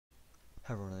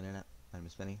Hi everyone on the internet, my name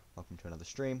is Vinny, welcome to another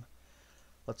stream.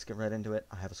 Let's get right into it.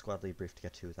 I have a squad lead brief to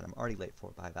get to that I'm already late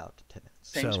for by about 10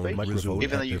 minutes.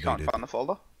 Even though you can't find the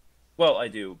folder? Well, I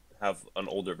do have an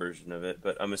older version of it,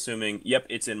 but I'm assuming, yep,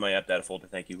 it's in my app data folder.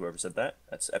 Thank you, whoever said that.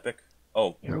 That's epic.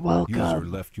 Oh, you're welcome. User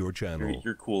left your channel.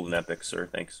 You're cool and epic, sir.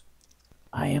 Thanks.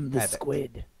 I am the Epic.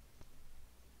 squid.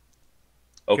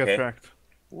 Okay. Get wrecked.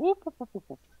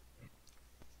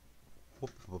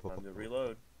 Time to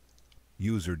reload.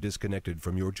 User disconnected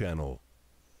from your channel.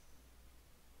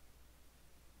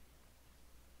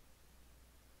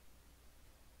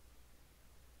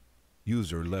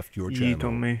 User left your Yeet channel.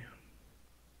 on me.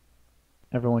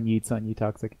 Everyone yeets on you,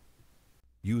 Toxic.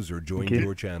 User joined Okay.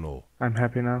 your channel. I'm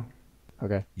happy now.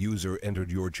 Okay. User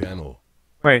entered your channel.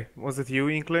 Wait, was it you,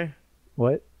 Inkler?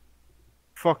 What?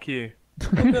 Fuck you. Oh,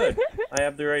 good. I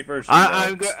have the right version.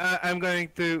 now. I'm going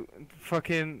to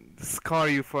fucking scar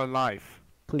you for life.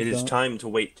 Please It is don't. time to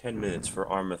wait 10 minutes for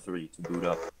Arma 3 to boot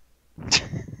up.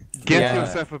 Get Yeah,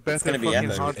 yourself a better gonna be fucking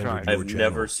epic. hard drive. Your I've channel.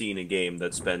 never seen a game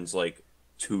that spends like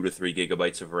 2 to 3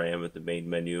 gigabytes of RAM at the main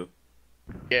menu.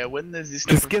 Yeah, when there's this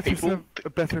Just number of get people, yourself a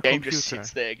better the game computer. just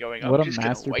sits there going, I'm What a just gonna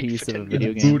wait masterpiece for of a 10 video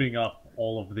minutes. game. Booting up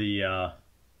all of the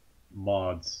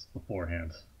mods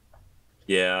beforehand.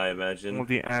 Yeah, I All imagine.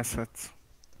 the assets.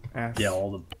 Ass. Yeah,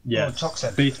 all the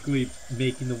Toxic. basically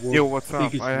making the world Yo, what's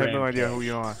up? biggest I have no RAM idea cache. who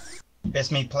you are.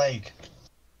 It's me, Plague.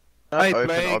 Hey, Open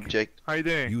Blake. object. How you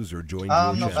doing? User joined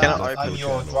I'm your not channel. bad. Cannot I'm open your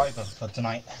channel. driver for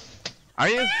tonight. Are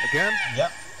you? Again?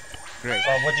 Yep. Great.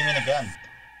 What do you mean again?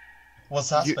 What's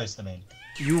that You- supposed to mean?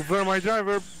 You were my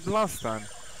driver last time.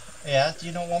 Yeah, do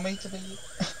you not want me to be?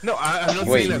 No, I'm not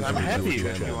Wait. saying that. I'm User happy joined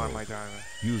that your you are channel. my driver.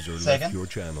 User Say left again? your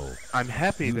channel. I'm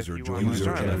happy that User you are joined my your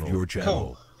driver. channel. Your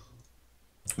channel. Yo,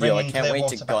 I Bringing can't wait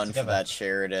to Clearwater back gun for together. that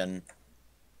Sheridan.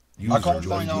 I User can't joined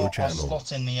find your our channel.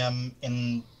 slot in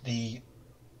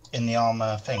the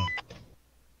Arma thing.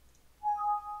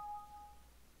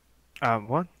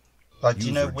 What? Like, do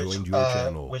you know User joined your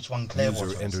channel. which one Clearwater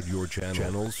User is? entered your channel.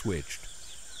 Channel switched.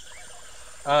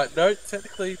 No,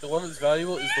 technically, the one that's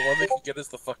valuable is the one that can get us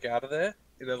the fuck out of there.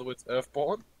 In other words,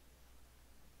 Earthborn.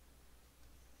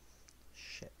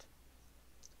 Shit.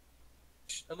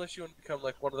 Unless you want to become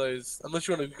like one of those. Unless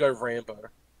you want to go Rambo.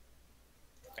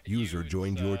 User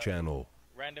joined your channel.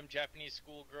 Random Japanese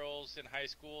schoolgirls in high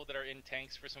school that are in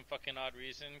tanks for some fucking odd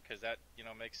reason, because that, you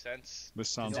know, makes sense. This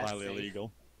sounds highly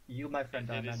illegal. You, my friend,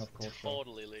 It is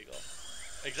totally legal.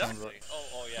 Exactly.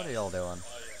 Oh yeah. What are y'all doing?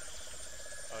 Oh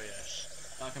yeah. Oh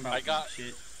yes. Talking I got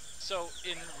so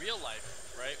in real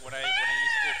life, right? When I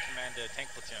used to command a tank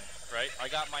platoon, right? I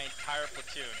got my entire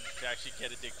platoon to actually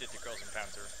get addicted to Girls in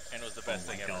Panzer, and it was the best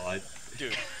thing ever.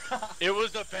 Dude, it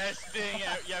was the best thing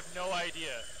ever. You have no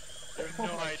idea. You have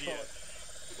no idea.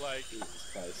 Like,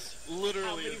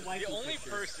 literally, the only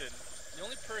person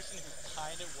who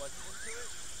kind of wasn't into it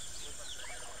was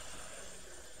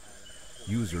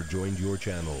User joined your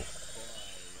channel.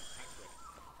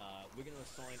 We're going to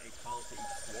assign a pilot to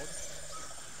each squad,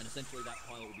 and essentially that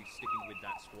pilot will be sticking with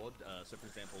that squad. So, for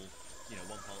example, you know,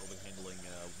 one pilot will be handling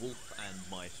Wolf and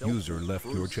myself. User left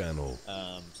Bruce. your channel.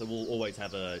 So we'll always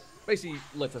have a... Basically,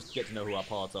 let us get to know who our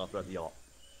pilots are throughout the yacht.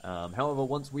 However,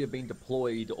 once we have been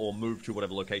deployed or moved to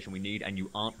whatever location we need, and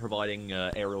you aren't providing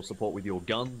aerial support with your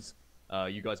guns,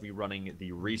 you guys will be running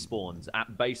the respawns.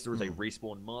 At base, there is a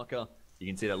respawn marker. You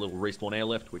can see that little respawn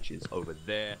airlift, which is over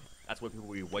there. That's where people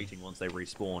will be waiting once they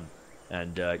respawn.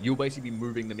 And you'll basically be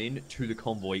moving them in to the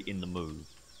convoy in the move.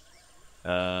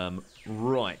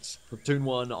 Right. Platoon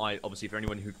 1, obviously, for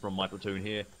anyone who from my platoon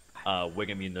here, we're going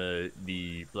to be in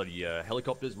the bloody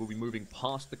helicopters. We'll be moving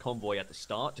past the convoy at the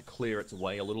start to clear its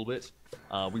way a little bit.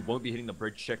 We won't be hitting the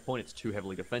bridge checkpoint. It's too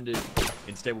heavily defended.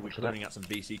 Instead, we'll be clearing out some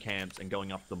BC camps and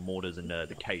going up the mortars and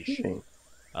the cache.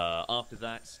 After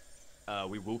that,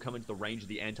 we will come into the range of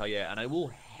the anti-air, and I will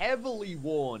heavily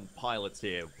warn pilots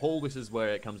here. Paul, this is where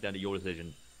it comes down to your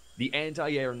decision. The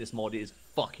anti-air in this mod is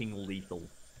fucking lethal.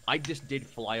 I just did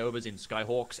flyovers in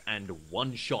Skyhawks, and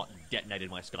one shot detonated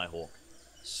my Skyhawk.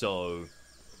 So,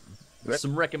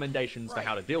 some recommendations for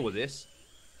how to deal with this.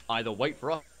 Either wait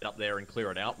for us to get up there and clear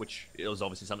it out, which is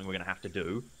obviously something we're going to have to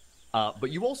do.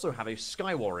 But you also have a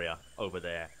Sky Warrior over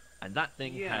there, and that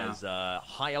thing has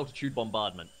high altitude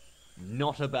bombardment.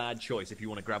 Not a bad choice if you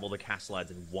want to grab all the cast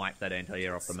lads and wipe that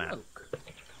anti-air off the map.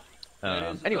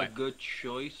 Anyway, good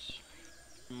choice.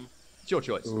 it's your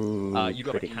choice. You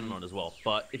got a cannon on as well,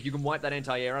 but if you can wipe that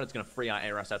anti-air out, it's going to free our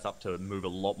air assets up to move a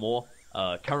lot more.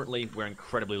 Currently, we're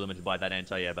incredibly limited by that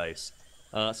anti-air base.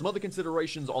 Some other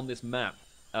considerations on this map.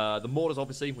 The mortars,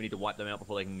 obviously, we need to wipe them out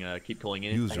before they can keep calling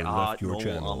in. User They left are your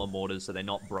normal channel. armor mortars, so they're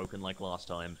not broken like last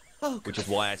time. which is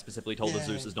why I specifically told the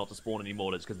Zeus's not to spawn any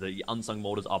mortars, because the unsung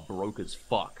mortars are broke as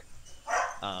fuck.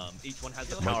 Each one has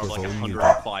the power of like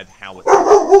 105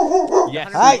 howitzers.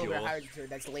 Yes,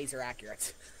 that's laser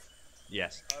accurate.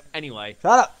 Yes. Anyway.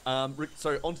 Shut up!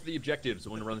 So, onto the objectives.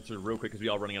 I'm going to run through real quick because we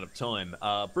are running out of time.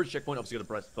 Bridge checkpoint, obviously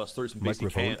got to bust through some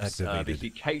BC camps.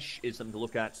 BC cache is something to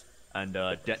look at, and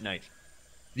detonate.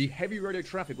 The heavy radio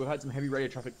traffic, we've had some heavy radio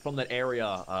traffic from that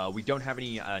area. We don't have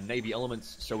any Navy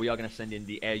elements, so we are going to send in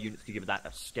the air units to give that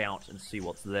a scout and see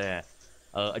what's there.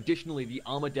 Additionally, the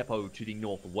Arma depot to the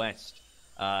northwest.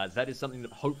 That is something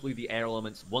that hopefully the air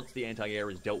elements, once the anti-air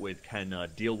is dealt with, can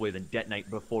deal with and detonate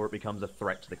before it becomes a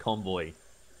threat to the convoy.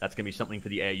 That's going to be something for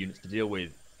the air units to deal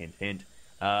with. Hint, hint.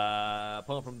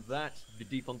 Apart from that, the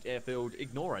defunct airfield,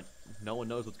 ignore it. No one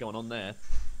knows what's going on there.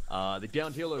 The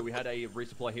downed helo, we had a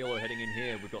resupply helo heading in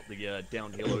here. We've got the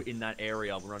downed helo in that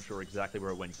area. We're unsure exactly where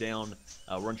it went down.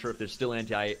 We're unsure if there's still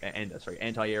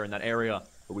anti-air in that area,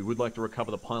 but we would like to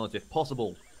recover the pilots if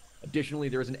possible. Additionally,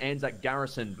 there is an Anzac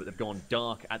garrison, but they've gone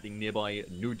dark at the nearby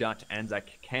Nudat Anzac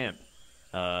camp.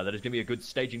 That is going to be a good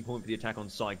staging point for the attack on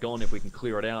Saigon if we can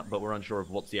clear it out, but we're unsure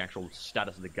of what's the actual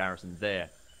status of the garrison there.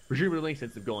 Presumably,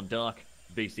 since they've gone dark,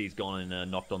 VC's gone and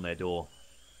knocked on their door.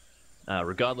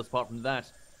 Regardless, apart from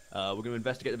that, we're going to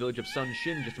investigate the village of Sun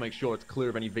Shin just to make sure it's clear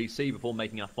of any VC before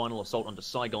making our final assault onto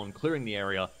Saigon, clearing the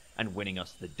area and winning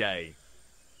us the day.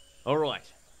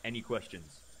 Alright, any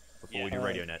questions before we do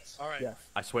radio nets? Alright. Yes.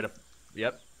 I swear to...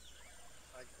 Yep.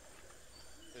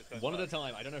 One at a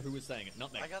time. I don't know who was saying it.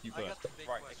 Not me. You first.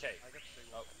 Right, okay.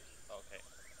 Okay.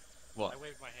 What? I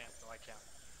waved my hand, so I count.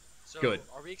 So, Good.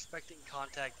 Are we expecting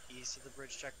contact east of the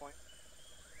bridge checkpoint?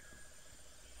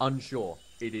 Unsure.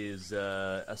 It is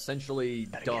essentially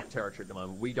dark territory at the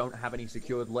moment. We don't have any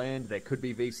secured land. There could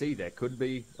be VC. There could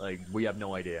be. Like, we have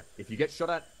no idea. If you get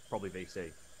shot at, probably VC.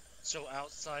 So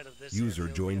outside of this User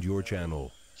joined your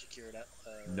channel.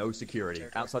 No security.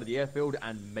 territory. Outside of the airfield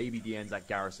and maybe the Anzac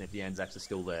garrison if the Anzacs are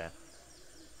still there.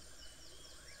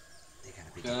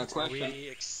 Question.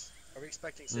 Are we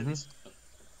expecting civvies?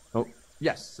 Oh,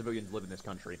 yes, civilians live in this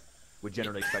country. We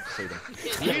generally expect to see them.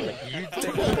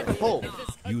 Really? Paul.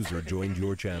 User joined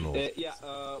your channel.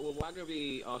 Will Wagner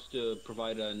be asked to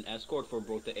provide an escort for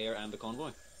both the air and the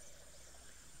convoy?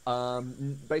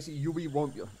 Basically, UB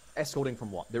won't... Escorting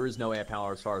from what? There is no air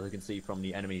power as far as I can see from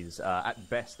the enemies. At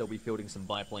best, they'll be fielding some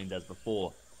biplanes as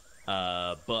before.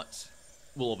 But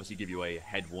we'll obviously give you a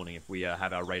head warning if we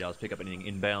have our radars pick up anything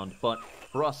inbound. But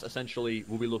for us, essentially,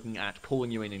 we'll be looking at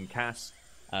calling you in CAS.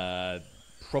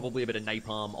 Probably a bit of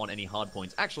napalm on any hard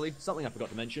points. Actually, something I forgot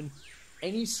to mention.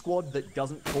 Any squad that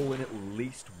doesn't call in at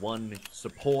least one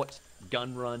support,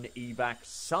 gun run, evac,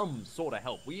 some sort of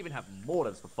help. We even have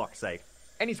mortars, for fuck's sake.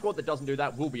 Any squad that doesn't do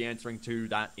that will be answering to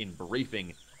that in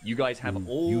briefing. You guys have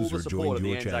all the support of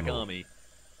the Anzac army.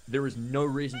 There is no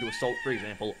reason to assault, for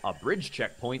example, a bridge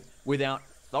checkpoint without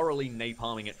thoroughly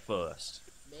napalming it first.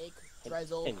 Make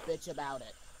Drizzle bitch about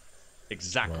it.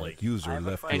 Exactly. Right. User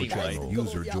left your channel.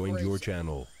 User joined your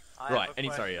channel. Right.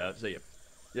 Sorry. See you.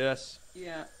 Yes.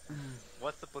 Yeah.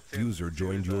 What's the platoon? User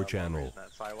joined your channel.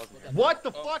 What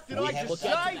the fuck did I just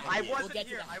say? I wasn't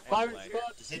here.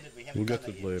 We'll get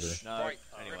to it later. No,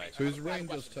 anyway. So is Rain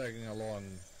just tagging along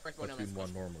Platoon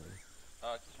 1 normally?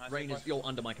 Rain is you're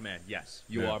under my command. Yes,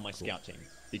 you are my scout team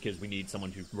because we need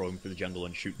someone to roam through the jungle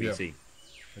and shoot BC.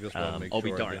 I just want to make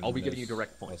I'll be giving you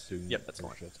direct points. Yep, that's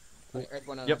fine. Cool.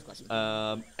 Yep.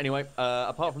 Anyway,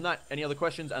 apart from that, any other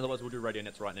questions? Otherwise, we'll do radio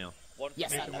nets right now.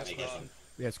 Yes.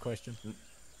 Yes, question.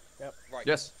 Yep. Right.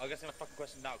 Yes. I'm guessing a fucking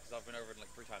question now because I've been over it like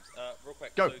 3 times. Real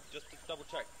quick. Go. So just to double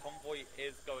check, convoy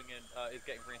is going in, is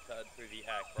getting reinserted through the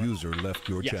air. Correct? User left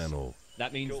your channel.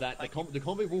 That means that the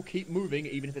convoy will keep moving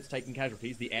even if it's taking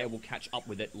casualties. The air will catch up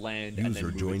with it, land, and then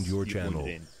User joined your channel.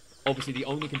 In. Obviously, the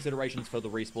only considerations for the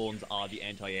respawns are the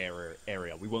anti-air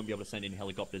area. We won't be able to send in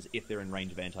helicopters if they're in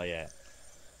range of anti-air.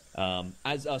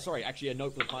 Sorry, actually, a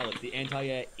note for the pilots. The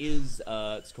anti-air is,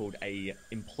 it's called a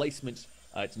emplacement.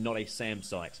 It's not a SAM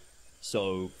site.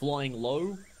 So, flying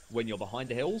low when you're behind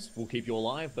the hills will keep you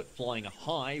alive, but flying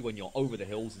high when you're over the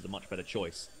hills is a much better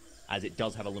choice, as it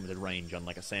does have a limited range,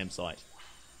 unlike a SAM site.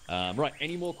 Right,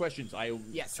 any more questions?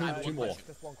 Yes, two more.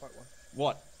 Just one quick one.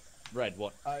 What? Red,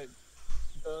 what?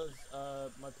 Does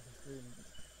my platoon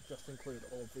just include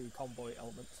all of the convoy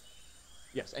elements?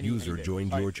 Yes, User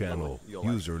joined your channel.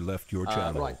 User left your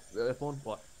channel. Right, F1,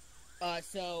 what?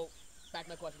 So, back to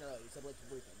my question earlier, you said wait to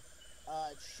briefing.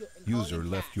 User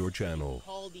left your channel.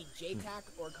 Call the JTAC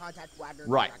or contact Wagner.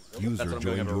 Right. User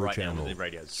joined your channel. The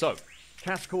radios. So,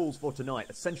 CAS calls for tonight.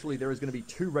 Essentially, there is going to be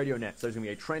 2 radio nets. There's going to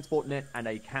be a transport net and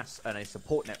a CAS and a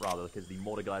support net rather, because the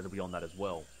mortar guys will be on that as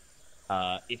well.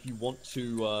 If you want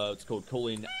to, it's called call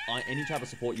in any type of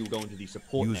support, you'll go into the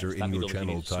support User net. in That means your obviously you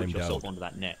channel need to switch timed yourself out. onto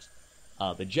that net.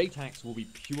 The JTACs will be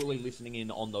purely listening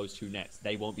in on those two nets.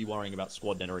 They won't be worrying about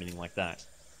squad net or anything like that.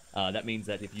 That means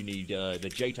that if you need the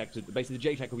JTAC to... Basically,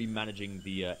 the JTAC will be managing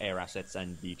the air assets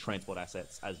and the transport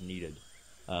assets as needed.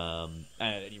 And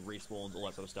any respawns, all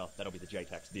that sort of stuff, that'll be the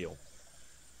JTAC's deal.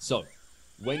 So,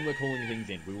 when we're calling things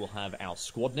in, we will have our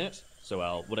squad net, so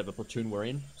our whatever platoon we're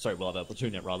in. Sorry, we'll have our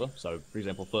platoon net, rather. So, for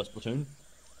example, first platoon.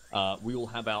 We will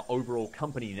have our overall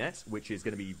company net, which is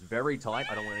going to be very tight.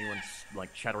 I don't want anyone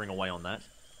like chattering away on that.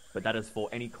 But that is for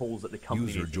any calls that the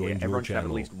company needs to hear. Everyone should have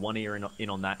at least one ear in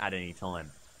on that at any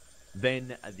time.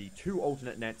 Then the two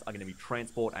alternate nets are going to be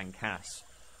transport and CAS,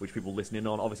 which people listen in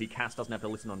on. Obviously, CAS doesn't have to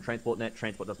listen on transport net.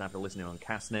 Transport doesn't have to listen in on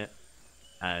CAS net.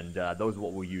 And those are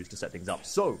what we'll use to set things up.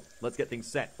 So, let's get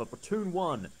things set. For Platoon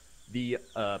 1, the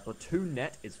platoon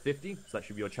net is 50, so that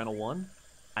should be your channel 1.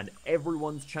 And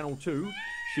everyone's channel 2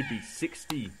 should be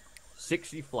 60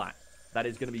 flat. That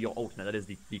is going to be your alternate. That is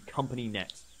the company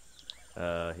net.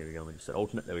 Here we go. Let me just set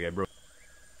alternate. There we go, bro.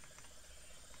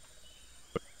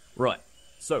 Right.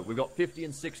 So, we've got 50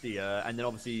 and 60. And then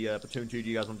obviously, Platoon 2, do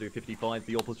you guys want to do 55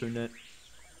 for your platoon net?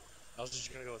 I was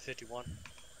just going to go with 51.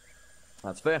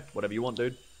 That's fair. Whatever you want,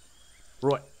 dude.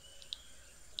 Right.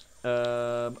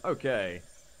 Okay.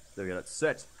 There we go. That's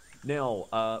set.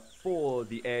 Now, for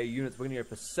the air units, we're going to go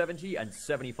for 70 and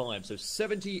 75. So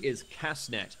 70 is CAS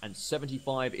net, and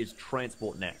 75 is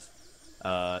transport net.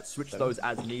 Switch those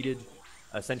as needed.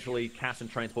 Essentially, CAS and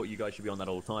transport, you guys should be on that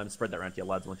all the time. Spread that around to your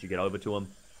lads once you get over to them.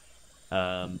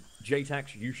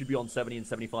 JTACs, you should be on 70 and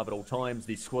 75 at all times.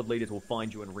 The squad leaders will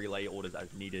find you and relay orders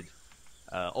as needed.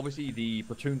 Obviously, the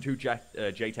Platoon 2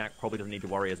 JTAC probably doesn't need to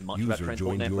worry as much about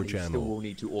transport net, but you still will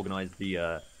need to organize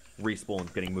the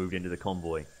respawns getting moved into the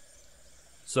convoy.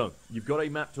 So, you've got a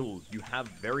map tools. You have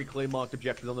very clear marked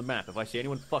objectives on the map. If I see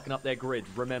anyone fucking up their grids,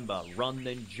 remember, run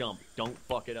then jump. Don't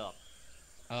fuck it up.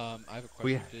 I have a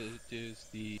question. Does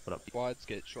the squads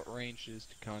get short ranges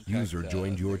to contact... User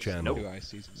joined your channel.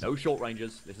 No short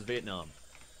ranges. This is Vietnam.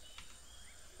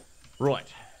 Right.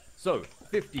 So,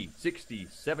 50, 60,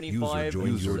 75, User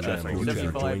joined your channel. User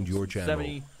 75, joined your channel.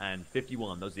 70, and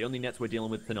 51. Those are the only nets we're dealing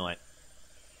with tonight.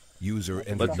 User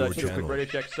entered Let's your do a quick channel. radio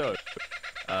check. So,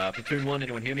 Platoon 1,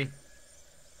 anyone hear me?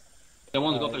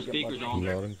 Someone's got their speakers on.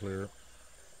 Loud and clear.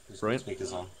 Brilliant.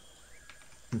 Speakers on.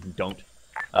 Don't.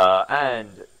 And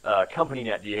company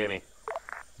net, do you hear me?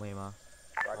 Lima.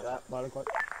 Roger that. Loud and quick.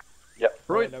 Yep.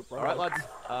 Brilliant. No Alright, lads.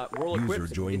 We're all User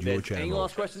equipped. joined If your there's any channel.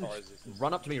 last questions,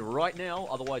 run up to me right now,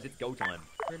 otherwise it's go time.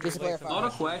 Just to clarify. Not a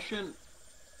question.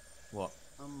 What?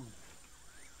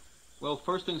 Well,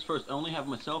 first things first, I only have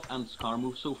myself and Scar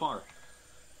move so far.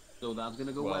 So that's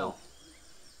gonna go well.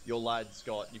 Your lads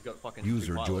you've got fucking...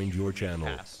 User joined your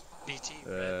channel. BT,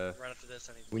 right after this,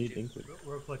 I need We need Inkling.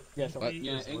 Real quick. Yeah, so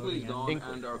Yeah, Inkley's gone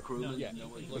and our crewman. Yeah.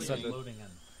 Loading in.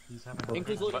 He's having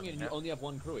Inkley's loading in and you only have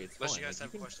one crew, it's Unless fine. you guys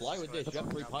have can questions, fly with this, you have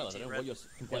 3 pilots, I don't know what you're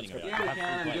complaining about. Yeah, we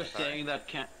can. Just saying that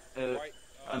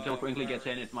until Brinkley gets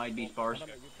in, it might be sparse.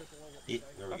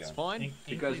 That's fine,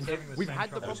 because we've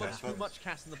had the problem of too much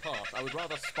cast in the past. I would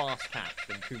rather sparse cast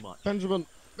than too much. Benjamin,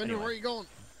 Anyway. where are you going?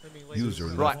 User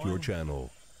left your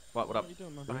channel. Right, what up?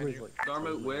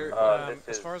 Dharma, where?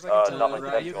 as far as I can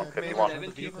tell, you have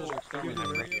 7 people.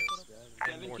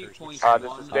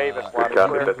 This is Davis,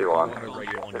 Chapter 51.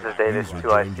 This is Davis, User 2IC,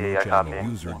 joined your I copy. channel.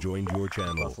 User joined your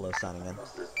channel. Buffalo signing in.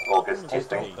 Focus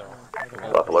testing.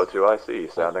 Buffalo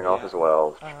 2IC, sounding off as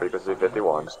well. Frequency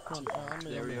 51.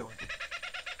 There we go.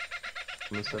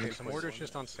 Okay, some orders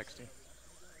just on 60.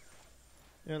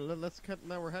 Yeah, let's cut.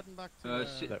 Now we're heading back to.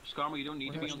 Skarma, you don't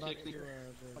need to be on 60.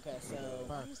 Okay, so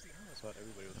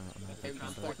the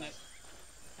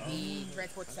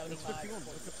transport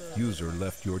 75. User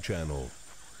left your channel.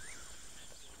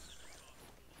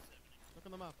 Look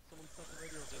on the map. Someone set the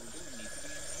radio.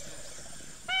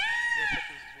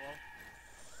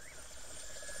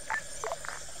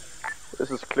 This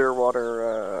is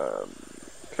Clearwater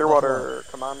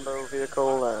Commando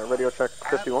Vehicle, radio check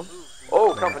 51.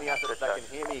 Oh, company asset, if that can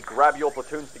hear me, grab your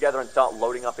platoons together and start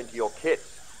loading up into your kit.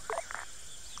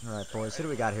 Alright, boys, who do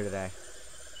we got here today?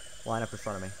 Line up in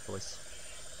front of me, boys.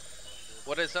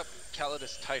 What is up,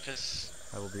 Caludas Titus?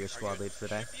 I will be your squad lead for the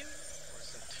day. Or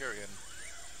Centurion?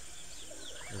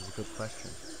 This is a good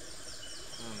question.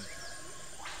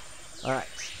 Alright,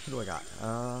 who do I got?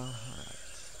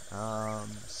 Alright.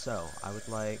 So, I would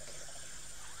like,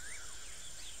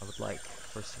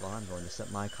 first of all, I'm going to set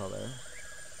my color.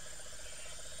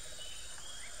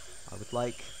 I would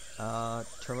like,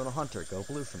 Terminal Hunter, go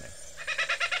blue for me.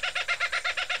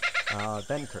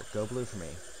 Benkirk, go blue for me.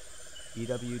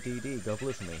 EWDD, go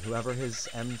blue for me. Whoever his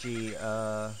MG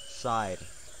side,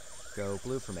 go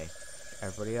blue for me.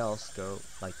 Everybody else, go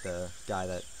like the guy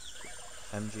that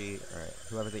MG, or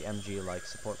whoever the MG like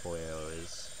support boyo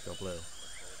is, go blue.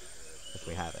 If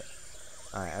we have it.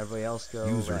 Alright, everybody else go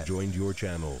User red. joined your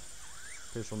channel.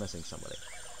 Here's we're missing somebody.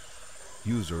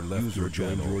 User left your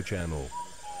channel.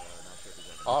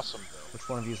 Awesome. Which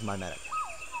one of you is my medic?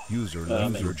 User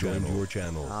left your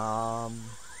channel.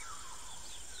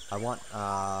 I want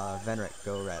Venric,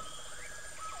 go red.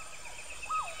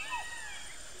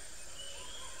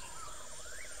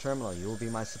 Terminal, you will be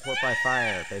my support by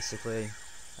fire. Basically,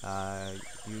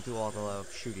 you do all the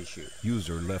shooty shoot.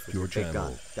 User left your Big gun.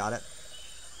 channel. Got it?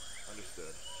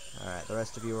 Understood. Alright, the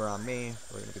rest of you are on me.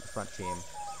 We're gonna be the front team.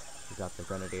 We got the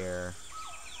Grenadier.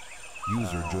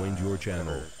 User joined your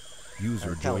channel.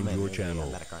 User joined your channel.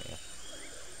 Medic, aren't you?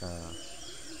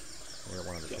 You're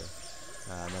one of the two.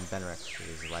 And then Benrick, who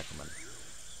is a rifleman.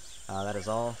 That is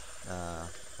all.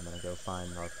 I'm gonna go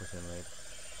find our platoon lead.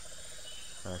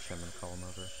 Or actually, I'm gonna call him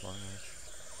over. Long range.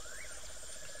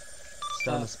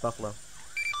 Stonus Buffalo.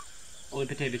 Holy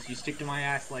potatoes, you stick to my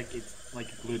ass like it's like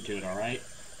you're glued to it, alright?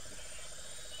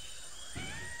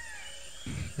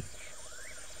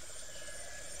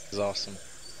 This is awesome.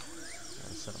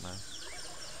 I set up my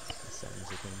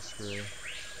settings are being screwy.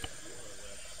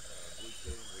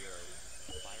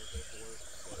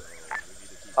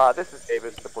 This is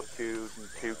Davis, the Platoon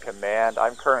 2 Command.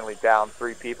 I'm currently down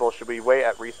 3 people. Should we wait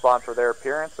at respawn for their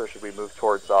appearance, or should we move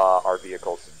towards our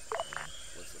vehicles?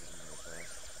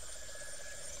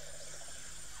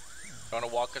 You want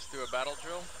to walk us through a battle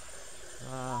drill?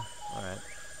 Alright.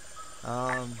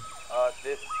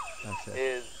 This actually,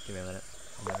 is... give me a minute.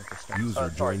 I'm waiting for Stonus. User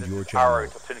joined your Our channel.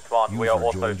 Platoon Command. We are User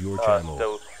also joined your channel.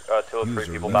 still 2 or 3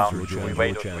 User people left down. your Should we channel.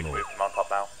 wait, or should we move them on top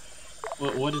now?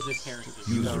 What is this heresy?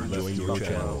 User joined your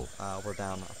channel. We're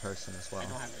down a person as well. I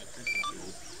don't have any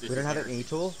tools. We don't have an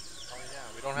E-tool?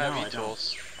 We don't have No, I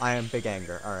E-tools. I am Big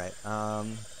Anger. Alright.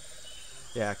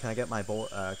 Yeah, can I get my can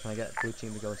I get blue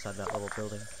team to go inside that little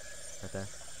building? Right there.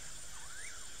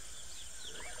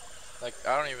 Like,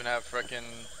 I don't even have frickin'...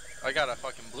 I got a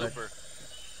fucking blooper.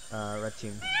 Red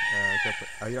team, go for...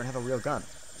 Oh, you don't have a real gun,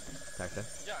 Detective.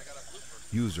 Yeah, I got a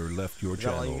blooper. User left your Is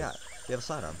that all channel. you got? You have a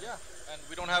sidearm? Yeah, and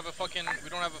we don't have a fucking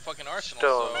arsenal, Stone.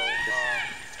 so...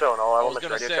 Stone, all I was elements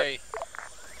gonna ready to say...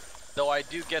 Though I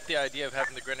do get the idea of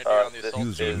having the Grenadier on the assault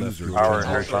User team. left your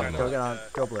our channel. Go get on,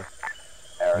 go blue.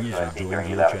 User joined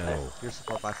your channel. Your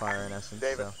support by fire in essence,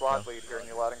 David, so squad go. lead, hearing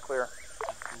you loud and clear.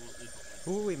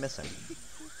 Who are we missing?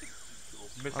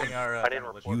 Missing our. I didn't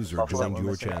report User Buffalo. joined we're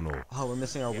your missing. channel. Oh, we're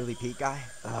missing our Willie Pete guy?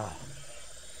 Ugh.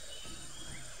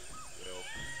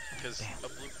 Because a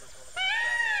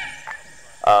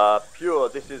blooper... Pure,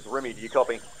 this is Remy, do you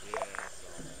copy?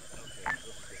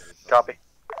 Copy.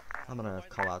 I'm gonna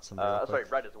call out somebody real Sorry,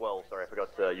 quick. Red as well, sorry, I forgot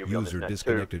you were on this User net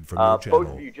disconnected too. from your Both channel.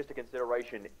 of you, just a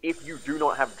consideration, if you do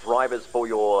not have drivers for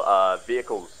your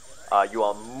vehicles, you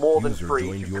are more than User free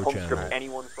joined to your conscript channel.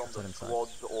 anyone from That's the inside.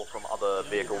 squads or from other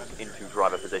vehicles into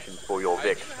driver positions for your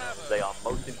Vic. They are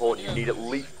most important. You need at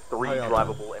least 3 Oh, yeah,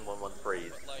 drivable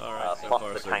M113s, Alright, so plus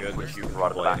far the so tank good. which you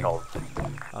provided the back of.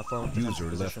 Phone User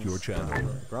left your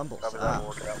channel. Grumbles. Copy that, Ah, we'll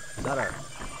work it out. is that our...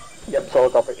 Yep,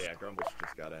 solid copy. Yeah, Grumbles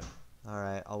just got in.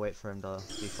 Alright, I'll wait for him to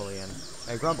be fully in.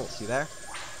 Hey, Grumbles, you there?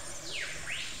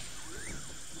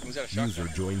 Who's got a shotgun? User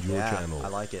joined your Yeah, channel. I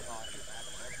like it.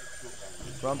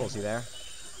 Grumbles, you there?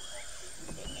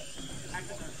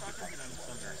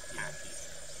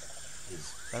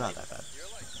 They're not that bad.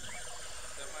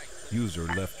 User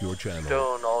left your channel.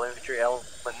 Stone, all infantry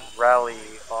elements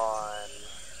rally on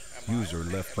User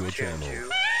left your Platoon channel. 2,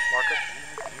 Marcus.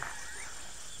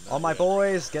 All my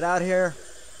boys, get out here.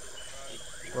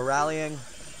 We're rallying.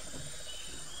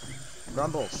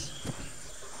 Grumbles.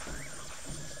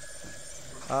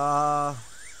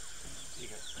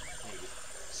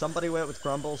 Somebody went with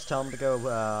Grumbles. Tell him to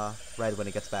go red when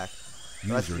he gets back.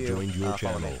 The rest User of you, joined your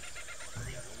follow channel. me.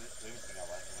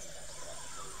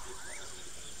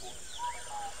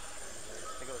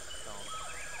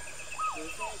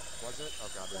 Was it? Oh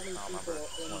god, I don't remember.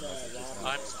 One message just now.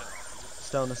 I'm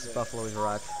Stone, this is Buffalo. He's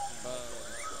arrived.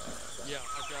 Yeah,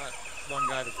 I've got one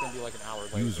guy that's gonna be like an hour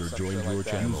late. User or some joined shit your like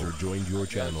that. channel. User joined your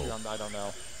The other channel. two, I don't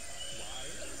know.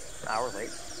 An hour late.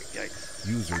 Yikes.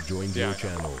 User joined your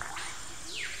channel.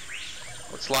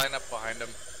 Let's line up behind him.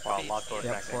 Wow, lots of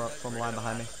Yep, from the line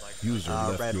behind me. User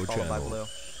left Red your followed by channel. blue.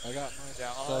 I got my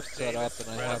stuff set up and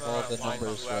I have all the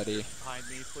numbers ready. Behind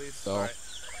me, please. So,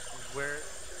 Where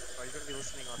are you going to be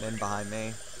listening on? Then behind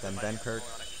me. Then Ben Kurt.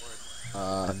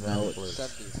 and then no, the it's blues.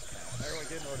 send these. Everyone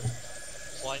get in order.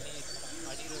 Well, I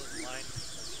need a line.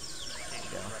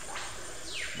 go.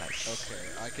 Nice. Okay,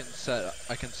 I can set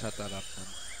that up then.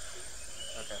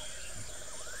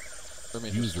 Okay.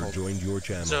 User joined your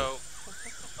channel. So,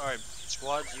 alright,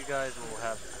 squads, you guys will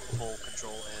have full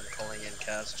control and calling in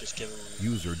cast, just give them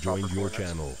User joined your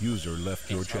channel. User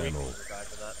left your channel.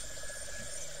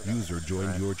 User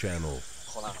joined your channel.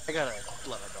 Hold on, I gotta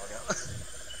let my dog out.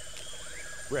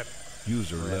 Rip.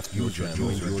 User left your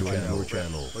channel. User joined your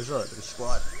channel. Where's the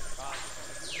squad?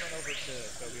 Just run over to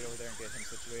Soviet over there and get him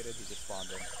situated. He just spawned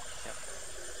in. Yep.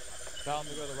 Tell him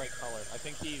to go the right color. I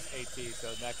think he's AT, so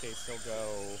in that case he'll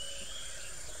go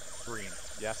green.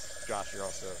 Yes? Josh, you're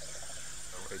also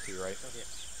AT, right?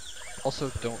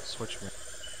 Also, don't switch me.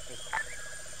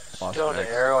 Stone to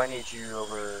Arrow, I need you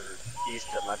over east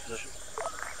at my position.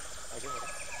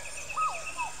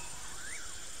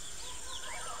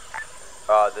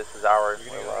 This is ours.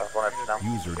 We'll 1 now.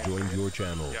 User joined your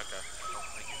channel. Yeah, okay.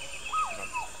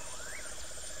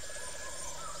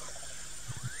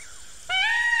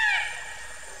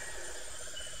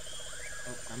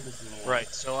 Right,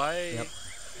 so I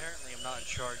apparently am not in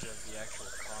charge of the actual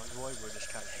convoy, we're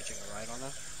just kind of hitching a ride on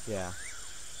them. Yeah.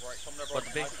 Right, coming over But on the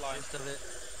the basic pipeline. gist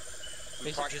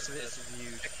of it, is if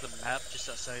you check the map just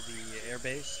outside the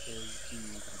airbase is the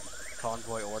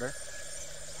convoy order.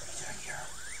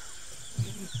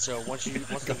 So once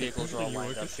the vehicles are all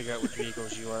lined up, figure out which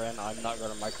vehicles you are in. I'm not going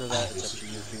to micro that, it's up to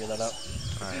you to figure that out.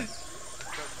 Alright.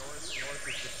 So north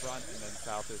is the front, and then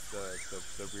south is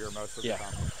the rearmost of the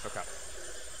convoy? Okay.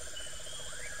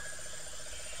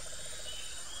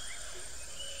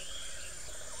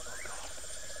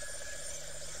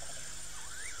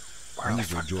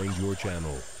 User joined your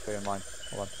channel. Stay in line.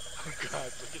 Hold on. Oh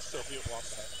god, look at Soviet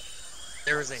lost that.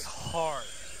 There is a hard,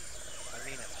 I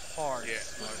mean it hard.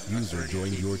 User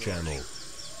joined your channel.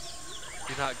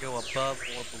 Do not go above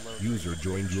or below. User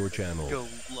joined your channel. Go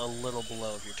a little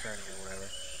below if you're turning or whatever.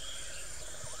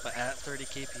 But at 30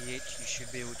 kph, you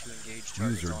should be able to engage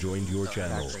targets. User joined your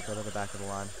channel. Actually, go to the back of the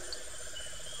line.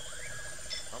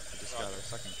 Oh, we just got our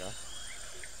second guy.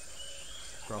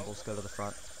 Grumbles, go to the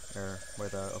front, or where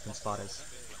the open spot is.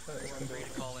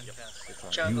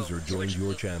 User joined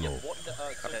your channel.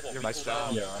 Nice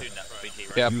job.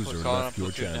 Yeah, user left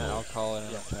your channel.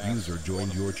 User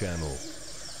joined your channel.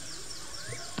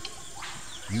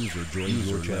 User joined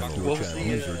your channel.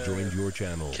 User joined your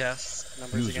channel. Cast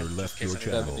numbers User again, left in your case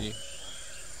I channel. need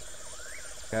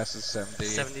Cast is 70.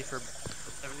 70 for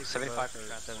 75 for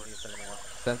transport.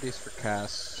 70 is for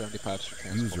cast, 75 for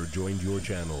transport. User joined your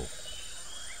channel.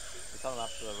 It's on up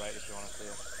to the right if you want to see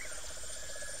it.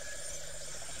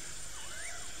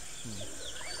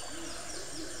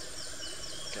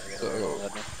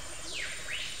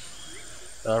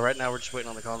 Right now we're just waiting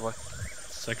on the convoy.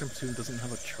 Second Platoon doesn't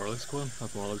have a Charlie squad?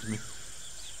 That's more to me.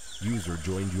 User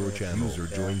joined your channel. User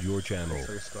joined your channel.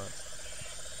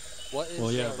 What is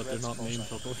well, yeah, but Red's they're not call named sign?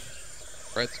 properly.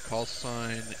 Red's call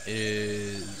sign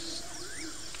is...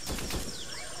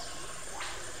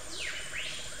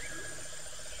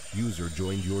 User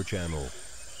joined your channel.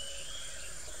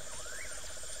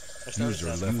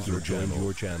 User left your joined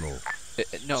your channel.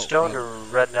 No. Stone to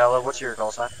Red Nella, what's your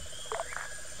call sign?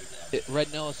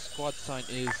 Red Nella's squad sign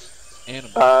is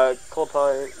animal. Call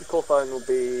sign will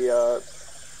be,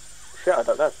 shit, I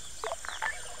don't know.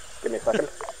 Give me a second.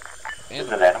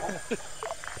 Animal. An animal?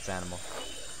 It's animal.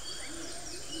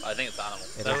 I think it's animal.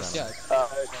 It is Yeah.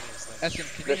 Espen,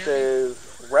 can you This hear me? is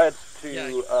red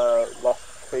to, last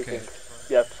facing. Okay.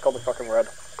 Yeah, just call me fucking red.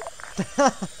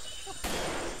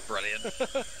 Brilliant.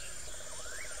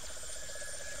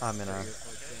 I'm in a...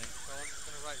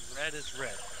 Red is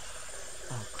red.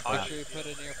 Oh, Make crap. sure you put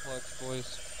in earplugs,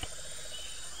 boys.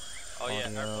 Oh yeah,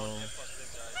 Audio.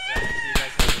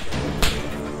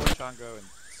 Chongo and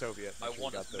Soviet. I make sure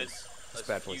want you to got miss those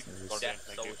bad voice movies.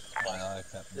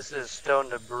 This is Stone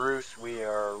to Bruce, we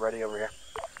are ready over here.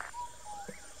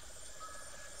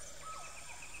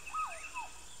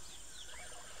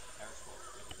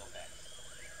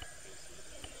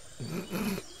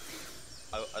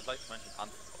 I'd like to mention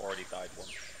Anthony's already died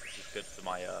once, which is good for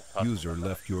my personal User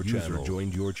left your channel. User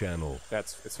joined your channel.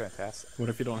 It's fantastic. What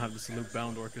if you don't have the salute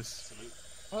bound, Orcus?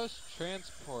 Post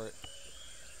transport.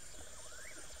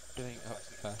 Getting up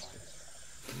faster.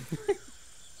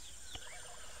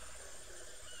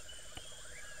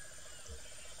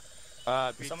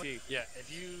 BT. Yeah, if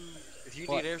you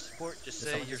What? need air support, just Did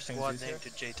say someone your just change squad these name here? to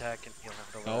JTAC and he'll have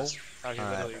it No. over us. Okay,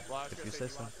 Alright. literally. Well, I was If gonna you say, say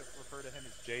do you want so. us to refer to him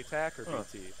as JTAC or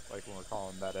BT? Like when we're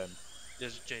calling that in.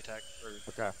 There's JTAC or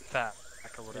Okay. FAT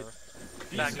or whatever.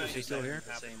 Back Back is still here?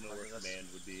 The same where command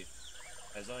would be,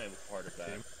 as I am a part of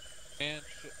that. Command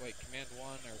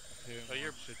 1 or Platoon Oh,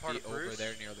 you're 1 should part be of over Bruce?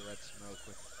 there near the red smoke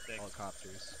with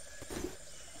helicopters.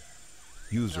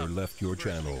 User left your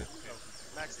channel.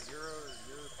 Max, you're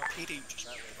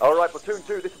All right, Platoon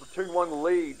 2, this is Platoon 1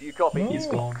 lead. Do you copy? He's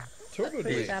gone. Pushed out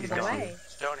of the way.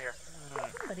 Stone here.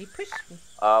 Somebody pushed me.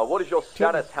 What is your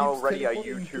status? How ready are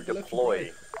you to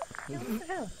deploy? What the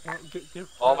hell?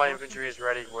 All my infantry is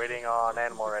ready, waiting on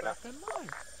animal right now.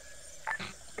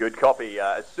 Good copy.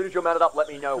 As soon as you're mounted up, let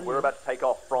me know. We're about to take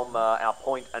off from our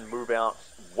point and move out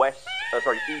east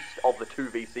of the 2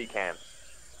 VC camps.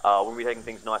 We'll be taking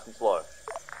things nice and slow.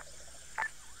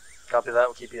 Copy that,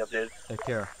 we'll keep you updated. Take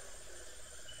care.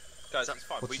 Guys, it's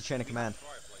fine. What's the chain of command?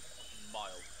 Drive like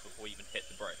miles before we even hit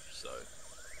the break, so.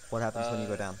 What happens when you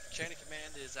go down? Chain of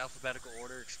command is alphabetical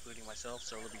order, excluding myself,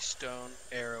 so it'll be Stone,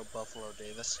 Arrow, Buffalo,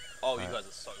 Davis. Oh, you guys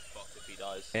are so fucked if he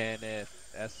dies. And if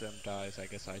SM dies, I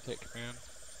guess I take command.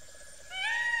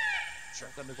 Sure.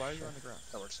 Then why are you on the ground?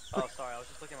 That works. Oh, sorry, I was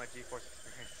just looking at my G-Force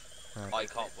experience. Right. I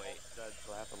can't wait. So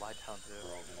I have to lie down too.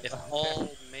 If all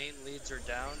main leads are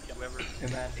down, whoever takes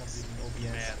command is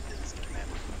the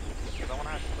commander. Because I want to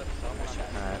have flips, so I'm going to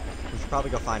Alright. We should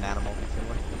probably go find animal. We're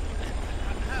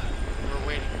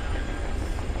waiting.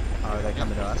 Are they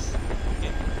coming to us? No,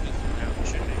 we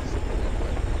should be.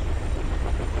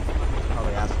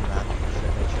 Probably ask them that.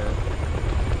 Should make sure.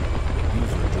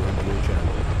 User joined your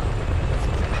channel.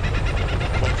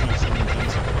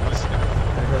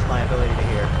 There goes my ability to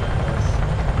hear.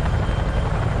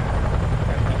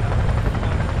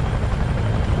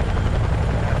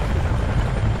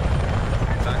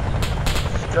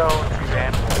 Stone to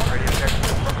animal, radio check.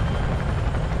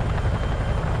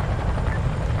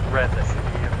 Red, that should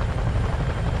be you.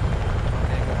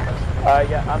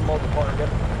 Yeah, animal deploying good.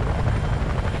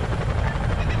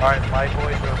 Alright, my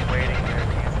boys are waiting near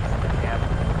the entrance to the camp.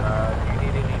 Do you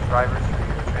need any drivers for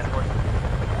your transport?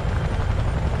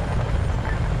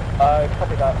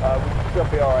 Copy that. We should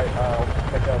be alright. I'll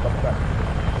take a double check.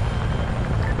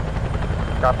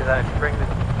 Copy that. If you bring the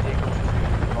vehicles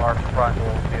to our front,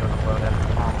 we'll be able to load it.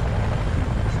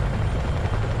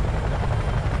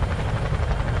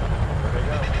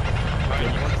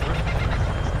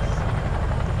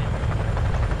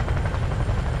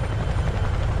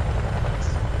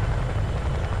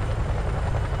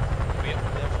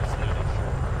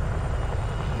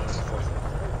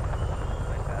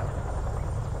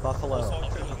 Buffalo.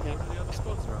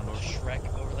 Shrek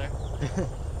over there.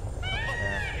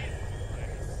 Yeah.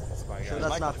 Sure,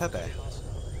 that's not Pepe.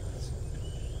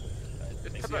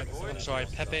 I'm sorry,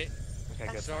 Pepe.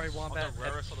 Okay, good. Sorry, Wombat.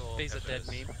 Pepe's a dead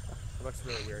meme. It looks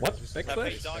really weird. What?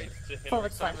 Backslash?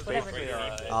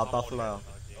 Buffalo.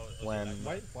 When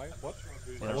What?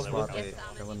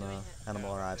 when the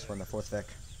animal arrives, when the 4th Vic.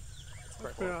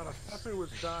 Let's be honest, Pepe was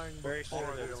dying Very before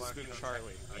sure the that election. this is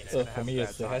Charlie. For me,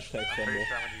 it's the hashtag I'm symbol. pretty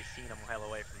sure I'm going to be seeing them well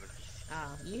away from the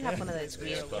Oh, you have one of those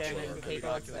weird German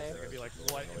keyboards though. Be like,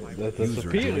 what am I The User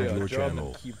superior joined your German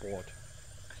channel. keyboard.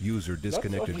 User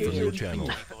disconnected okay. from your channel.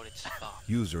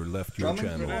 User left your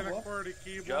channel. Banana QWERTY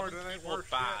keyboard, it ain't worth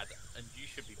bad, and you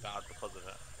should be bad because of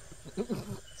it.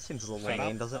 Seems a little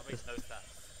mean, doesn't it? Makes no sense.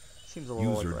 Seems a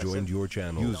little User aggressive. joined your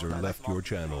channel. User left your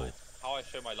channel. How I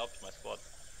show my love to my squad.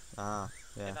 Ah,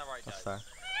 yeah, Isn't that right, that's guys?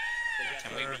 fair.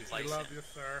 Can we We replace love him? you,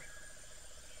 sir.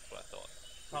 That's what I thought.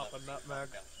 Pop a nutmeg.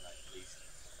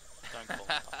 Don't call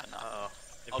me up enough.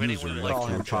 If User anyone left Call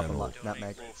your him Papa channel.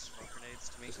 Nutmeg. grenades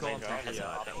to me, Just call him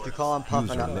Papa. If you call him Papa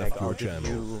User Nutmeg, left I'll your give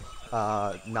channel.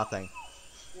 you, nothing.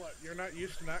 What, you're not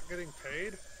used to not getting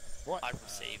paid? What? I've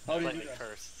received How do lightning you-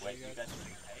 curse.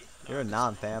 You're a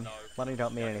non-fam. Money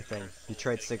don't mean anything. You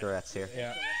trade cigarettes here.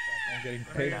 Yeah, I'm getting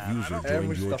paid User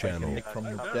every joined your stuff I can channel. nick from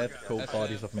the dead cold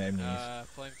bodies of my enemies.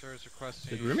 Flamethrowers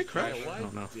requesting. Did it really crash? I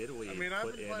don't know. I mean,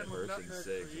 I've been playing with nutmeg for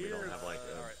years.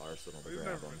 arsenal We've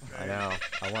never been paid. I know.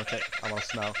 I want to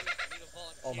smell.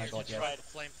 Oh my god, yes. Try the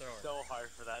flamethrower. So hard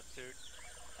for that, dude.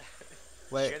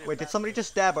 Wait, did somebody just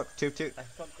stab a Toot Toot?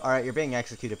 Alright, you're being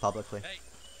executed publicly. Hey,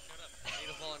 shut up. I need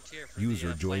a volunteer for User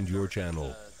the, joined your flamethrower,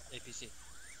 channel. APC.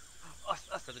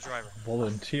 For the driver.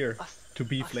 Volunteer to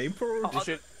be flamethrower? You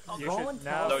should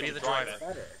now. No, need the driver.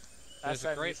 That's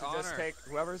a great Just honor. take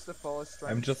whoever's the fullest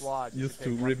strength I'm just squad. You used should to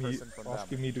take one Remy person from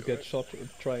asking them. me to get shot and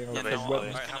trying out Yeah, his no,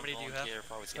 weapons. how many do you have?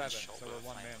 7, so we're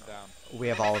 1 man down. We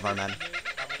have all of our men.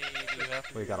 How many do you have?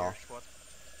 We got all.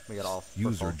 We got all.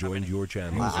 User joined your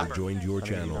channel. User joined your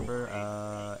channel.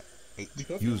 Number 8.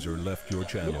 User left your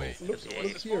channel. Look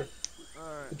here.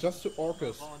 Just to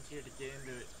Orcus. Volunteer to get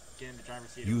in the driver's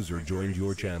seat. User joined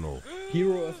your channel.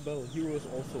 Hero as well. Hero is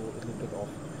also a little bit off.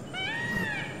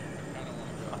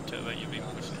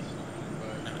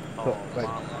 Oh, Wait,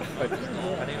 wow. wait. I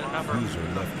need a number. User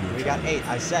left your We got channel. 8.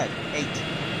 I said 8.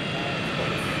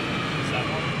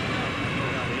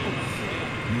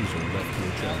 User left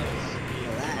your channel.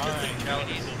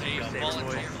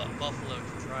 Buffalo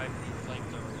to drive the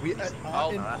flamethrower.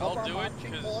 I'll do it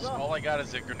because all I got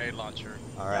is a grenade launcher.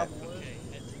 Alright. Okay,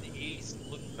 and to the east,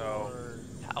 look So,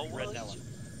 for red tower.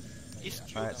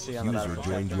 Alright, see you on the User battlefield.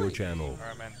 joined your channel.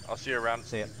 Alright, man. I'll see you around.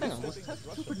 See ya. Hang on, was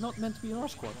Cooper not meant to be in our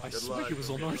squad? I swear he was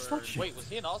on our slot sheet. Wait, was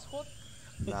he in our squad?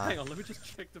 Nah, Hang on, let me just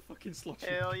check the fucking slot sheet.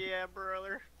 Hell yeah,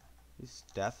 brother. he's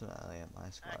definitely in my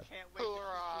squad. Can't wait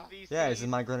to see Yeah, he's in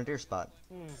my grenadier spot.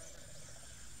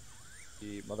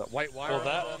 The mother white wire.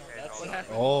 Well, that's what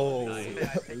happened. Oh,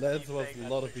 Leds was a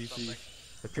lot of VC. It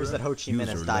appears that Ho Chi Minh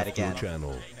has User died left your again.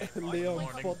 channel. Leon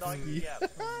Spotsky.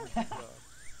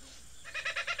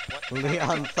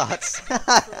 Leon thoughts.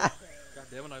 God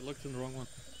damn it, I looked in the wrong one.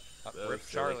 Rip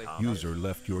Charlie. User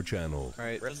left your channel.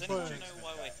 Alright. Does anyone know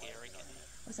why we're here again?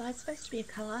 Was I supposed to be a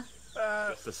colour?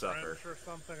 Just a suffer. Or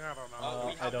something, I don't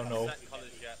know. I don't know. Yet,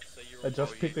 so I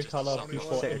just picked a color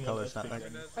before. Set your colors, not back.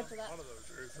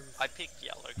 I picked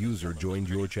yellow. User joined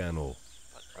your channel.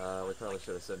 We probably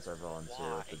should have sent our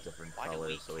volunteer with a different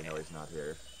color so we know he's not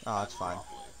here. Oh, that's fine.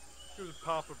 Who's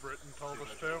Papa Britain told us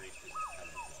to.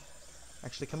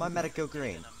 Actually, can my medic go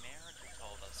green?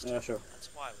 Yeah, sure. That's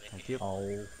why we're Thank you. Auf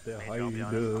der Heide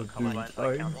blüht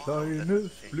ein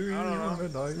kleines Blümelein.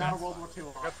 It's not a World War II.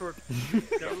 Guess we're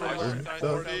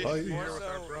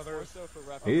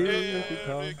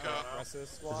This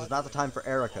is not the time for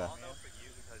Erica.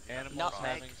 Animals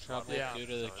having trouble due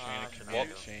to the chain of command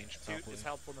change, probably. Is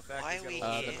helpful in the fact Why he's are we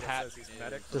got a here? the pat says he's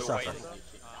medic. To suffer.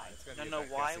 It's gonna No, be a no,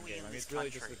 back why guessing are we game. in I mean, this it's really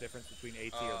just country? the difference between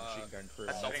AT or machine gun crew.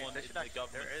 Someone in the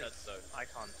government said so.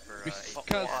 Icons for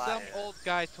Because some old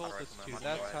guy told us to,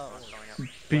 that's how it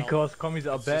works. Because commies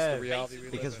are bad.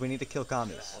 Because we need to kill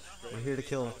commies. We're here to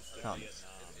kill commies.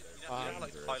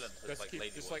 Like Thailand,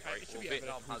 Just like it should be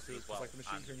evident who's who, because like the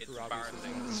machine gun crew obviously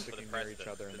is sticking near each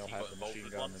other, and they'll have the machine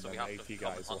gun, and then the AT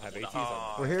guys will have ATs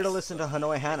on. We're here to listen to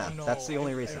Hanoi Hannah. That's the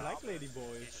only reason.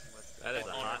 That is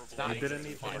a hot. You didn't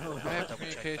need to know. I have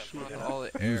communication with all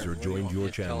the User joined your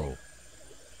channel.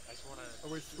 Are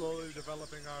we slowly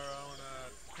developing our own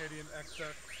Cadian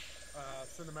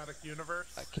XXth cinematic universe?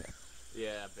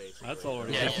 Yeah, basically. That's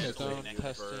already stone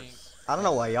testing. I don't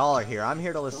know why y'all are here. I'm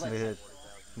here to listen to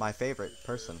my favorite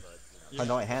person,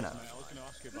 Hanoi Hannah. I was gonna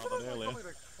ask you about that earlier.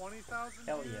 Like 20,000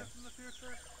 Hell years yeah. in the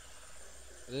future?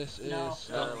 This is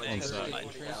Testing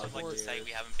transport. Say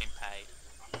we haven't been paid.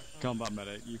 Come on,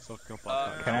 medic, you fuck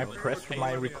up. Can I press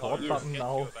my record button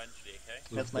now?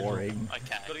 That's boring.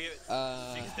 Okay.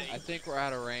 I think we're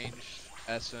out of range.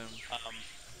 SM.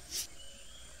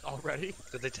 Already?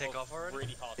 Did they take off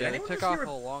already? Yeah, they took off a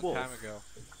long time ago.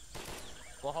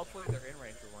 Well, hopefully they're in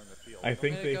range or we're in the field. I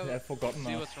think they Go have forgotten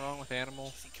see us. what's wrong with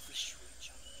animal.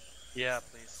 Yeah,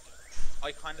 please.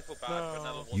 I kind of feel bad for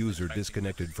another one. User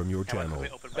disconnected from your channel.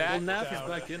 Well, Nav is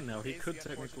back in now. He could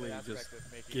technically just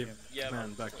give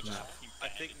command back to Nav. I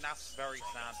think Naf's very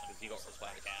sad because he got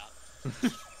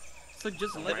respect. So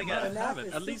just let him have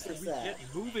it. At least we get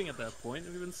moving at that point.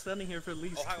 We've been standing here for at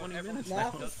least 20 minutes now.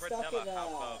 Nav was stuck in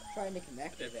trying to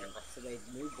connect with him, so they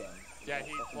moved him. Yeah,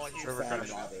 he was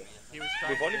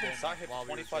We've only been sat here for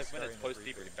 25 minutes post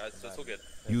debrief, guys, so it's all good.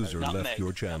 User left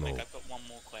your channel. I've got one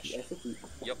more question. I think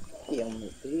Yep.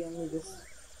 did he only just...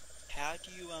 How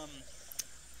do you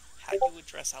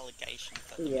address allegations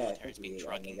that the military's been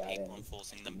drugging people and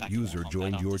forcing them back User into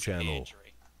joined combat your after severe channel.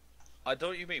 injury? I don't know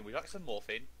what you mean, we got some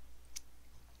morphine.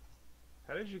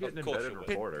 How did you get an Of course embedded you would.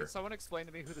 reporter? Can someone explain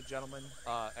to me who the gentleman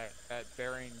at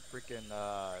bearing freaking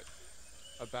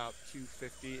about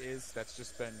 250 is that's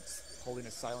just been holding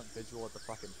a silent vigil at the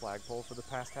fucking flagpole for the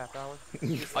past half hour?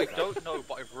 I don't know,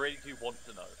 but I really do want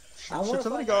to know. Should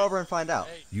somebody go over and find out?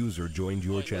 User joined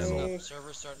your channel.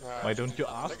 Why don't you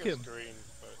ask him?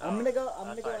 I'm gonna go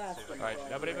ask him. Alright,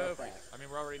 nobody move. I mean,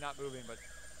 we're already not moving, but...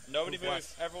 Nobody move,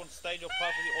 everyone stay in your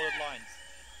perfectly ordered lines.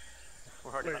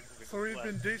 Wait, so we've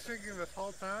been desyncing this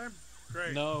whole time?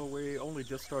 Great. No, we only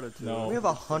just started to. No. We have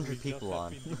 100 people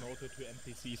on. We've been demoted to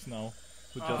NPCs now,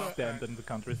 who just stand in the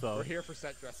countryside. We're here for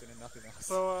set dressing and nothing else.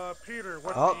 So, Peter,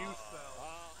 what Oh. do you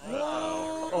sell?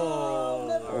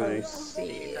 Oh,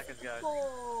 See.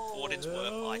 For what it's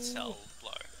worth, I sell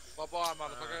blow. Bye-bye,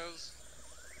 motherfuckers.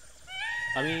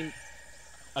 I mean,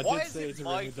 I Why did is say it to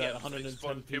my Ring that games 110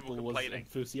 respond to people people was complaining?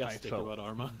 enthusiastic about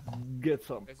Arma. Get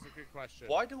some. It's a good question.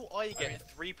 Why do I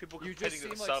get 3 people You complaining just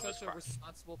that seem the like server's such a crashed?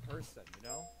 responsible person, you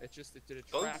know? It just, it did a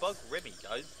Don't trap. bug Remy,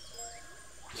 guys.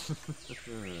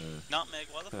 Nutmeg,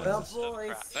 why the fuck Well, is this server boys,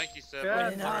 crap? Thank you, sir. Yeah,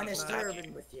 been an honest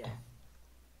urban with you.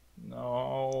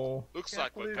 No. Looks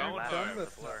like we're going done home.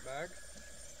 this, nutbag.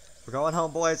 We're going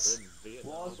home, boys.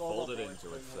 Vietnam folded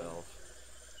into itself.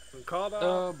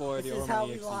 Oh boy, This is how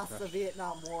we lost the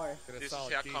Vietnam War. This is how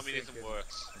communism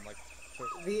works.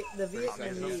 The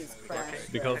Vietnamese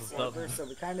crashed Because the server, so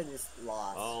we kind of just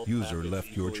lost. User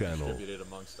left your channel. Distributed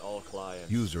amongst all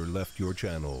clients. User left your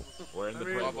channel. We're in the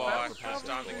Bye-bye. It's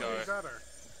time to go.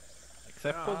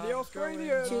 Except for the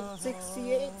Australians.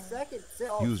 68 seconds.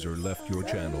 User left your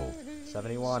channel.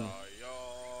 71.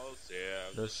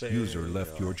 User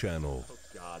left your channel. Oh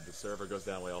god, the server goes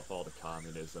down, we all fall to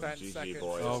communism. 10 GG seconds.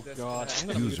 boys. Oh god.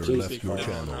 User left your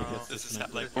channel. This is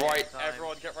happening. Right,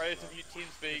 everyone get ready to mute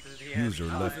TeamSpeak. User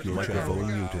left your channel.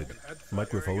 Muted.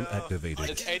 Microphone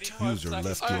activated. User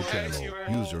left your channel.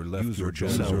 User left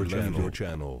your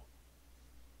channel.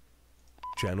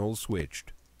 Channel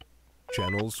switched.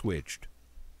 Channel switched.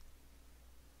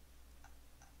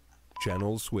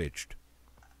 Channel switched.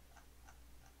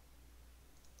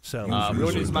 We already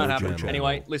knew this might happen.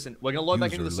 Anyway, listen, we're gonna load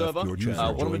back into the server. What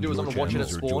I'm gonna do is I'm gonna watch it at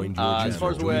spawn. As far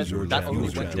as we're aware, that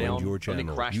only went down, only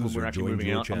crashed when we were actually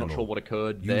moving out. I'm not sure what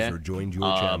occurred there. User joined your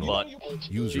channel. But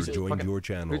User joined your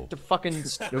channel. The fucking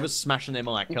whoever's smashing their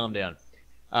mic, calm down.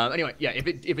 Anyway, yeah, if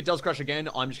it does crash again,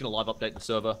 I'm just gonna live update the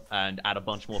server and add a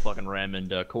bunch more fucking RAM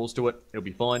and cores to it. It'll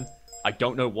be fine. I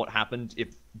don't know what happened.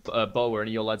 If Bo or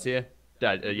any of your lads here,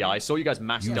 yeah, I saw you guys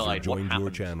mass died. What happened? Your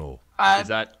channel. Is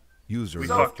that? User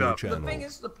left your channel. The thing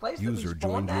is, the place User that we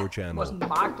joined spawned your at channel. wasn't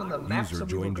marked on the map, User so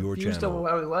we joined were your confused channel. over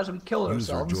where we was, and we killed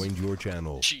User ourselves. joined your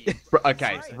channel.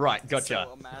 Okay, right, gotcha.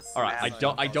 All right,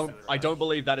 I don't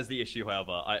believe that is the issue.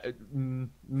 However,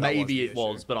 maybe it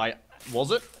was, but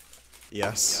was it?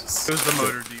 Yes. It was the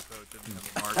motor depot. Didn't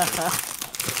have a marker.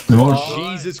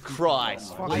 Oh, Jesus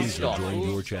Christ! Please stop.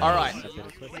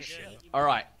 All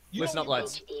right. Listen up,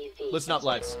 lads. Listen up,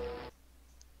 lads.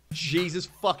 Jesus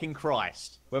fucking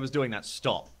Christ! Whoever's doing that,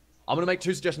 stop. I'm gonna make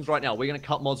two suggestions right now. We're gonna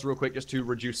cut mods real quick just to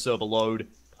reduce server load.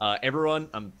 Everyone,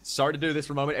 I'm sorry to do this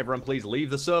for a moment. Everyone, please leave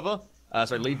the server.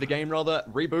 Leave the game rather.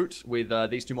 Reboot with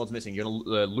these two mods missing. You're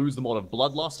gonna lose the mod of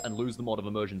Bloodlust and lose the mod of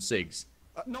Immersion Sigs.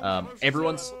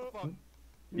 Everyone's.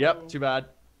 Yep, too bad.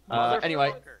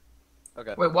 Anyway.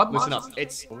 Okay. Wait, what? Listen up.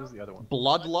 It's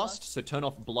Bloodlust. So turn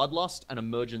off Bloodlust and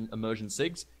Immersion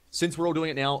Sigs. Since we're all doing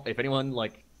it now, if anyone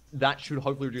that should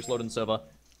hopefully reduce load on the server.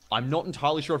 I'm not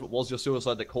entirely sure if it was your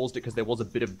suicide that caused it, because there was a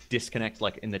bit of disconnect,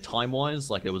 in the time-wise,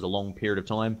 there was a long period of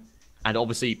time, and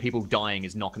obviously people dying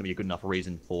is not going to be a good enough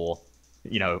reason for,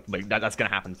 that's going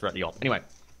to happen throughout the op. Anyway,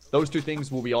 those two things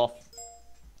will be off.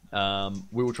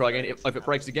 We will try again. If it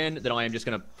breaks again, then I am just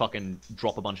going to fucking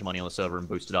drop a bunch of money on the server and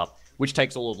boost it up, which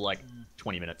takes all of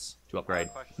 20 minutes to upgrade.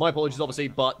 My apologies, obviously,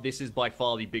 but this is by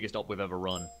far the biggest op we've ever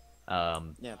run.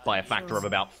 By a factor of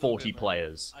about 40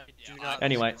 players.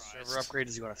 Anyway. Server upgrade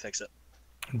is you want to fix it.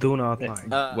 Do not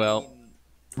mind. Well,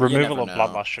 removal of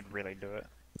Bloodlust should really do it.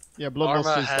 Yeah,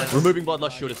 Bloodlust is removing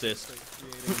Bloodlust should assist.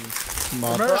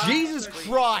 Jesus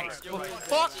Christ! For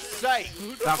fuck's sake!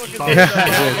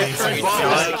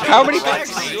 How many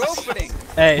bags are you opening?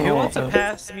 Hey, who wants to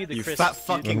pass me the you Christmas? fat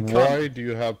fucking cunt. Why do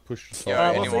you have push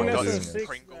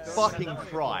Fucking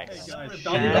Christ.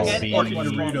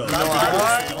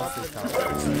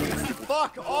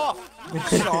 Fuck off!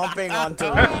 Stomping onto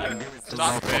it.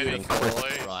 Stop banning,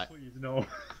 Right. Please, no.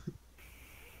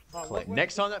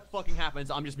 Next time that fucking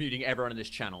happens, I'm just muting everyone in this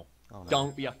channel. Oh, no.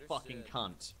 Don't be a fucking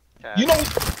cunt. You know.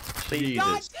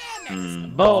 Jesus.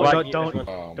 Bo,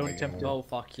 don't tempt him. Oh,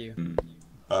 fuck you.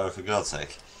 Oh, for God's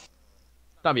sake.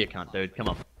 Don't be a cunt, dude. Come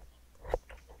on.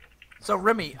 So,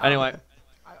 Remy. Anyway.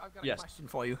 I've got a question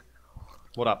for you.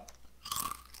 What up?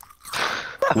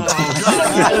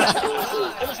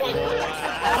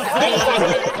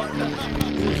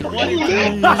 What are you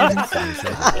doing? Damn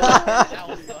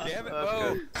it,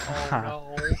 Bo. Oh,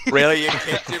 no. Really? You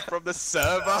kicked him from the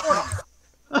server?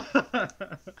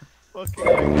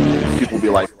 People will be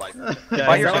like,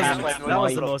 that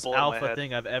was the most alpha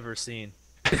thing I've ever seen.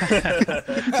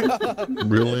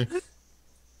 Really?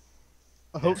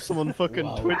 I hope someone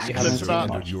fucking Twitch clips that.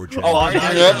 Oh,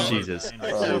 Jesus.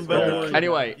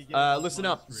 Anyway, listen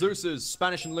up. Zeus's,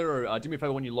 Spanish and Liro, do me a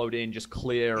favor when you load in, just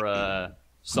clear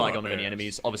Saigon of any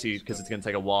enemies. Obviously, because it's going to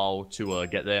take a while to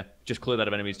get there. Just clear that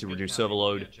of enemies to reduce server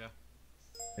load.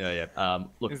 Yeah.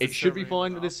 Look, it should be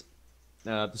fine with this.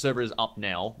 The server is up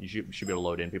now. You should be able to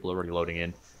load in. People are already loading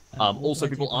in. Also,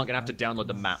 people aren't going to have to download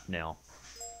the map now.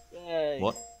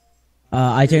 What?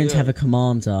 I don't have a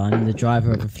commander. I'm the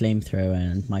driver of a flamethrower,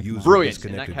 and my brilliant.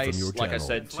 In that case, like I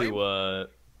said, to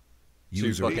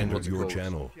User entered your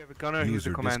channel. Gunner, who's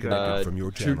the commander? Disconnected from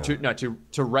your channel.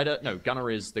 To Redder. No, Gunner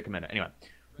is the commander. Anyway,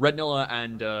 Rednilla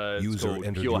and User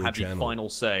entered Pure your have the channel. final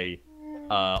say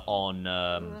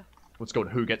on what's called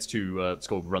who gets to it's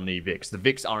called run the Vics. The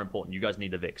Vics are important. You guys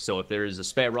need the Vics. So if there is a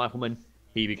spare rifleman,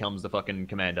 he becomes the fucking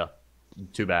commander.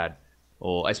 Too bad.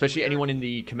 Or especially anyone in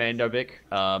the commando Vic,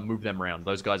 move them around.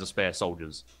 Those guys are spare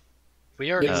soldiers.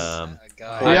 We already. I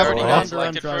already got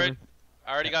selected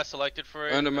for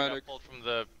it.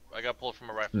 I got pulled from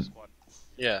a rifle squad.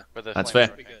 Yeah, that's fair.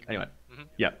 Anyway,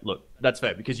 yeah, look, that's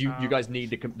fair because you guys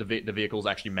need the vehicles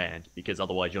actually manned because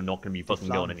otherwise you're not going to be fucking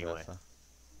going anywhere.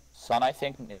 Son, I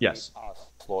think yes.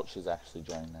 Slot should actually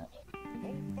join that.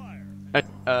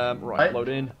 Right, load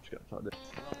in.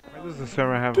 Why does the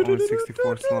server have only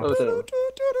 64 slots?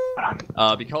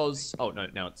 Because oh no,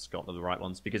 now it's got the right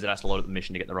ones because it has to load up the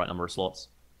mission to get the right number of slots.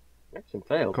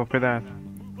 Copy that.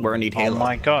 We're gonna need Halo. Oh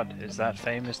my god, is that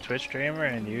famous Twitch streamer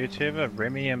and YouTuber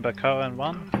Remy and Bako and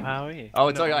one? How are you? Oh,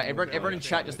 it's okay. Everyone in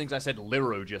chat just thinks I said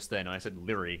Liru just then. I said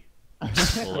Liry.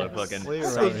 Although fucking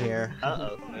right here.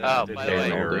 Oh, by the way,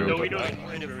 no, we don't.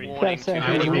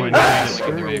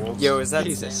 Yo, is that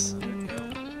Jesus?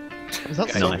 Is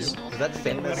that nice? Is that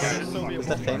famous? Is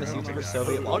that famous YouTuber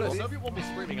Soviet Womble? Oh no, Soviet Womble's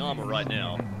streaming Arma right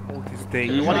now.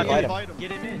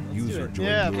 Get him in. User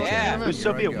joined. Yeah. Who's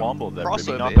Soviet Womble? That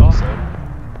really knockoff?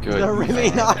 Good. The really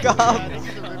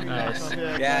knockoff. Nice.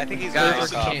 Yeah, I think he's got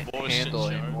can't handle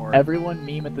anymore. Everyone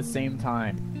meme at the same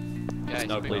time. Yeah,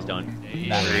 no, please don't.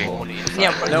 Yeah,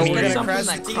 no, we're gonna crash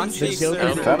that crunchy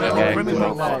server.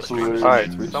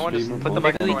 Alright, someone just put the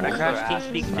microphone next to Crash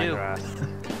their TeamSpeak too.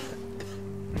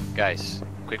 Guys,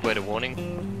 quick word of warning.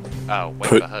 Wait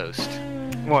for host.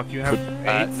 What, you have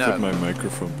no. Put my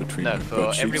microphone between No, my for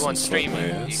butt cheeks everyone and slap my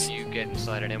streaming, ass. if you get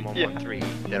inside an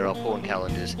M113, there are porn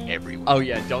calendars everywhere. Oh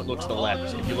yeah, don't look to the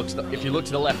left. If you look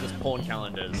to the left, there's porn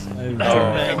calendars.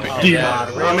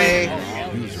 Remy.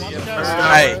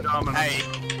 Hey.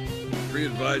 Three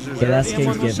advisors. Yeah, that's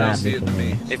going to get bad for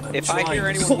me. If I hear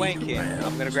anyone wanking,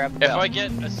 I'm gonna grab the bell. If I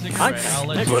get a cigarette, I'll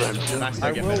let you know.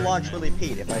 I will launch Willie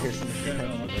Pete if I hear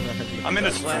something. I'm in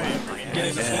a slam.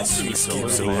 Getting a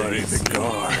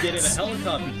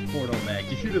helicopter portal back.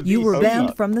 You were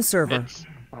banned from the server.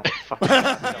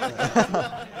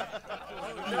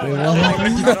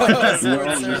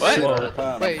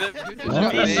 What? Wait.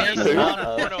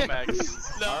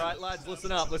 Alright lads,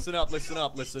 listen up.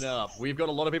 We've got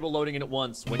a lot of people loading in at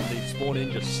once. When they spawn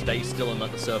in, just stay still and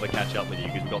let the server catch up with you,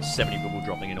 because we've got 70 people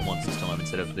dropping in at once this time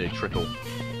instead of the trickle.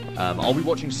 I'll be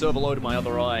watching server load in my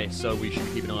other eye, so we should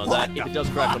keep an eye on that. If it does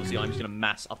crash, obviously I'm just going to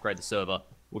mass upgrade the server.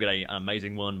 We'll get an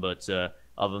amazing one, but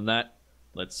other than that,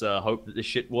 let's hope that this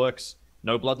shit works.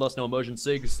 No bloodlust, no immersion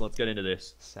SIGs, let's get into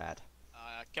this. Sad.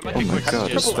 Oh my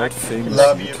god, is that famous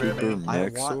YouTuber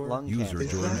Maxor? User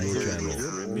joined your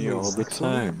channel. Me all the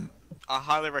time. I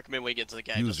highly recommend we get to the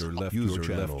game. User left your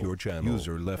channel.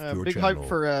 User left your big channel. Hype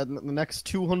for the next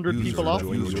 200 people off.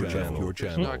 User channel.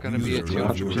 It's not gonna be a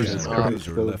 200 person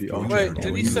off. Wait,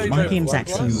 did he say My game's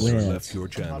actually weird. Left your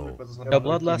channel. No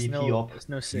bloodlust,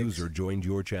 no six. User joined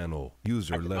your channel.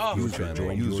 User left your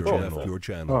channel. User left your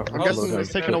channel. I'm guessing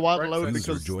it's taking a while to load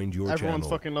User because joined your everyone's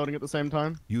channel. fucking loading at the same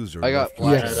time. User I got left your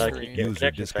black channel. screen.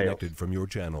 User disconnected from your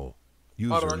channel.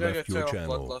 User Hold on, I'm gonna left go your turn off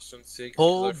channel. Bloodlust and SIG.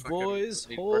 Hold, boys,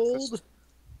 hold.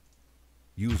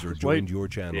 User joined your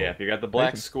channel. Yeah, if you got the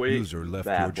black User left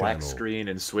your that black channel. screen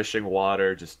and swishing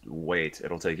water, just wait.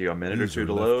 It'll take you a minute or two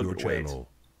to load. Wait.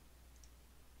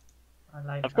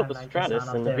 I've got the Stratus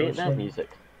and the Vietnam music.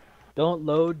 Don't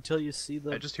load till you see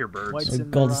the. I just hear birds. Oh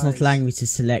god, it's not allowing me to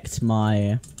select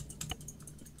my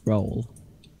role.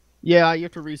 Yeah, you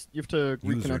have to User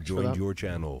reconnect for joined that. your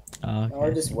channel. Okay.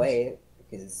 Or just wait,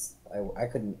 because I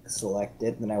couldn't select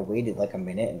it, and then I waited like a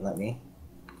minute and let me.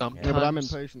 Yeah, but I'm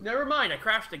impatient. Never mind, I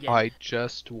crashed again. I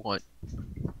just want.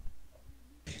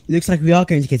 It looks like we are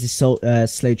going to get a slow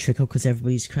trickle because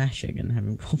everybody's crashing and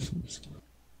having problems.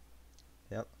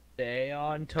 Yep. Stay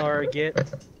on target.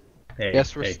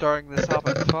 Yes, we're starting this off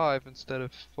at 5 instead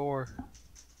of 4.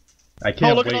 I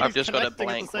can't look at wait. all I've these just got a connecting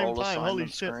at blank the same roll time, holy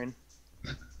assignment shit. screen.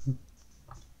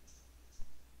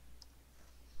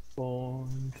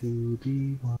 1, 2,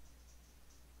 3, 1.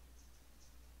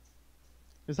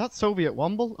 Is that Soviet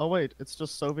Womble? Oh wait, it's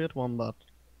just Soviet Wombat.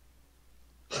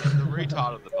 The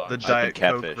retard of the bunch. The Diet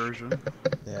Coke catfish. version.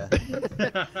 Yeah.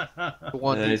 The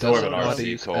one And that he's doesn't ordered know how to RC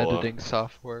use cola. editing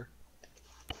software.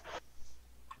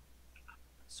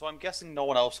 So I'm guessing no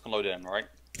one else can load in, right?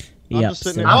 Yep, just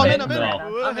sitting so- in. I'm I'm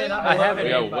in. in. I have it.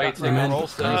 Yo, wait till the roll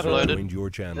User loaded. joined your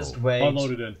channel. Just wait.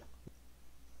 in.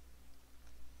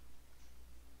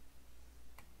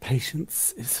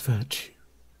 Patience is virtue.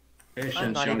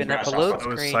 I'm not even even at the at load That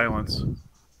was screen. silence.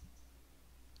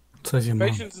 Says your mom.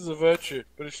 Patience is a virtue,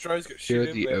 but Australia's got shit You're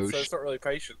in the there, so ocean. it's not really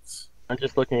patience. I'm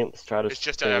just looking at the Stratus. It's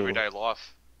just an everyday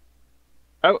life.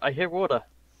 Oh, I hear water.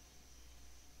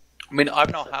 I mean,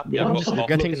 I'm not happy. Yeah, I've I'm got just the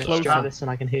looking box. at Stratus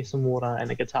and I can hear some water and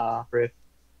a guitar riff.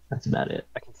 That's about it.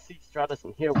 I can see Stratus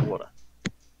and hear water.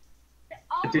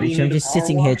 I'm just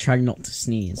sitting here trying not to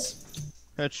sneeze.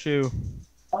 Catch you.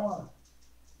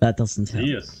 That doesn't help.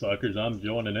 See ya, suckers. I'm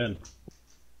joining in.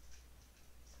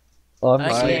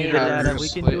 I'm seeing data. we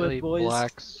can do it, boys.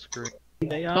 black screen.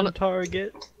 Stay on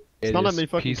target. It's not let me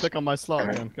fucking click on my slot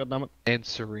again. God damn it. And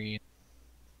serene.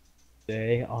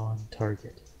 Stay on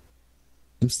target.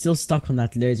 I'm still stuck on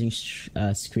that loading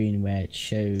screen where it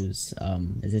shows,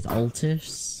 is it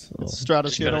Altus? Or... It's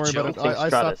Stratus, yeah, don't worry about it. I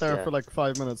sat there for like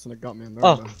 5 minutes and it got me in there.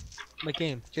 Oh, my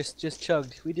game just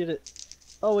chugged. We did it.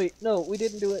 Oh wait, no, we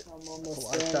didn't do it. I'm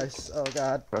almost done. Oh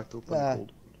god.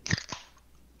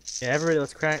 Yeah, everybody,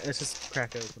 let's just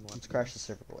crack open one. Let's crash the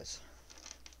server, boys.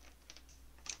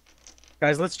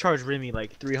 Guys, let's charge Remy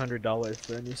like $300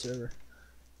 for a new server.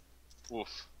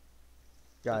 Oof.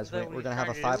 Guys, we're gonna have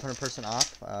a 500 person op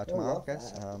tomorrow,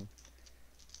 guys.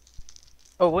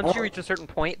 Oh, once you reach a certain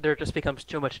point, there just becomes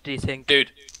too much desync.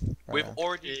 Dude, we've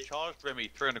already charged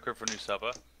Remy 300 quid for a new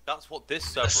server. That's what this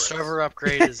server is. Server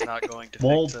upgrade is not going to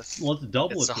fix us. Let's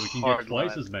double It's it so a we can hard get twice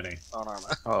line as many. on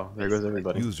Arma. Oh, there goes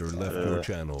everybody. User left your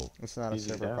channel. It's not a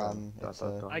server problem. It's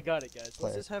a I got it, guys.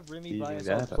 Let's just have Remy Easy buy us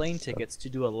all data. plane tickets to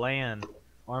do a LAN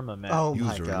Arma map. Oh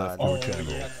my User god. left your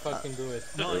channel. Let's fucking do it.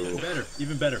 No, even better,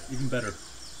 even better, even better.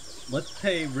 Let's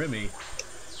pay Remy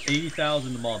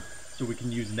 $80,000 a month so we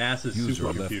can use NASA's User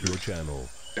left supercomputer. your channel.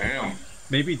 Damn.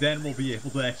 Maybe then we'll be able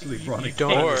to actually run it.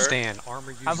 Don't understand.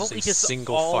 Armor How about uses we a just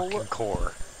single all- fucking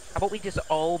core. How about we just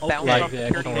all bounce Okay. off the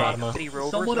security city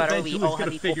rovers Someone so that eventually we is all gonna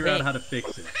have equal figure out pay? how to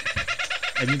fix it.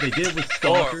 I mean, they did with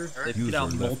Stalker. They put User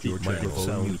out left your multi-channel.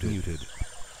 microphone muted.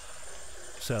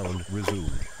 Sound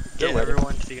resumed. Get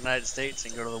everyone to the United States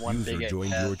and go to the one User big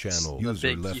joined your channel. The User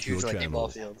big, left huge, your like, channel. football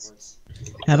fields.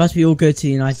 How about we all go to the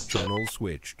United Channel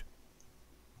switched.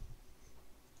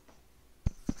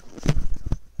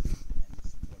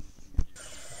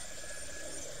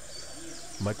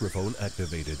 Microphone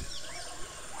activated.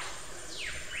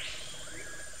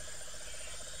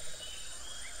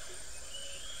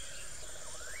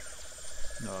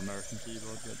 No American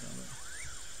keyboard, goddammit.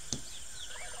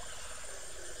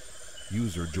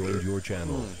 User joined your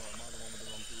channel.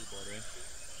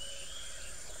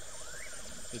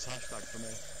 It's hashtag for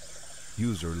me.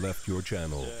 User left your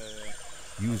channel.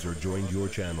 User joined your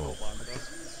channel.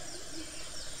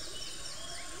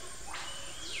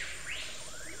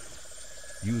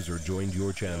 User joined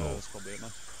your channel. That's probably it,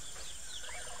 man.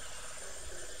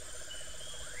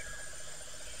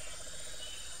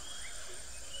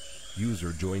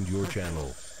 User joined your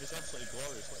channel. It's absolutely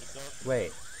glorious what you've done.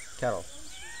 Wait, Kettle.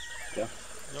 Yeah.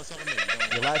 You're telling me you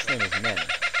don't Your last name is Min. Is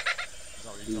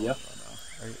that what you're telling me Yeah. right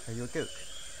now? Are you a gook?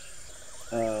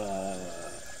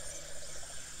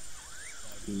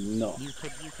 No. You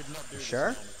could not do this Sure?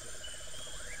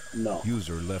 on No.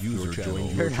 User left your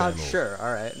channel. You're not sure,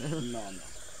 alright. No.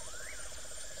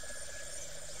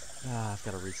 I've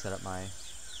got to reset up my...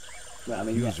 Well, I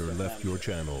mean, User left your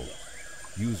channel.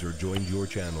 User joined your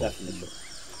channel. Definitely.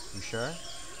 You sure?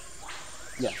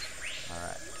 Yes.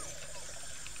 Alright.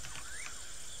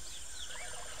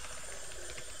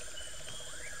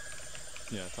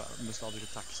 Yeah, nostalgic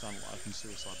Pakistan life and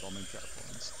suicide bombing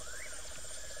checkpoints.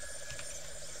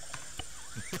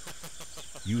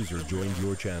 User joined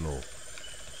your channel.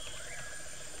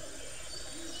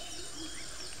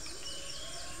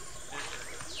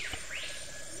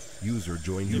 User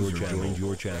joined your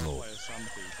channel.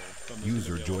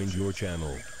 User joined your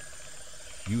channel.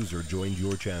 User joined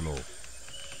your channel.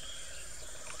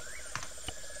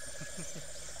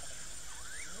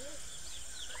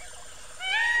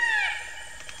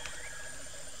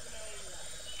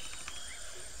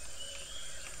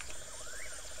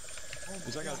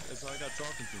 Is that guy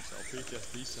talking to himself?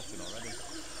 PTSD setting already.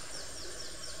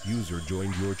 User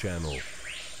joined your channel.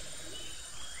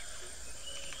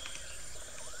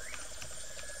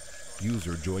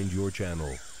 User joined your channel.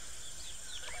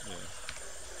 Yeah.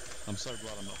 I'm so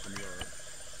glad I'm not from Europe.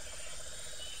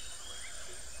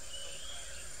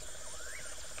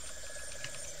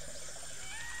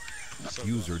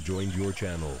 User joined your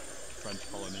channel. French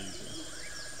Polynesia.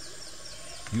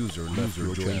 User left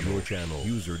your channel.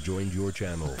 User joined your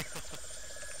channel.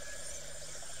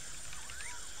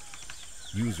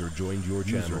 User joined your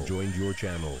channel. Joined your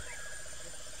channel.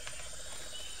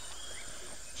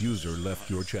 User left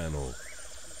your channel.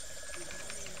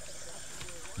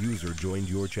 User joined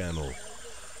your channel.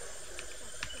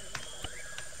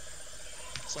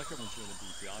 It's like everyone's doing a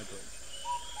DPI glitch.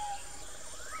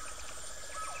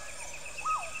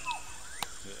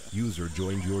 User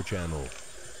joined your channel.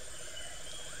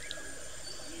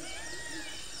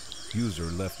 User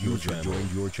left your channel.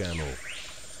 Joined your channel.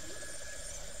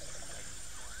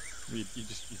 You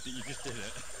just did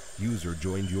it. User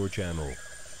joined your channel.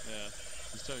 Yeah.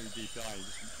 He's totally DPI, you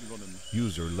just run him.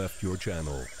 User left your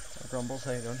channel. Grumbles,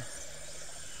 how you doing?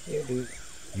 Yeah, dude.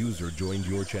 User joined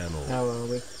your channel. How are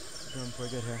we? Doing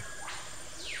pretty good here.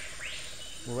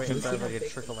 We're waiting for everybody to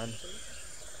trickle in.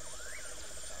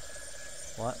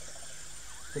 What?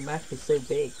 The map is so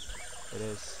big. It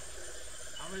is.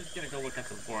 I'm just gonna go look at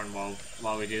the porn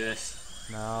while we do this.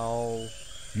 No.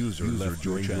 User left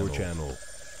your channel.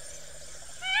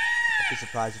 I'd be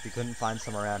surprised if you couldn't find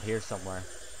some around here somewhere.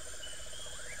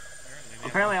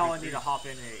 Apparently, all I need to hop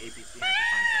in the APC. And I can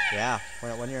find some. Yeah,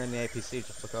 when you're in the APC,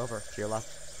 just look over to your left.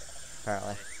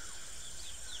 Apparently.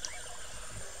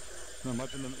 No,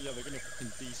 imagine them. Yeah, they're gonna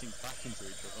fucking desync back into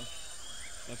each other.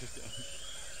 That's just.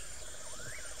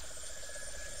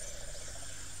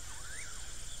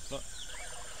 But,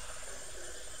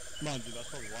 mind you, that's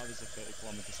probably why there's a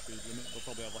 30km speed limit. They'll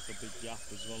probably have like a big gap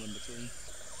as well in between.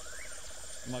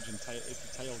 Imagine if you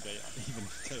tailgate, even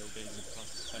if tailgate is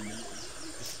past 10 meters.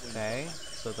 Okay,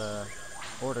 so the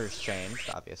order's changed,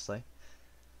 obviously.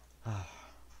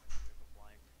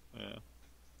 Yeah.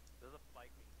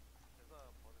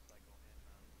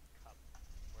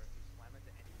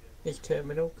 Is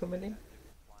Terminal coming in?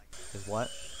 Is what?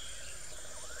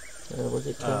 Was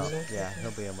it Terminal? Oh, yeah,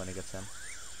 he'll be in when he gets in.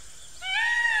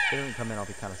 If he doesn't come in, I'll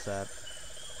be kind of sad.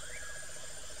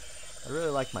 I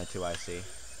really like my 2IC.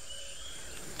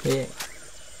 Yeah.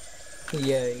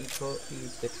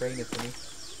 He's the trainer for me.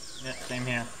 Yeah, same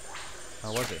here.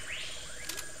 Oh, was he?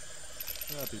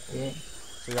 Yeah, people. Yeah.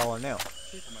 So y'all are new.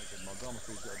 People make good mods. Arma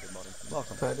 3's got a good modding.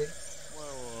 Welcome. Pardon?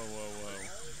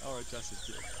 Whoa. RHS is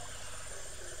good.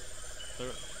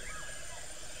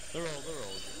 They're all good.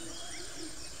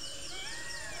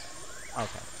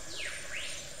 Okay.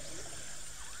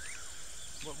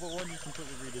 But when you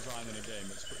completely redesign in a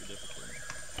game, it's pretty difficult.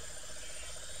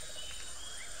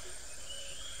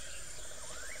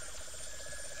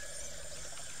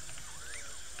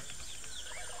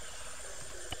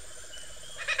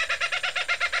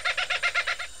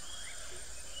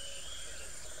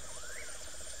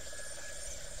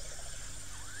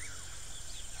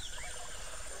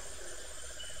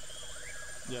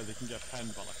 Yeah, they can get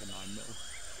penned by like a 9mm.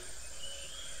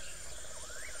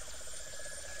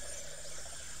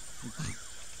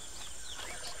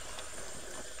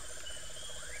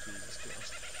 Jesus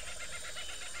Christ.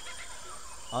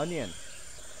 Onion.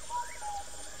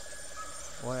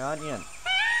 Boy, Onion.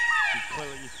 You've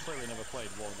clearly never played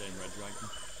Wargame Red Dragon,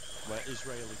 where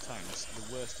Israeli tanks, the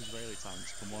worst Israeli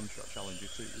tanks, can one-shot Challenger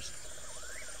 2s.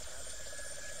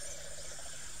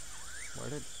 Where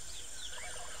did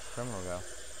Criminal go?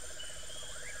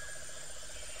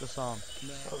 Just saw him.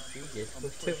 No, Oh, Jesus.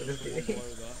 What's Terminal doing?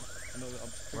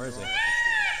 Where is he?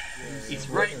 He's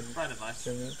right in front of us.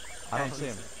 I don't see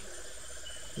him.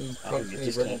 He's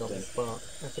constantly running on the spot.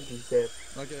 I think he's Game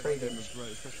was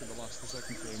great, especially the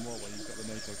second Korean War, where you've got the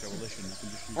NATO coalition. You can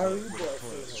just use the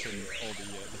turrets and all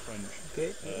the French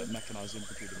mechanised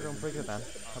infantry. You're doing pretty good, man.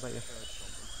 How about you?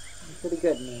 Pretty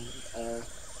good, man.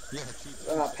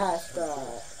 Past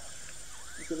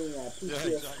getting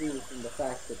PTSD from the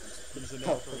fact that there's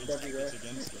helpless everywhere.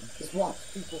 Just watch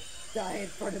people die in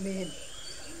front of me and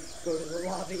go to the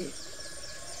lobby.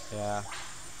 Yeah.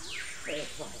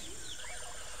 It's fine.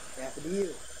 It happened to you.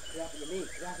 It happened to me.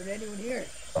 It happened to anyone here.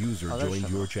 User joined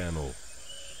your channel.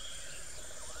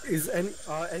 Is any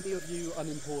of you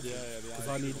unimportant? Yeah, because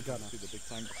I need a gunner. The big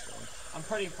tank I'm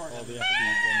pretty important. All the FD 1,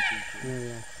 2, 3.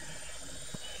 Yeah.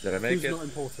 Did I make Who's it? not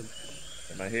important?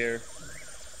 Am I here?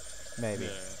 Maybe.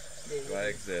 Do I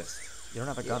exist? You don't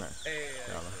have a gunner.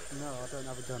 No, I don't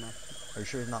have a gunner. Are you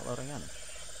sure he's not loading in?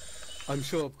 I'm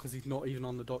sure because he's not even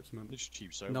on the document. It's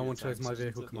cheap Soviet no one chose my tanks.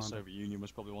 vehicle The commander. Soviet Union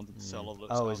was probably wanted to sell all the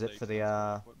Oh, is it for the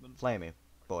Flamey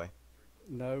boy?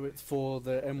 No, it's for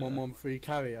the M113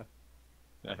 carrier.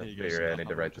 Yeah, here you go. Figure I need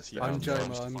to write this down. I'm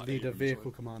Joma, I'm leader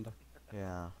vehicle commander.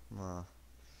 Yeah.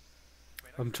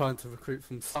 I'm trying to recruit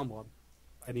from someone.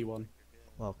 Anyone.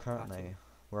 Well, currently,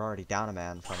 we're already down a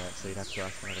man from it, so you'd have to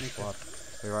rush another squad.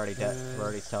 We're already we're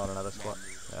already selling another squad.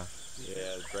 Yeah.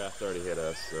 Yeah, the draft already hit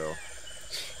us, so.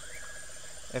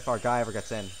 If our guy ever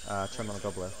gets in, Terminal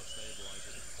go blue.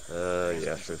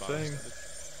 Yeah, sure thing.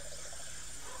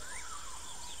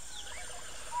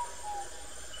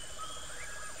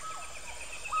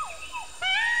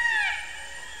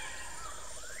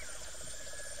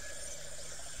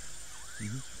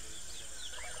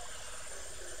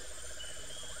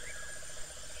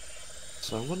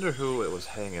 So I wonder who it was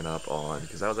hanging up on,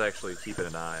 because I was actually keeping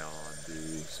an eye on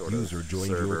the sort User of joined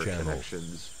server your channel.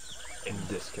 connections. in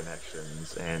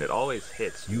disconnections, and it always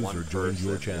hits User one joined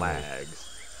your person, channel. lags,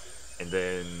 and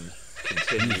then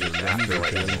continues after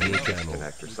like a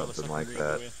disconnect or something like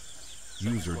that.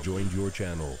 User joined your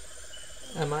channel.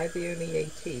 Am I the only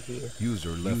AT here? User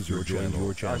left your channel.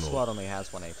 Our squad only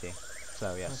has one AT,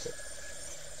 so yes. Okay.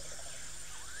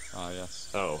 Ah, yes.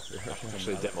 Oh,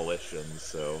 actually demolition,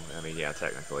 so, I mean, yeah,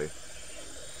 technically.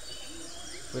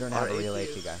 We don't have a real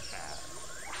AT guy.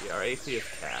 Yeah, our AT is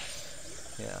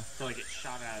Cass. Yeah. So I get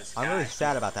shot at as I'm really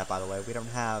sad about that, by the way. We don't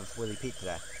have Willie Pete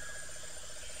today.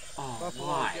 Oh,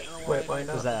 why? Wait, why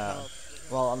not?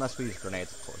 Well, unless we use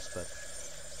grenades, of course, but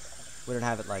we don't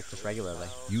have it like just regularly.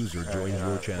 User joined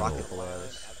your channel. Rocket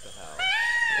boilers.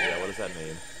 Yeah, what does that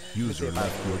mean? User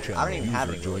left your channel. I don't even have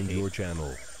any joined Willie your Pete.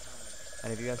 channel.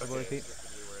 Any of you guys have Willie Pete?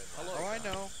 Oh, I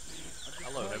know.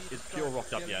 Hello, is Pure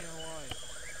rocked up yet?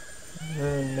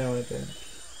 No, I don't.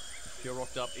 Pure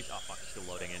rocked up? Oh fuck, it's still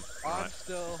loading in. I'm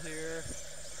still here.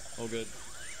 All good.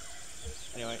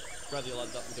 Anyway, grab the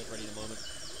lads up, we'll get ready in a moment.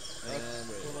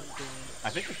 I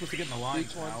think we're supposed to get in the line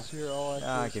now.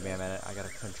 Give me a minute. I gotta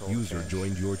control. User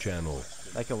joined your channel.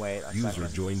 I can wait. User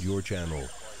joined your channel.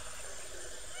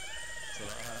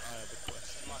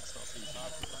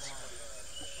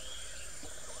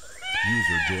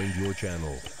 User joined your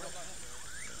channel.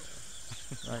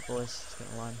 Alright, boys, let's get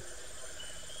in line.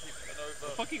 The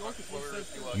fucking orchestra says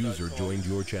User joined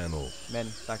your channel. Men,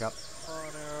 back up.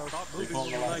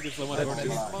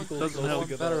 Doesn't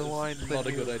have a better line than Not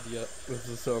a good idea with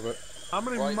the server. How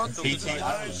many months of BT,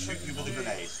 I will shoot you with a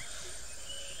grenade.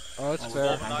 Oh, that's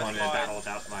fair. I'm going to battle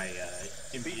without my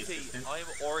MP assistant.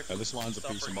 This line's a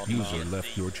piece of modern User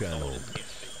left your channel.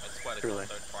 Truly.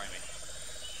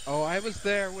 Oh, I was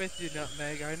there with you,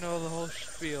 Nutmeg. I know the whole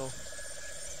spiel.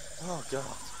 Oh god.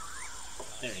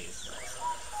 There he is.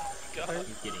 God.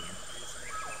 He's getting in.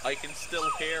 I can still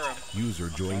hear him. User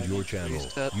joined your channel.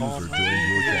 User joined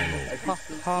your channel.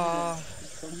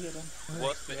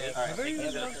 Worst bit is Alright, taking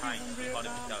the time to find him to kill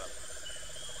him.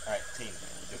 Alright, team.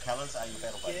 Your colours are your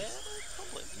battle buddies. Yeah,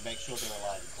 probably. You make sure they're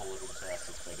alive and call it into us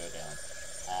if they go down.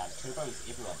 Turbo is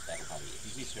everyone's battle buddy.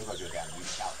 If you see Turbo go down, you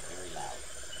shout very loud.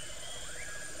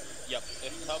 Yep,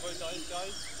 if Turbo dies,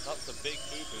 guys, that's a big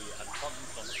boo-boo and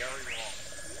something's gone very wrong.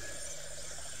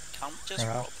 Can't just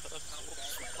rob the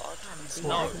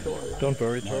No. Don't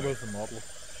worry, Turbo's a model.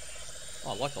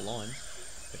 Oh, I like the lines.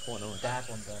 They're quite nice. That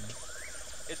one's on.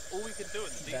 It's all we can do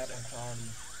in the That decent. one's on.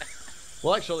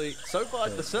 Well, actually, so far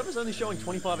the server's only showing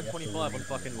 25 and 25 on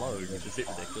fucking load, which is a bit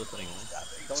ridiculous anyway.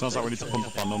 Sounds like we need to pump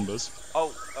up our numbers.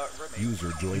 Oh, Remy.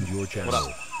 User joined your channel.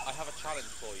 I have a challenge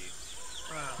for you.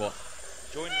 What?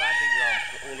 Join landing grounds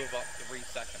for all of up 3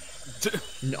 seconds.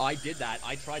 No, I did that.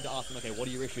 I tried to ask them, okay, what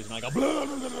are your issues? And I go, blah,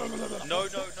 blah, blah, blah, blah, blah. No,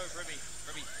 Remy,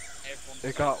 everyone.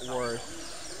 It got worse.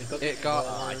 It got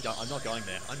worse. I'm not going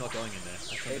there. I'm not going in there.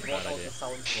 That's not a bad idea.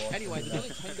 Anyway, there's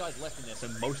only 10 guys left in there, so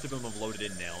most of them have loaded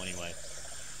in now anyway.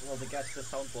 Well, the guys the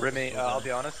sound Remy, I'll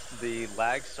be honest, the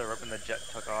lag server when the jet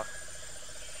took off.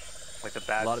 Like the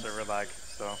bad server lag,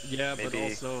 so yeah, maybe but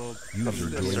also User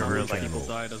the joined server your like channel.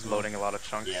 died as well. loading a lot of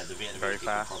chunks very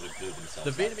fast. The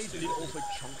Vietnamese did also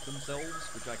chunk themselves,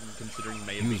 which I can consider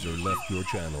may have User left your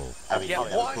channel. I mean, Yeah,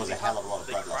 yeah, why? because a hell of a lot of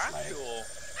They blood loss, cracked mate. or?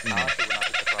 Honestly, would not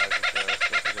be surprised if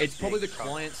It's probably the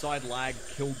client-side lag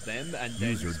killed them, and then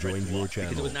User spread joined to your us, because it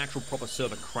channel. was an actual proper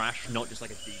server crash, not just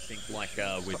like a desync like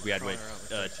we had with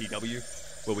TW,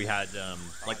 where we had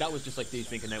like that was just like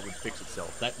desync and that would fix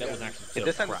itself. That was an actual server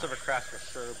This time the crash. server crashed for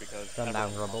sure because Gun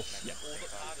down, Grumbles. Yeah.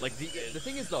 Like the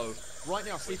thing is though, right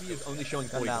now CPU is only showing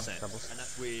 40%, and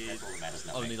that's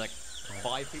with only like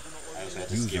 5 people not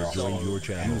loading. User joined your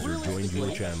channel. User joined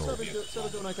your channel. Server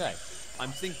doing okay.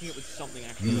 I'm thinking it was something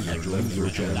actually. User left your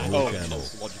channel. That's channel. a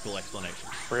logical explanation.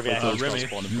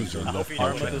 User left your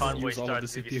Arma channel. Convoy started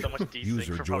to give you so much desync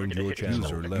User for joined your channel.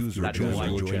 User left your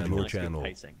channel. Joined your channel.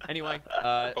 Anyway,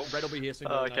 Red will be here soon.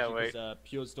 Oh, I can't wait.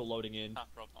 Pure's still loading in.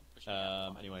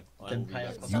 Anyway,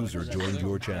 User joined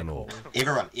your channel.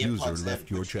 Everyone, User earplugs left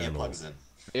in. your Put your channel. earplugs in.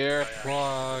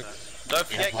 Earplugs. Don't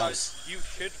forget, guys, you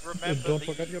should remember Don't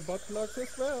forget your butt plugs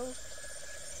as well.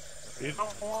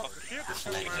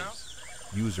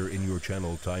 User in your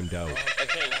channel timed out.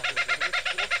 Okay, so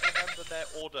just remember their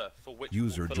order for which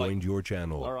User joined your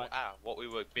channel. All right. what we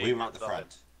were being. We were at the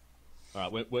front. All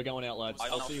right, we're going out, lads.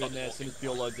 I'll see you in there as soon as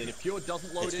Pure loads in. If Pure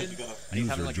doesn't load in, and he's User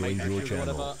having like joined major your issues or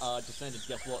channel. whatever, Descendant,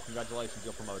 guess what? Congratulations,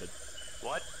 you're promoted.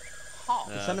 What?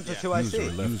 Descendant to yeah. 2IC.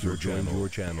 User left your joined your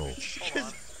channel.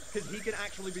 Because he can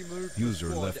actually be moved. User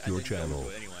to the squad left and your then go channel. to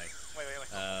it anyway. Wait, we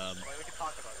can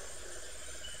talk about it.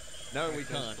 No, we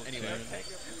can't. Anyway,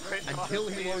 until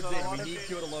he loads in, we need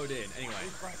Q to load in. Anyway,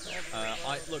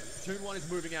 look, Platoon 1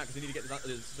 is moving out because we need to get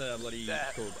this bloody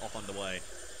called off underway.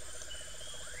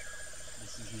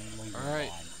 This is no longer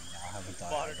Alright.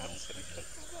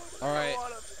 Alright.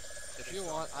 If you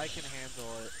want, I can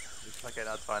handle it. Okay,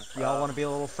 that's fine. Y'all want to be a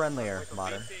little friendlier,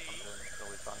 Modern?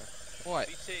 What?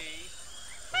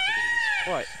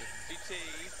 What?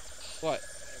 What?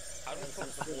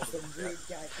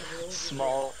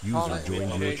 Small. User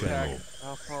joined your channel.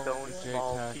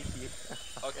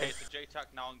 Okay, so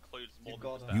JTAC now includes more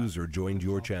than that. User joined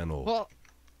your channel. Well,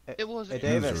 it wasn't.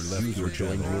 User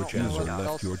joined your channel. User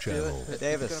left your channel.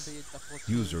 Davis.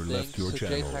 User left your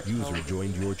channel. User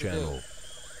joined your channel.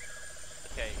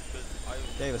 Okay,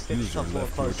 Davis, get yourself a little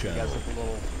closer. You guys look a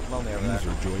little lonely over there.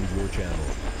 User joined your channel.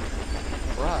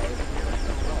 Right.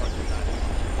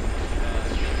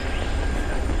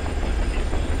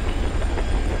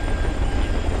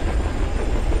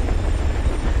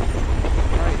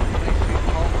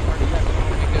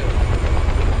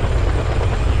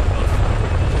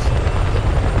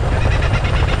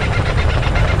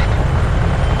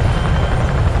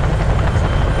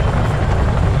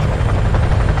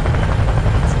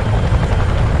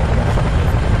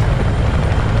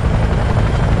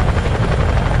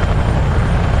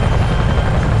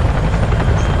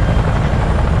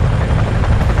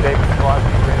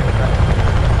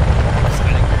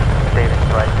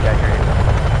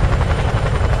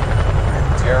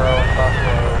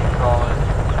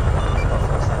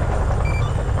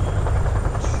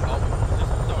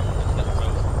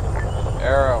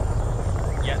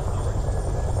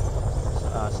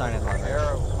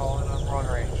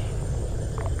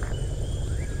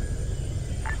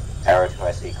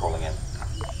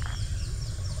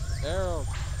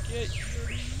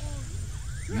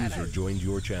 User joined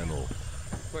your channel.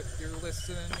 Put your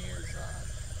listening ears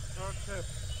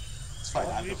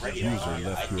on. User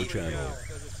left your channel.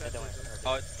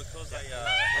 Oh, it's because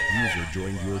User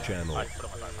joined your channel.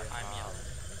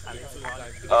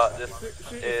 This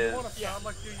is...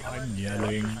 I'm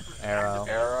yelling. Arrow.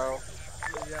 Arrow.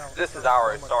 This is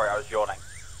Arrow. Sorry, I was yawning.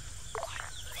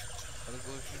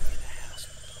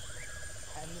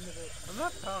 I'm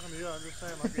not talking to you, I'm just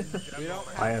saying like in general.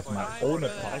 I have my own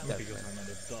apartment because I'm an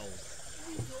adult.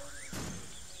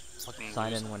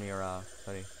 Sign in when you're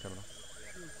ready, criminal.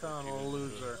 You sound a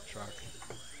loser.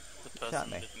 Shot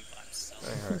me.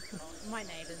 Very hurt. My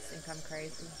neighbors think I'm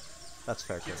crazy. That's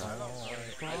fair, Chris. So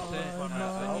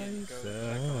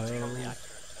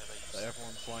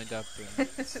everyone's lined up and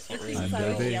I'm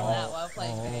living all by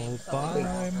myself.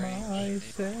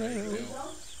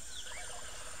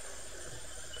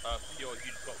 Pure,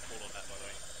 you got a call on that, by the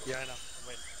way. Yeah, I know.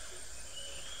 Wait.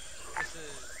 This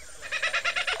is...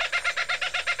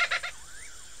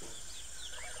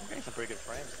 I'm getting some pretty good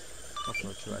frames.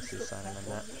 Buffalo 2IC signing in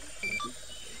that.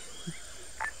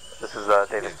 This is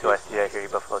Davis 2IC, I hear you,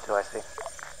 Buffalo 2IC.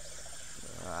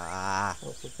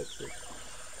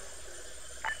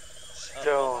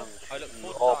 Stone to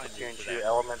all platoon 2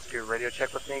 elements to radio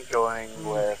check with me, going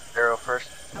with Arrow first.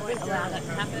 I won't allow that to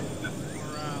happen.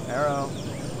 Arrow.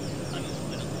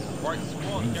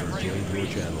 User joined your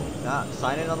channel. Nah,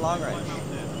 sign in on long range.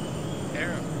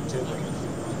 Arrow.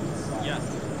 Yes.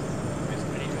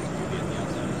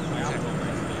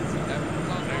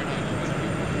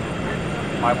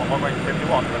 I want long range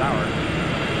 51 for an hour.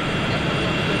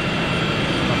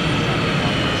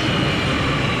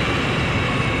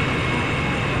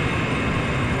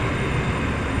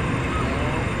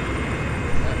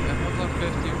 Everyone's on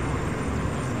 50.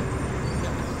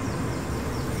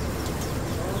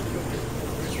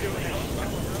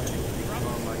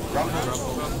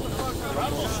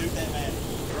 Rumble, shoot that man.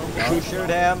 Don't shoot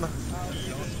him.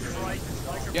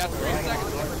 Yeah, 3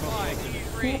 seconds.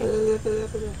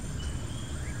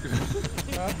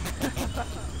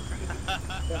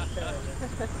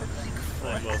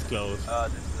 That was close.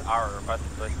 This is our best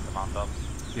place to mount up.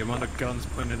 The amount of guns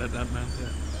pointed at that man,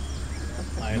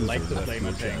 yeah. I like to play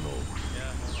my channel.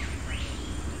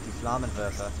 Die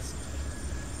Flammenwerfer.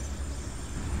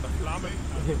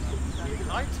 Can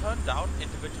I turn down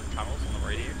individual channels on the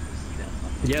radio?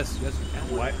 Yes, yes.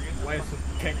 Why is the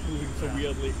tank moving so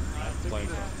weirdly? Fix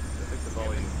the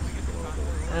volume.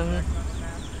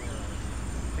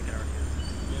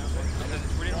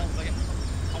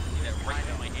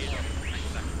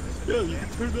 Yeah, you can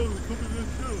turn down the company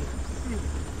too.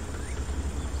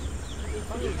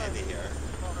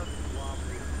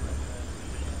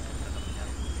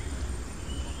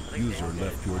 User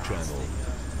left your channel.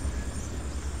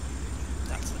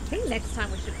 I think next time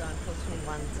we should go on Platoon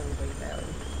 1 so we rebuild.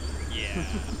 Yeah.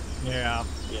 Yeah.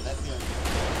 Yeah, that's good.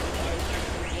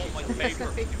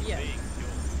 Yeah.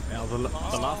 Yeah, the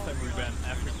last time we ran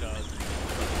Africa.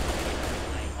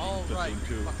 All right.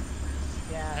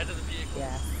 Yeah. Head of the vehicle.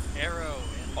 Yeah. Arrow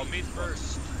on me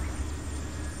first.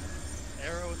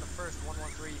 Arrow in the first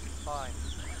 113 you can find.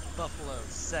 Buffalo,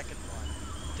 second one.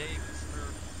 Davis,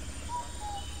 third.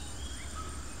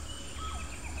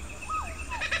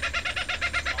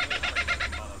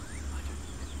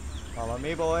 Follow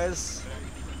me, boys.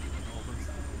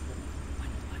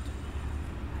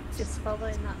 Just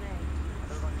following that name.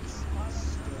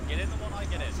 Get in the one I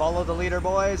get in. Follow the leader,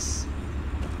 boys.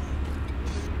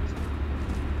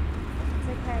 It's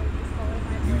okay, just follow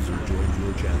my User joined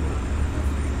your channel.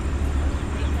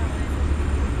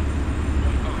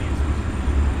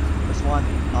 This one,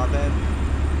 hop in.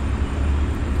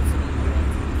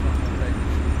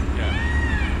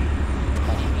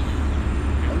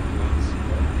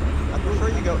 I prefer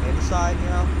you go inside, you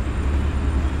know?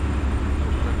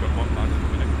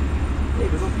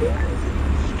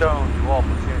 Stone, you all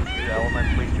platoon 2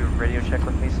 elements, please do a radio check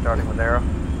with me, starting with Arrow.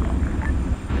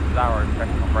 This is our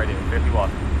expecting on radio, 51.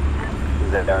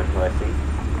 Is that down to I see?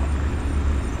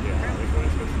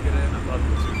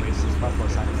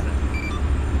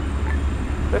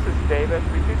 This is Davis.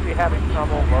 We seem to be having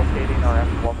trouble locating our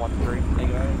F-113.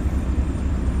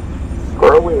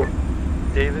 Where are we?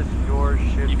 Davis, yours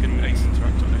should be... You can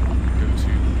extract on it. Go to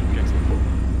get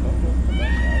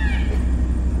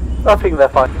I think they're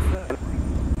fine.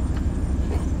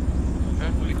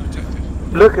 Carefully protected.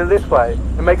 Look at this way.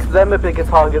 It makes them a bigger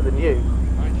target than you.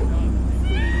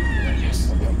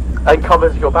 Yes. And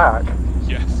covers your back.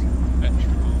 Yes.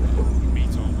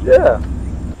 Meet on. Yeah.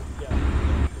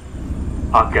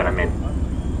 I'll get him in.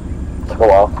 Took a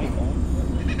while.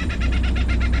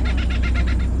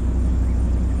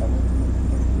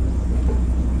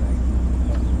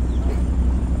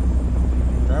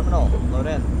 Terminal, load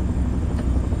in.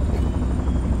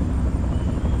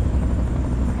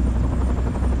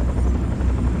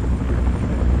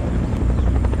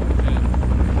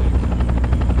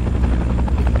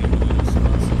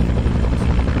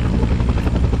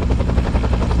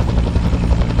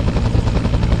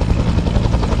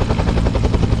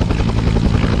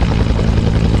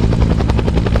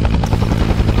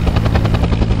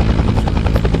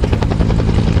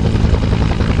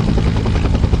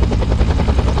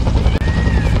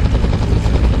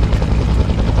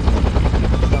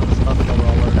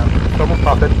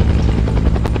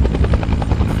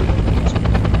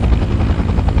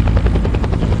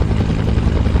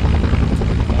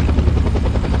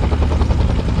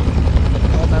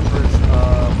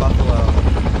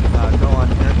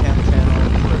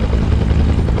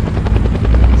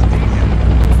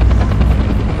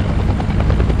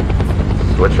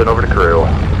 Switching over to crew.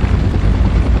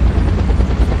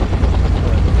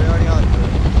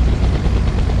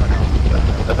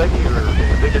 I think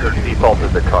your default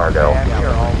is the cargo. I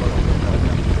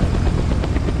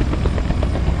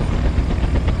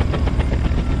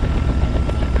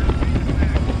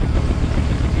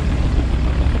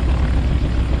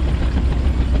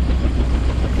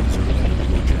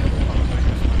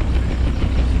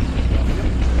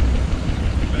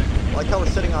like how we're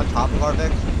sitting on top of our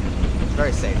Vic. It's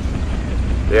very safe.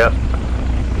 Yep.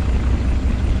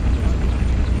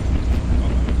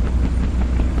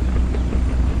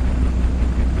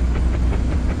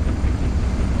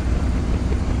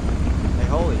 Hey,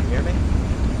 Holy, you hear me?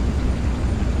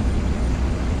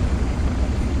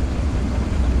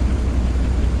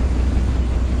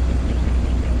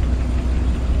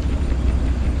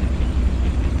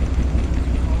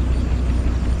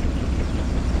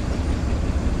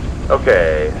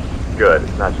 Okay, good.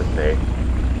 It's not just me.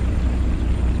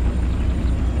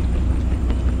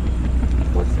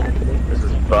 What's happening? This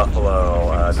is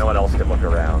Buffalo. No one else can look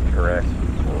around, correct?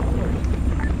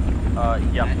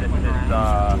 Yep,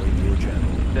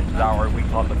 this is our weak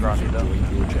public rendezvous.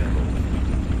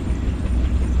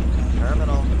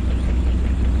 Terminal.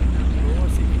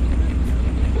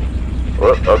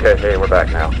 Whoop, okay, hey, we're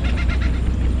back now.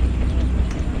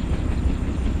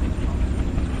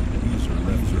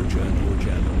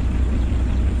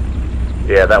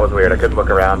 Yeah, that was weird. I couldn't look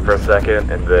around for a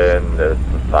second, and then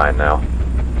it's fine now.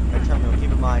 Hey, Terminal,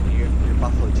 keep in mind, you're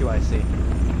Buffalo 2 IC.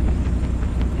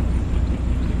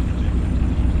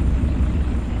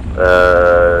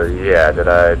 Yeah, did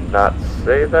I not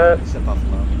say that? You said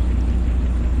Buffalo.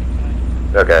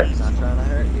 Okay. He's not trying to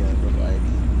hurt you, but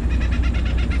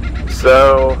like...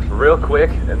 So, real quick,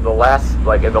 in the last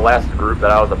group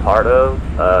that I was a part of,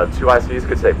 2 ICs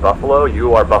could say Buffalo,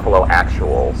 you are Buffalo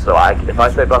Actual. So if I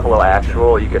say Buffalo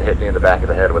Actual, you can hit me in the back of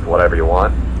the head with whatever you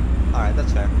want. Alright,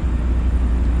 that's fair.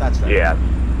 That's fair. Yeah.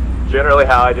 Generally,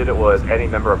 how I did it was any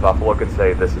member of Buffalo can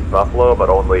say this is Buffalo, but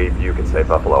only you can say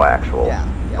Buffalo Actual. Yeah.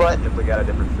 But if we got a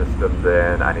different system,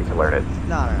 then I need to learn it.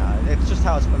 No. It's just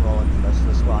how it's been rolling for the rest of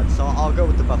the squad. So I'll go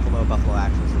with the Buffalo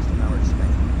Actual system. That works for me.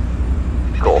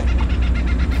 Cool.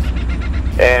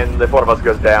 And if one of us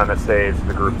goes down, that saves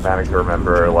the group having to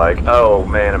remember, like, oh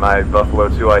man, am I Buffalo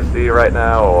 2IC right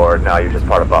now? Or no, you're just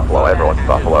part of Buffalo. Everyone's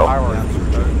Buffalo.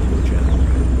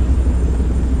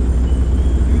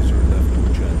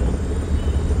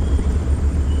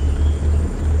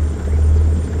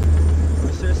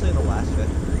 Seriously, in the last bit?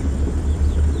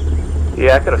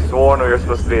 Yeah, I could have sworn we were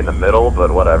supposed to be in the middle, but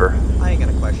whatever. I ain't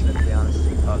gonna question it, to be honest.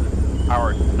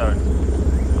 Howard, no.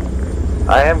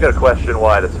 I am gonna question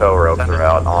why the tow ropes are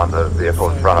out on the vehicle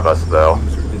in front of us, though.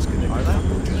 Are they?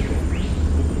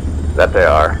 That they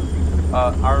are.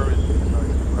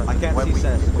 I can't see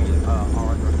sense. Do we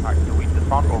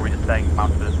dismount or are we just staying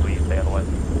mounted until we stay otherwise?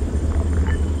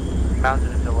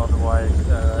 Mounted until otherwise,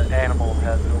 Animal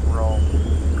has overall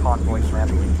convoy command.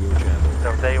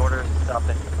 So if they order stop,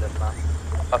 then you can dismount.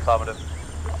 Affirmative.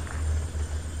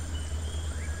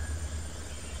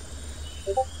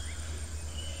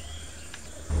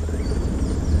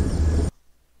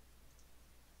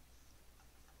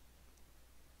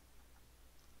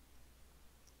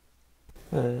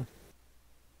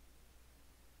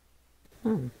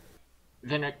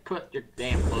 Then put your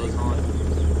damn clothes on.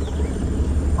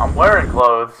 I'm wearing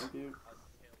clothes.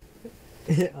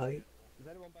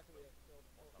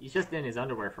 He's just in his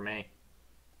underwear for me.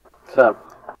 What's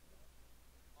up?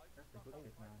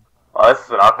 Oh, this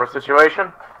is an awkward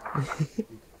situation.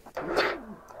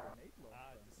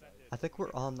 I think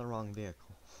we're on the wrong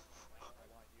vehicle.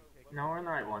 No, we're in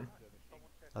the right one.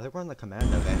 I think we're in the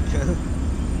commando vehicle.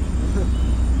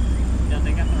 Yeah,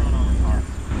 they got their own armored car.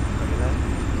 Look at that.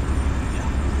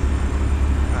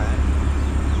 Alright.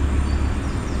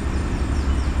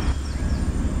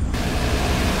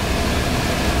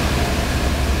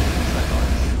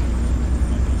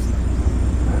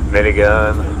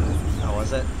 Minigun. How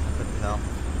was it? I couldn't tell.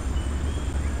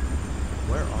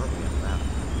 Where are we on the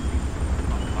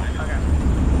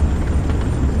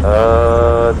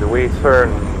map? Do we turn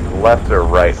left or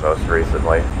right most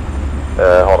recently?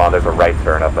 Hold on, there's a right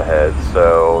turn up ahead,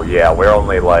 so yeah, we're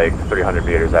only like 300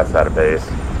 meters outside of base.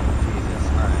 Jesus,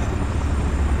 alright.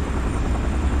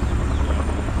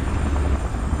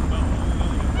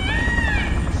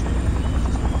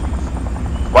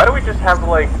 Why do we just have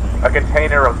like a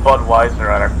container of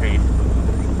Budweiser on our feet?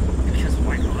 Because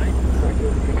why not?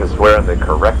 Because we're in the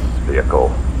correct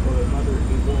vehicle.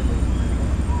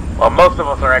 Well, most of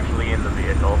us are actually in the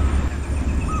vehicle.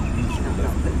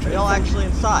 Are y'all actually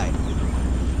inside?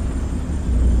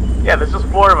 Yeah, there's just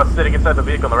 4 of us sitting inside the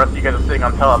vehicle and the rest of you guys are sitting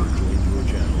on top.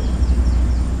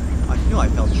 I knew I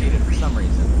felt cheated for some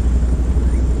reason.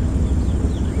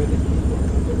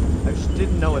 I just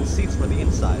didn't know what seats were the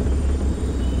inside.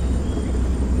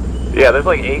 Yeah, there's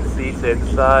like 8 seats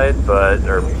inside,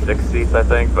 or 6 seats I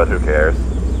think, but who cares?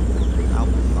 I'll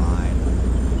be fine.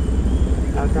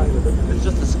 It's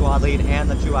just the squad lead and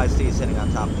the 2 ICs sitting on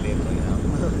top of the vehicle, you know.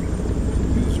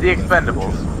 The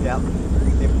expendables. Yep.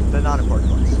 The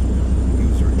non-important ones.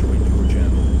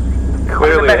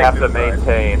 Clearly we have to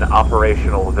maintain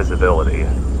operational visibility.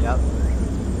 Yep.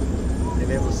 They'll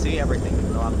be able to see everything,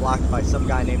 even though I'm blocked by some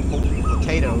guy named Holy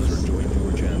Potatoes.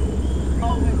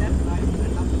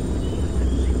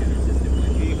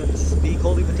 You even speak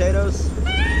Holy Potatoes?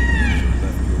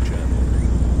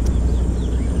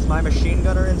 Is my machine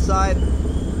gunner inside?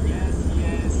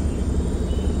 Yes.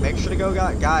 Make sure to go,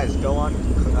 guys, go on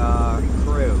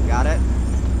crew, got it?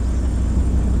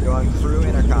 Go on crew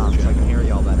intercom so I can hear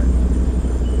y'all better.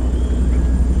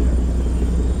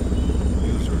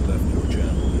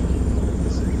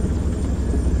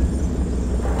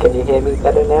 Can you hear me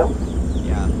better now?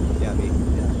 Yeah, B.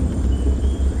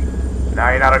 Now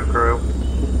you're not on crew.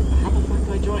 How the fuck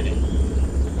do I join it?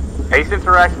 Ace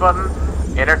interact button,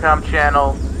 intercom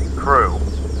channel, crew.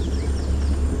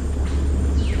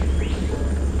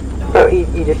 No, he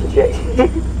just changed.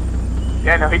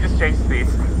 Yeah, no, he just changed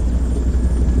seats.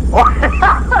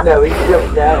 No, he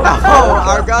jumped down. Oh,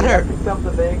 our gunner! Stop the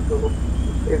vehicle,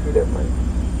 if you don't mind.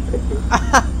 Thank you.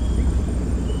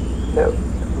 No.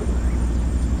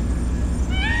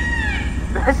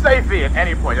 Did I say V at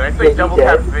any point? Did I say double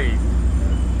tap V?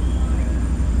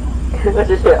 That's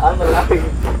just it, I'm alive. Get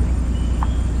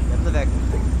in the back.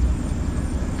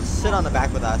 Just sit on the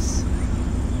back with us.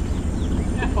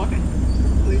 Yeah, fuck it.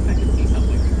 At least I can see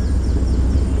something.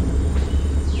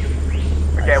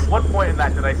 Okay, at what point in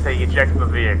that did I say eject the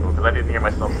vehicle? Because I didn't hear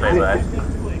myself say that.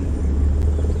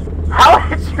 How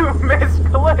did you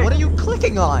misclick? What are you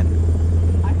clicking on?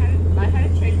 I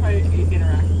had to change my Ace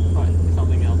Interact button to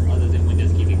something else other than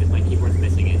Windows key because my keyboard's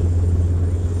missing it.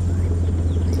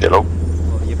 Hello.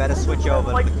 Well, you better switch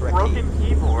over to the correct key.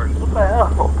 Keyboard. What the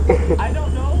hell? I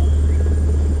don't know.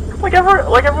 Like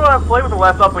everyone I play with the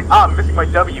laptop's like, I'm missing my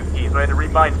W key, so I had to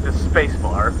rebind to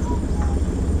spacebar.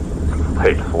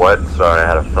 Wait, what? Sorry, I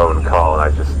had a phone call and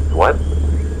I just what?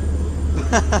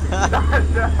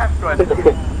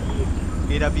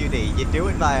 BWD, you do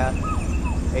it via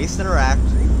Ace Interact,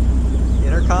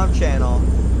 intercom channel,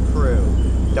 crew.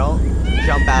 Don't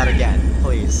jump out again,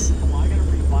 please.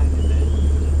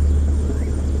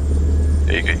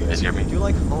 Yeah, you guys hear me? Do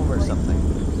like home or something.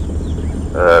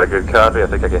 Good copy, I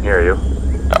think I can hear you.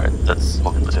 Alright, that's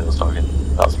Second Platoon was talking.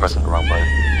 I was pressing the wrong button.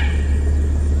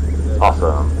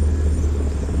 Awesome.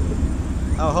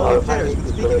 Oh, holy jitters, you can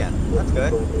speak again. That's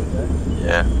good.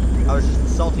 Yeah. I was just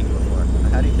insulting you before.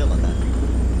 How do you feel about that?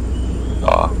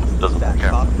 Doesn't That care.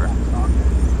 cock.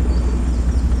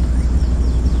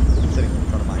 Sitting in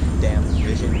front of my damn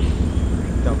vision.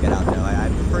 Don't get out though. I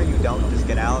prefer you don't. Just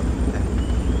get out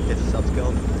and get yourself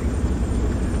killed.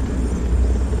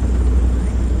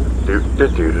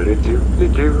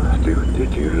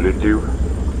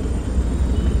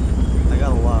 I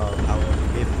gotta love how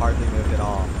we've hardly moved at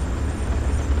all.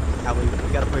 How we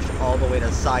gotta push all the way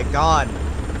to Saigon.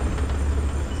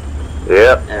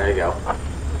 Yep. There we go.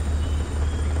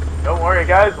 Don't worry,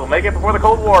 guys. We'll make it before the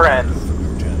Cold War ends.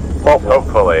 Well,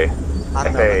 hopefully. I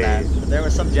don't know about that. There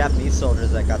were some Japanese soldiers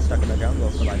that got stuck in the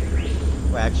jungle for like.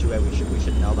 Well, actually, we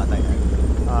should know about that.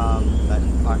 That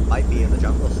might be in the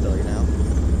jungle still, you know.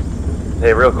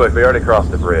 Hey, real quick, we already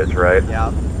crossed the bridge, right?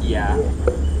 Yeah. Yeah.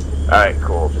 Alright,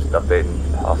 cool. Just updating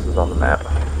houses on the map.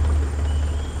 How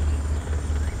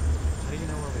do you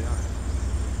know where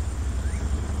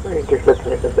we are? We're just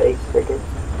looking at the base tickets.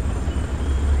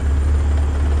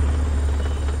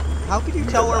 How could you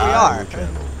tell where we are?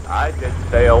 I did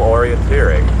fail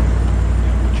orienteering.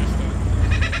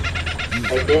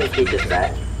 They didn't teach us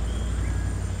that.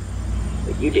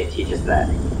 But you didn't teach us that.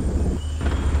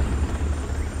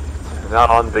 Not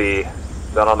on the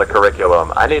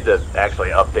curriculum. I need to actually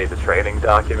update the training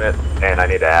document, and I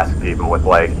need to ask people with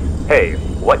like, hey,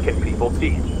 what can people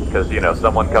teach? Because, you know,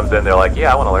 someone comes in, they're like,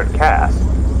 yeah, I want to learn cast.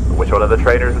 Which one of the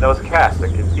trainers knows cast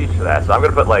and can teach that? So I'm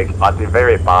going to put, like, at the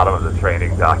very bottom of the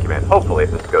training document, hopefully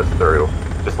if this goes through,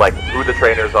 just like who the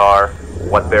trainers are,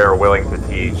 what they're willing to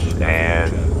teach,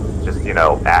 and just, you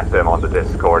know, at them on the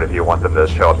Discord if you want them to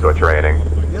show up to a training.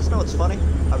 You guys know what's funny?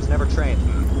 I was never trained.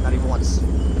 Not even once.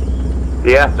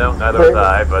 Yeah, no, neither was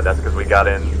I, but that's because we got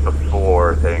in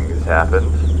before things happened.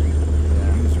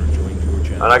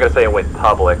 I'm not gonna say it went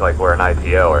public like we're an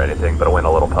ITO or anything, but it went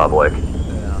a little public.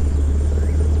 Yeah.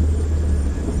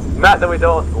 Not that we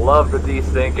don't love the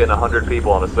desync and 100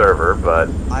 people on a server, but...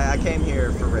 I came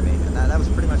here for Ribby, and that was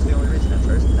pretty much the only reason at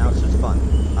first. Now it's just fun.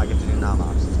 I get to do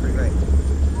nom-ops. It's pretty great.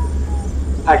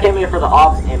 I came here for the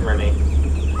ops and Remy.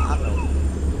 I don't know.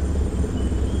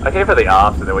 I came for the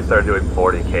ops, and then we started doing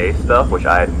 40k stuff, which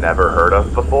I had never heard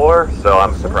of before, so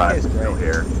I'm surprised it's still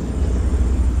here.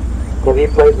 Have you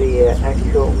played the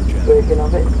actual version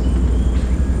of it?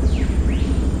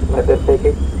 Like the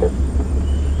fake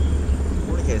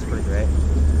 40k is pretty great.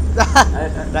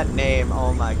 That name,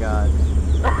 oh my god.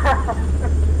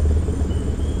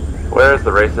 Where's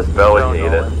the racist bell when you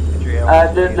need it?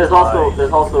 There's also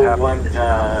one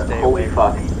holy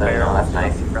fuck, so you know, that's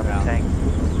nice.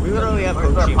 We literally have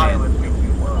Ho Chi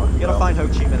Minh. We gotta find Ho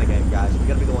Chi Minh again, guys. We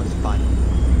gotta be the ones to find him.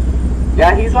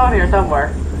 Yeah, he's on here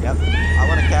somewhere. Yep. I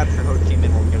want to capture Ho Chi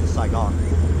Minh when we get to Saigon.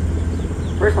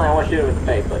 Personally, I want to shoot him in the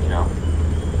face, but you know.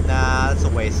 Nah, that's a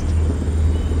waste.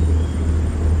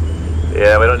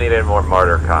 Yeah, we don't need any more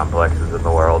martyr complexes in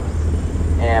the world.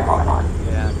 Yeah, probably not.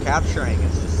 Yeah, capturing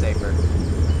is just safer.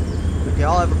 If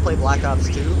y'all ever play Black Ops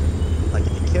 2, like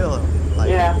if you kill him, like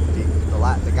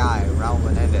the guy, Raul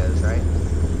Menendez, right?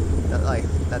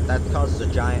 That causes a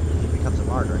giant, he becomes a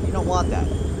martyr. And you don't want that.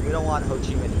 We don't want Ho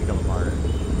Chi Minh to become a martyr.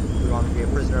 We want him to be a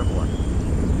prisoner of war.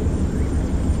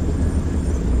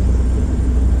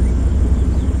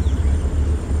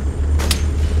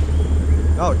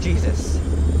 Oh, Jesus.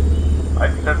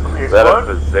 Is that a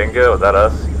Bazinga? Was that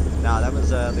us? No, that was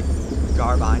the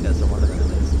guard behind us, or one of them at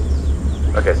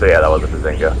least. Okay, so yeah, that was a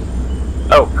Bazinga.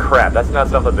 Oh crap, that's not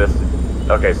something this...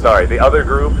 Okay, sorry, the other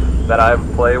group that I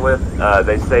play with,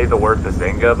 they say the word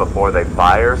Bazinga before they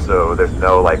fire, so there's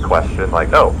no, like, question,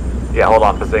 like, oh, yeah, hold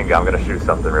on, Bazinga, I'm gonna shoot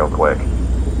something real quick.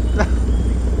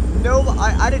 No,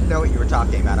 I didn't know what you were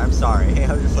talking about. I'm sorry.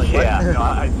 I was just like, what? Yeah, no,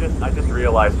 I just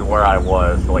realized where I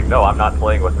was. So, like, no, I'm not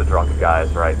playing with the drunken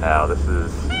guys right now. This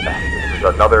is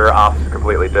another ops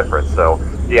completely different. So,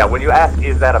 yeah, when you ask,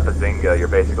 is that a Bazinga, you're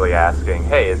basically asking,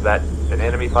 hey, is that an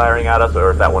enemy firing at us,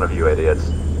 or is that one of you idiots?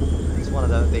 It's one of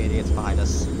the idiots behind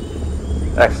us.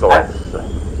 Excellent.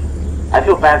 I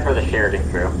feel bad for the Sheridan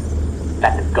crew.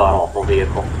 That's a god-awful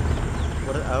vehicle.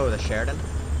 Oh, the Sheridan?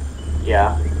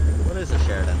 Yeah. What is a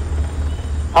Sheridan?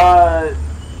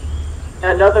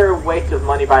 Another waste of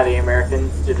money by the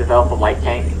Americans to develop a light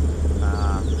tank.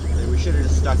 We should have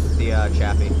just stuck with the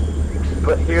Chappie.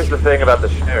 But here's the thing about the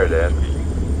Sheridan.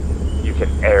 You can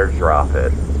airdrop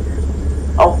it.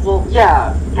 Oh, well,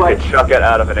 yeah, You can chuck it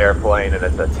out of an airplane and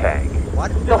it's a tank.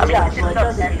 What? No, I mean, yeah, you can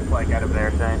chuck any plane out of an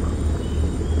airplane.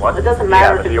 What? It doesn't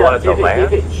matter if if, you want it to if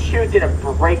land. it shoots it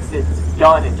and breaks its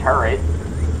gun and turret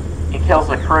and kills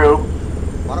the crew.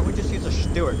 Why don't we just use a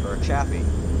Stuart or a Chappie?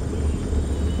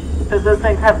 Because those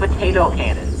things have potato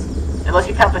cannons. Unless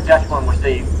you count the Dutch one, which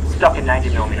they stuck a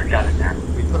 90mm gun in there.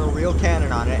 We put a real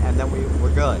cannon on it, and then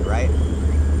we're good, right?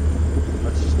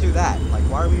 Let's just do that. Like,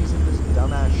 why are we using this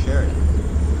dumbass Sheridan?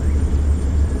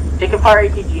 It can fire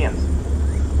ATGMs.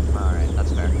 Alright,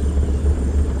 that's fair.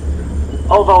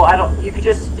 Although, you could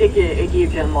just stick an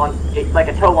ATGM on, like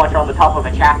a tow launcher on the top of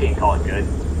a Chappie and call it good.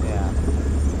 Yeah.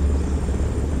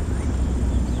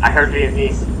 I heard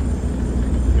Vietnamese.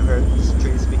 You heard this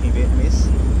tree speaking Vietnamese?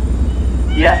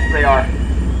 Yes, they are.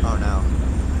 Oh no.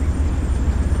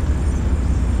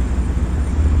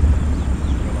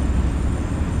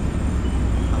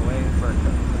 I'm waiting for a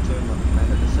platoon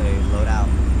commander to say load out.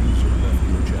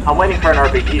 I'm waiting for an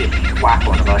RPG to whack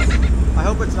one of us. I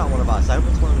hope it's not one of us. I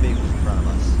hope it's one of the vehicles in front of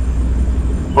us.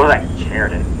 What was that,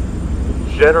 Sheridan?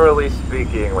 Generally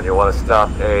speaking, when you want to stop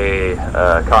a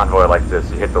convoy like this,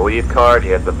 you hit the lead car and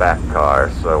you hit the back car.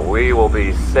 So we will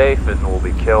be safe and we'll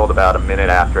be killed about a minute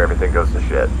after everything goes to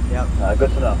shit. Yep.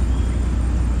 Good to know.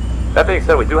 That being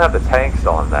said, we do have the tanks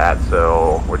on that,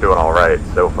 so we're doing alright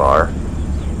so far.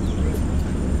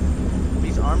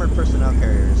 These armored personnel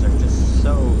carriers are just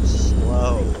so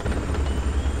slow.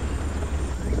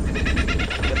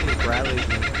 Get these Bradleys,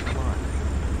 come on.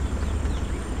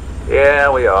 Yeah,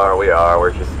 we are.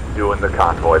 We're just doing the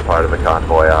convoy part of the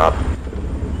convoy op.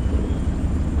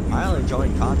 I only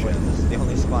joined Convoy, this is the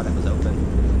only squad that was open.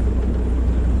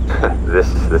 This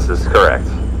is correct.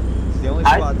 It's the only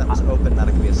squad that was open that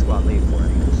I could be a squad lead for.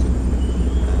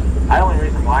 The only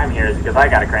reason why I'm here is because I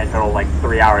got a grand total of like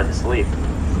 3 hours of sleep.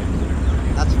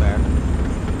 That's fair.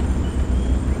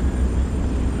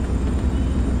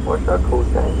 What's that cool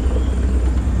thing?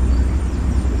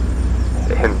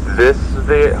 And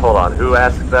hold on, who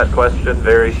asked that question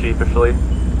very sheepishly?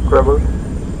 Grumbles?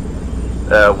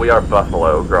 We are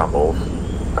Buffalo Grumbles.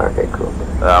 Okay, cool.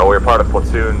 We're part of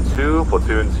Platoon 2.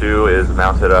 Platoon 2 is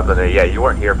mounted up in the... Yeah, you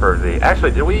weren't here for the...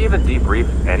 Actually, did we even debrief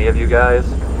any of you guys?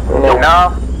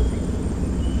 No.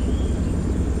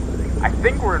 I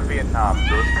think we're in Vietnam,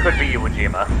 so this could be Iwo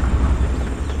Jima.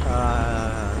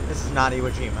 This is not Iwo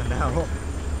Jima, no.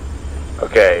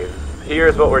 Okay,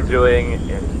 here's what we're doing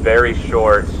in very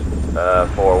short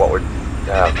for what we're...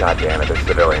 Oh, god damn it, there's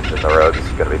civilians in the road. This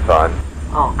is gonna be fun.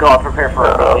 Oh god, prepare for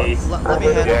a release. Let me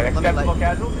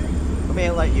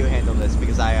let you handle this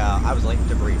because I was late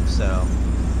to brief, so...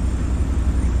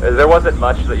 There wasn't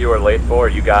much that you were late for.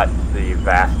 You got the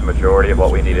vast majority of what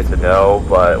we needed to know,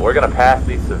 but we're gonna pass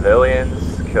these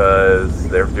civilians because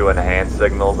they're doing hand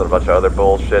signals and a bunch of other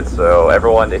bullshit, so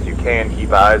everyone, if you can,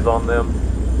 keep eyes on them.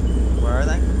 Where are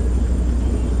they?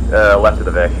 Left of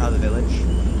the Vic. Out of the village?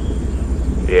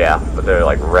 Yeah, but they're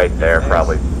like right there,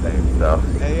 probably same stuff.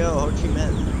 Hey yo, Ho Chi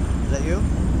Minh. Is that you?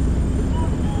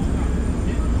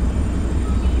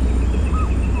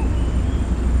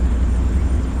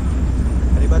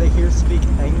 Anybody here speak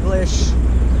English?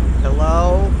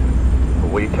 Hello?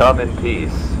 We come in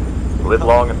peace. Live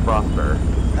long and prosper.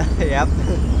 Yep. I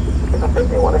think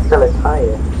they want to sell a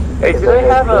tire. Hey, do they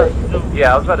have a...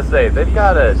 Yeah, I was about to say, they've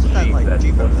got a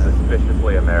Jeep that's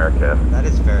suspiciously American. That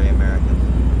is very American.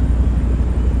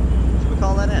 Should we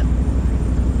call that in?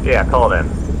 Yeah, call it in.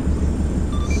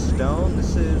 Stone,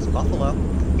 this is Buffalo.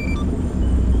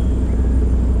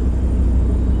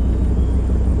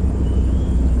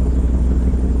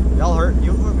 Y'all heard?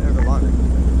 You heard longer.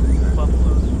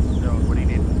 Buffalo, Stone, what do you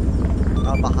need?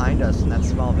 Behind us in that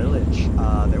small village,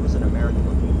 there was an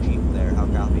American-looking Jeep there. How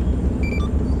copy?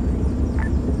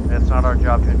 It's not our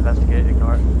job to investigate,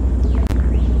 ignore it.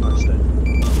 Understood.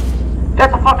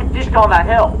 That's a fucking disc on that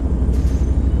hill!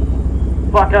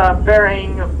 Fuck,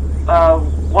 bearing,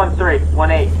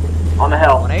 1318 on the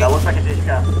hill. 18? That looks like a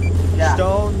Dishka. Yeah.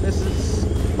 Stone, this is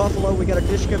Buffalo, we got a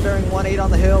Dishka bearing 1-8 on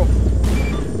the hill.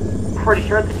 Pretty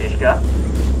sure it's a Dishka.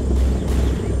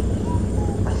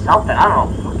 Or something, I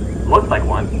don't know. Looks like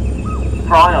one.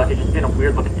 For all I know, it's just been a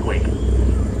weird looking twig.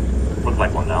 Looks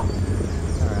like one though.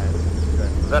 Alright,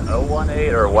 good. Is that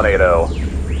 018 or 180?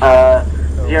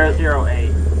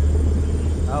 008.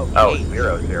 Oh, Oh, 8.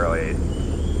 008.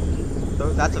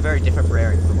 So that's a very different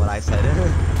bearing from what I said.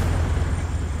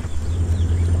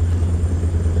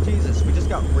 Jesus,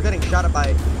 we're getting shot at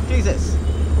by, Jesus! I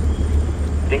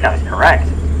think that was correct.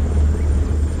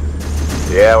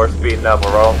 Yeah, we're speeding up.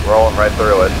 We're rolling right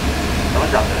through it. Well,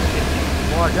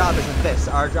 our job isn't this.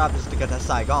 Our job is to get to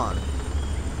Saigon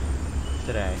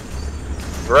today.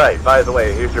 Right, by the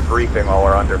way, here's your briefing while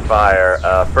we're under fire.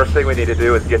 First thing we need to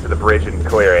do is get to the bridge and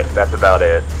clear it. That's about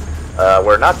it.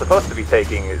 We're not supposed to be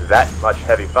taking that much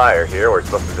heavy fire here. We're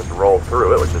supposed to just roll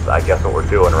through it, which is, I guess, what we're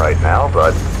doing right now,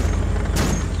 but...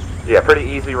 Yeah, pretty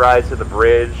easy ride to the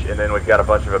bridge, and then we've got a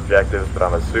bunch of objectives, but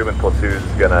I'm assuming Platoon's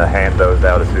gonna hand those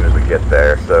out as soon as we get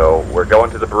there. So, we're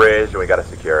going to the bridge, and we gotta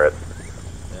secure it.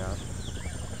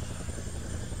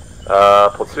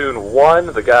 Platoon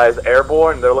 1, the guy's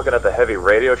airborne. They're looking at the heavy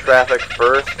radio traffic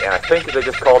first, and I think they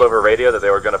just called over radio that they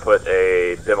were going to put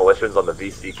a demolitions on the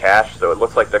VC cache, so it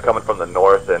looks like they're coming from the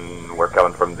north and we're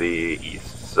coming from the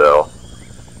east, so...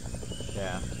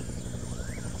 Yeah.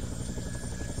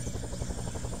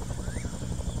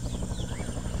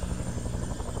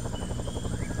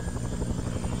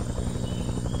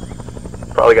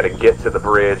 Probably got to get to the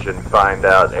bridge and find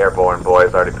out airborne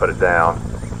boys already put it down.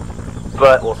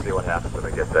 But we'll see what happens when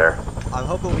we get there. I'm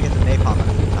hoping we get the napalm a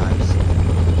few times.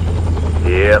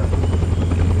 Yep.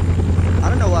 I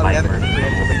don't know why we haven't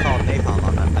preemptively called napalm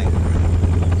on that thing.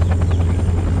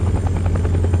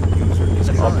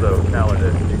 Also,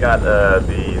 Caludas, you got the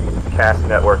cast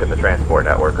network and the transport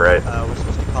network, right? We're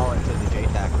supposed to call into the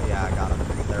JTAC, but yeah, I got them.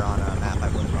 They're on a map I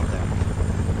put them up there.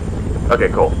 Okay,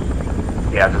 cool.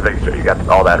 Yeah, just making sure you got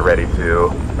all that ready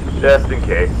too, just in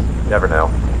case. Never know.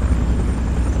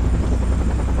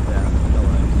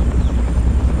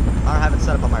 I don't have it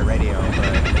set up on my radio,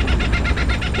 but it's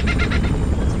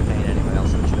a pain anyway. I'll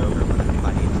switch it over if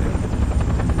I need to.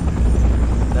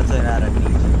 That's an at a need to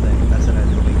thing. That's an at a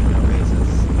week no basis.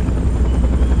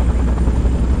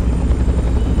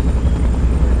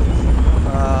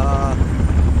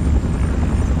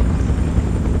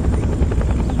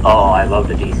 Oh, I love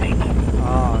the desync.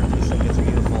 Oh, desync is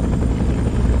beautiful.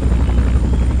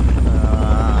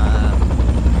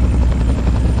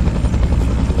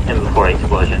 And before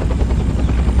explosion.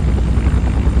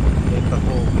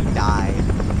 Before we die.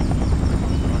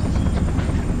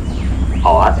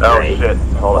 Oh, that's great. Shit.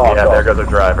 Hold on. Yeah, there goes our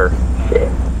driver.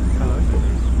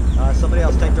 Somebody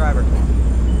else take driver.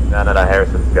 No,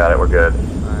 Harrison's got it. We're good.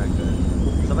 Alright,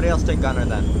 good. Somebody else take gunner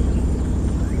then.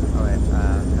 Oh wait,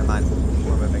 never mind.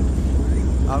 We're moving.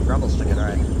 Oh, Grumble's took it,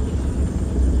 alright.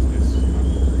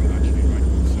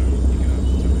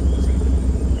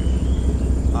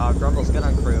 Grumble's get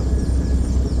on crew.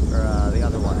 Or, the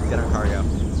other one. Get on cargo.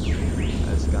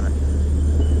 That's gunner.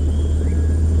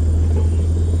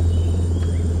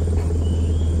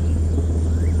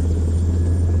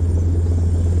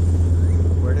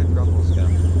 Where did Grumbles go?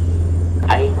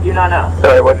 I do not know.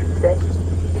 Sorry, what did you say?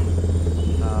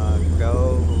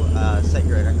 Go, set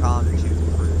your intercom to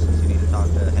crew since you need to talk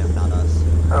to him, not us.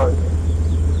 Oh, okay.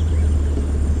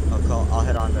 I'll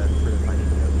head on to crew if I need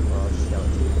to, or I'll just yell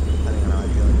at you, depending on how I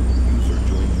feel. User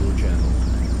joined your channel.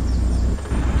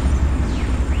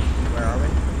 Where are we?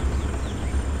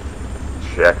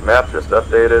 Check map just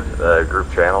updated.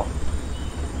 Group channel.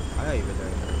 I know you've been there.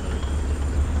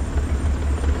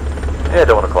 Yeah,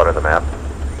 don't want to clutter the map.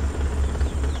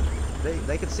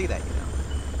 They can see that, you know.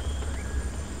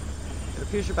 It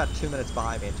appears you're about 2 minutes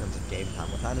behind me in terms of game time.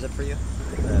 What time is it for you?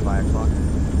 By a clock.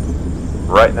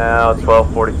 Right now,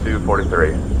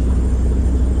 12:42:43.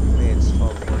 Me, it's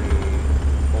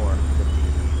 12:44, 50,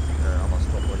 or almost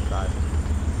 12:45.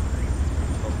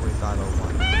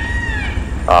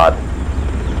 12:45:01. Odd.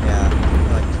 Yeah,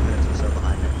 you're like 2 minutes or so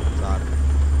behind me. It's odd.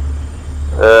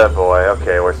 Oh boy,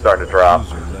 okay, we're starting to drop.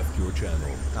 User left your channel.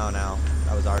 Oh no,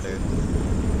 that was our dude.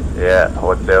 Yeah,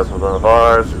 what sales was on the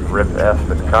bars, rip F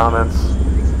in the comments.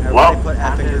 Everybody put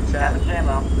F in your chat. We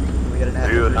get an F in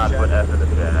Do your not chat. put F in the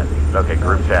chat. Okay,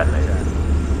 group chat, maybe.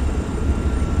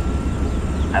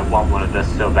 I want one of those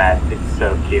so bad. It's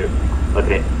so cute. Look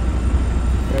at it.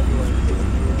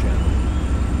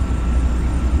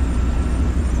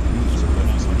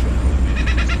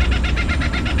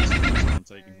 I'm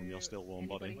taking from your still warm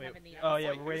body. Oh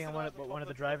yeah, we're waiting on one of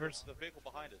the drivers. The vehicle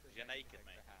behind us, you're naked,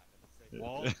 mate.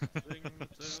 Waltzing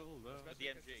till the... The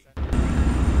MG.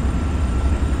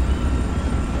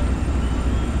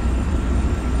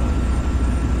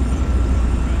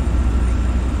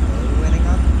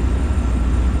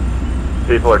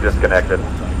 people are disconnected. Oh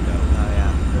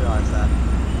yeah, I realize that.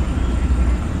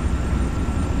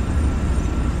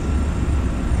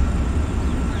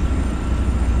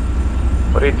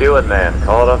 What are you doing, man?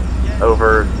 Call it up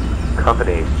over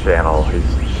company channel. He's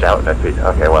shouting at people.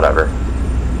 Okay, whatever.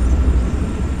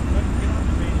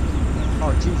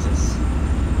 Oh Jesus.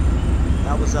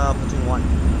 That was Platoon 1.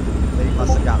 They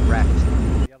must have got wrecked.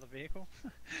 The other vehicle?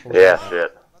 Yeah,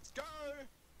 shit.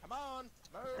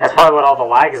 That's probably what all the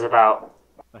lag is about.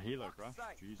 A helo crash?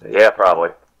 Jesus. Yeah,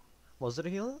 probably. Was it a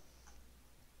helo?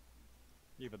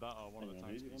 Either that or one of the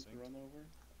tanks being synced.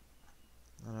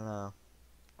 I don't know.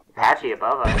 Apache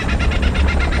above us.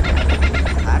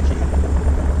 Apache?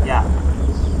 Yeah.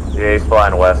 Yeah, he's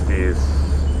flying west. He's,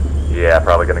 yeah,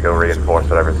 probably gonna go reinforce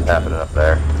whatever's happening up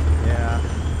there. Yeah.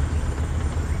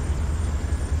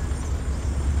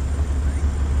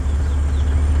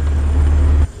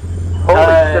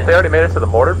 Holy shit, they already made it to the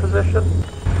mortar position?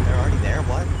 They're already there?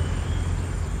 What?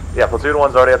 Yeah, Platoon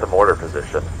 1's already at the mortar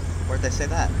position. Where'd they say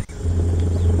that?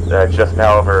 Just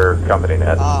now over company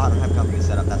net. Oh, I don't have company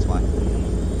set up, that's why.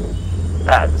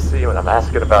 Ah, see, when I'm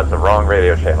asking about the wrong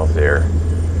radio channels here.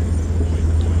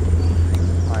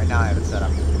 Alright, now I have it set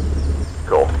up.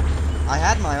 Cool. I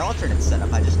had my alternate set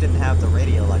up, I just didn't have the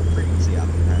radio, like, frequency up,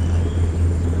 apparently.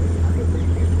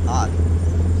 Odd.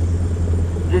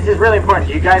 This is really important.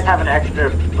 Do you guys have an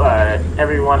extra,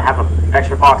 everyone have an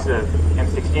extra box of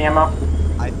M60 ammo?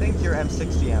 I think your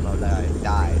M60 ammo died.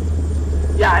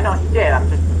 Yeah, I know he did. I'm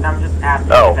just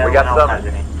asking Oh, if we everyone got else has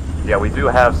some. any. Yeah, we do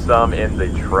have some in the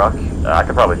truck. I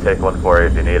could probably take one for you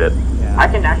if you need it. Yeah. I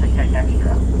can actually take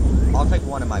extra. I'll take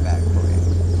one in my bag for you.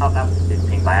 Oh, that was just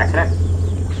pinged by accident?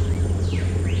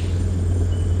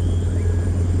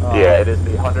 Yeah, it is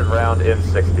the 100-round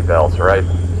M60 belts, right?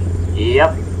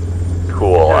 Yep.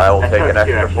 Cool. Yeah, I will I take took an two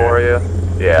extra extra. for you.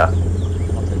 Yeah.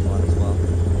 I'll take one as well.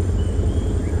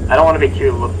 I don't want to be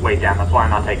too weighed down. That's why I'm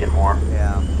not taking more.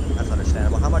 Yeah, that's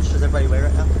understandable. How much does everybody weigh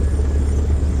right now?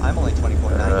 I'm only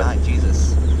 24.99,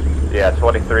 Jesus. Yeah,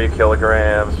 23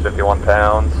 kilograms, 51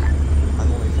 pounds.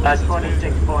 I'm only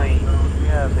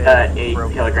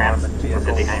 26.8 kilograms, or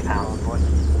 59 pounds.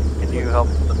 Can you help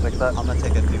us fix that? I'm gonna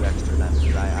take a few extra then,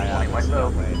 because I was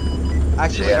not weighed.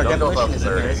 Actually, Yeah, our don't go demolition above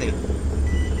isn't here, is 30. he?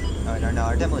 Oh, no,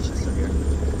 our demolition's still here.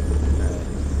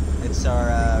 Alright. It's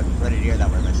our Grenadier that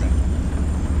we're missing.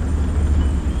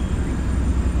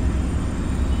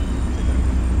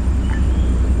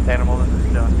 Animal, this is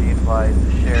Stone D, advised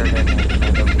Sheridan and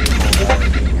the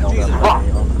vehicle being held up by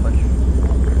the clutch.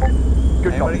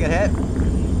 Anybody get hit?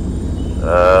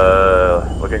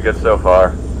 Looking good so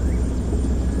far.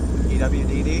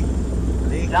 EWDD?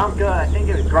 Sounds good. I think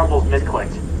it was Grumble's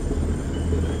misclicked.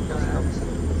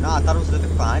 No, I thought it was the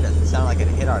Vic behind us. It sounded like it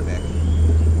hit our Vic.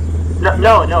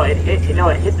 No, it hit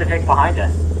the Vic behind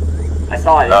us. I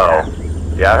saw it. Oh.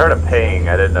 Yeah, I heard a ping.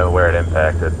 I didn't know where it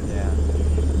impacted. Yeah.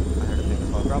 I heard a ping as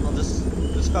well. Grumble, just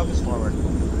focus forward.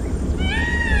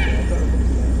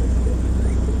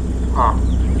 Huh.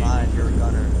 Fine, you're a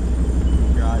gunner.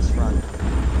 Your eyes front.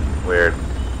 Weird.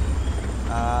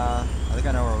 I think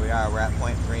I know where we are. We're at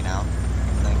point 3 now. I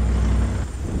think.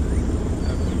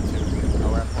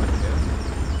 Oh, we're at point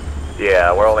 2.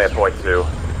 Yeah, we're only at point 2.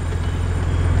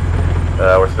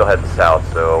 We're still heading south,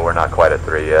 so we're not quite at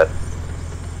 3 yet.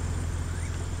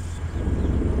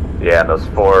 Yeah, and those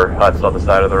 4 huts on the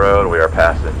side of the road, we are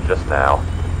passing just now.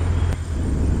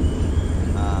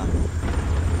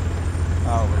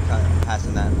 Oh, we're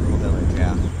passing that little village,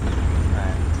 yeah.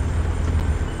 Right.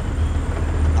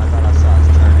 I thought I saw us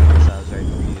turning, so I was very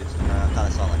confused. I thought I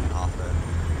saw like an off-road.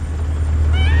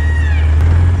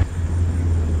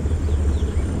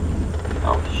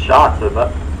 Oh, shots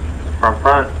from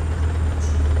front.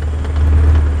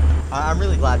 I'm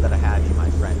really glad that I have you, my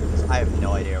friend, because I have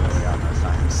no idea where we are most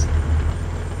times.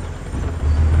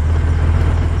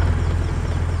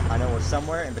 I know we're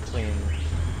somewhere in between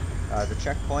the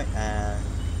checkpoint and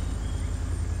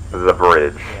The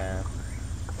bridge. yeah,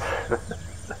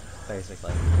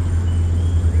 basically.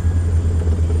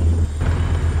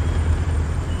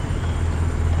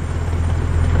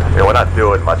 Yeah, we're not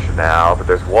doing much now, but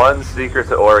there's one secret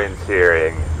to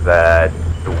orienteering that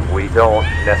we don't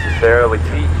necessarily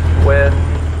teach when,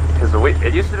 because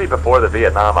it used to be before the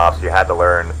Vietnam ops, you had to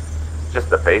learn just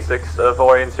the basics of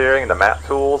orienteering and the map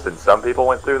tools, and some people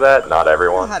went through that, not I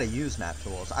everyone. know how to use map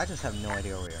tools. I just have no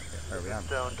idea where we are.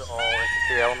 Stone to all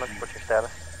infantry elements, what's your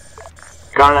status?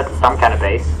 Gone at some kind of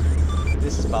base.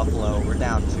 This is Buffalo. We're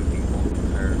down 2 people.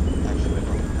 Or actually,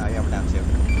 yeah, we're down 2.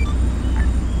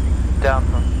 Down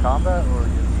from combat or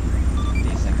just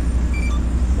Decent.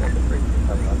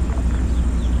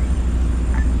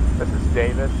 This is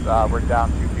Davis. We're down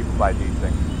 2 people by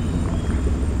desync.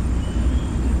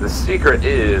 The secret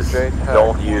is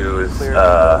don't use, and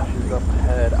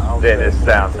it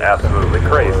sounds absolutely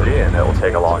crazy and it will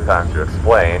take a long time to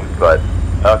explain, but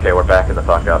okay, we're backing the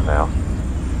fuck up now.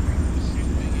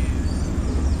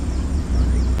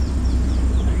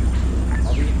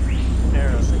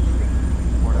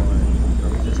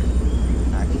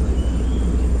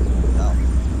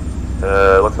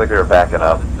 Looks like we were backing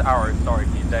up. This is ours, sorry,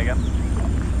 can you say again?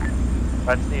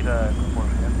 I just need a confirm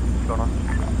again. What's going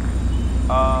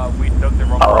on? We took the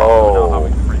wrong road, we're now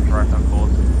having to redirect on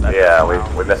course. Yeah,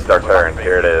 we missed our turn.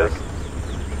 Here it is.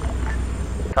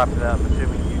 Copy that, I'm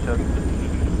assuming you took the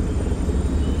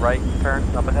right turn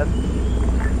up ahead?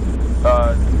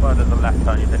 Further the left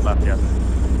turn, you take left, yes.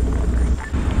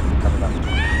 Copy that.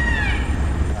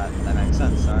 That makes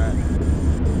sense, alright.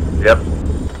 Yep.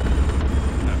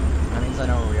 That means I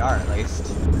know where we are, at least.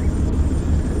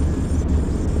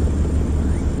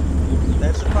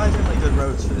 There's surprisingly good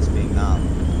roads for this being not.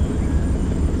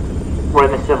 We're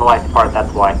in the civilized part,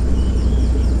 that's why.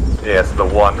 Yeah, it's the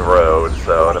one road,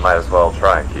 so they might as well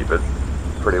try and keep it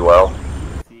pretty well.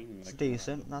 It's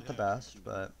decent, not the best,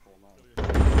 but good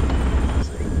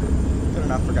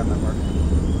enough for gunman work.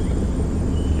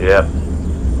 Yep.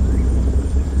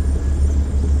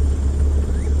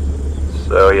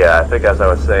 So yeah, I think as I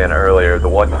was saying earlier, the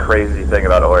one crazy thing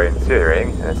about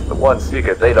orienteering, and it's the one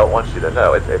secret they don't want you to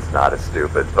know, it's not as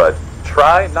stupid, but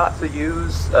try not to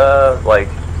use, like,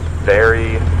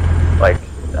 very, like,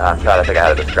 I'm trying to think of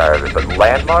how to describe it, but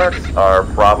landmarks are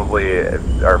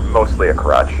mostly a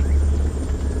crutch.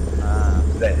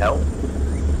 They help.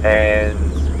 And,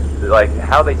 like,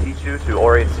 how they teach you to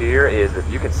orienteer is if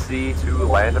you can see two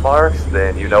landmarks,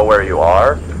 then you know where you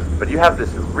are. But you have this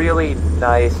really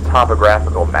nice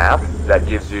topographical map that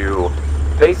gives you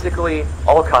basically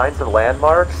all kinds of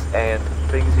landmarks, and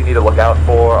things you need to look out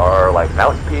for are like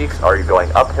mountain peaks. Are you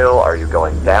going uphill? Are you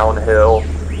going downhill?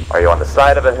 Are you on the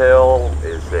side of a hill?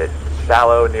 Is it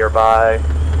shallow nearby?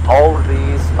 All of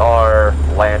these are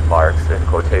landmarks in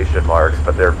quotation marks,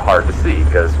 but they're hard to see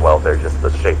because, well, they're just the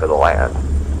shape of the land.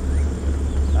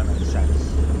 That makes sense.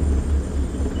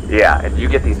 Yeah, and you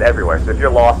get these everywhere. So if you're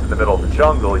lost in the middle of the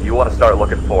jungle, you want to start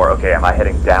looking for, okay, am I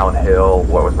heading downhill?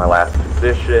 What was my last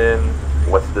position?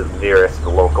 What's the nearest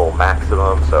local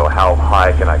maximum? So how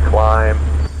high can I climb?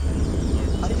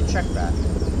 How do you check that?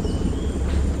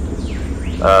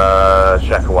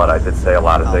 Check what? I did say a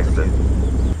lot of things. Or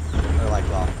like,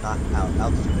 well, not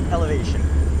altitude, but elevation.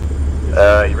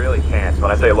 You really can't.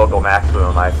 When I say local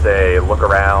maximum, I say look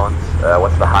around,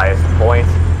 what's the highest point?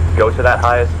 Go to that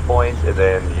highest point, and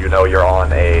then you know you're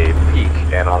on a peak,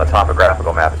 and on a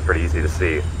topographical map it's pretty easy to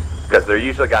see. Because they're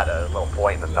usually got a little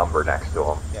point and a number next to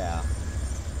them. Yeah.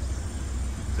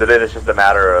 So then it's just a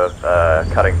matter of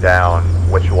cutting down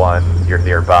which one you're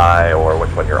nearby or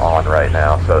which one you're on right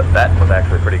now. So that was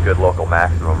actually a pretty good local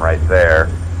maximum right there.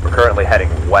 We're currently heading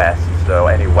west, so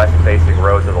any west-facing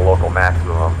roads are the local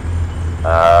maximum.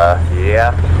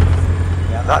 Yeah,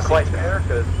 not quite there,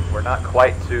 because we're not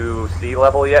quite to sea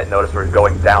level yet. Notice we're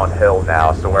going downhill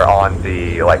now, so we're on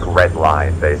the, like, red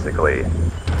line, basically.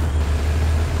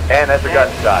 And that's a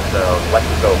gunshot, so left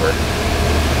is over.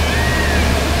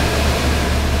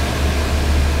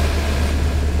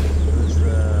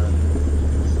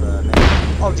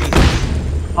 Oh, Jesus.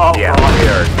 Oh, yeah, we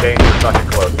are dangerous fucking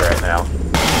close right now.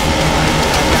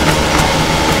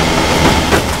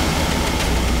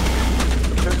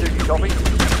 Dude, you got me?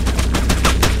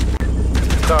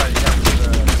 Sorry,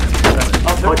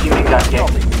 what do you mean, got you?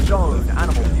 Zone,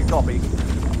 animal, you got me.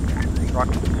 Right.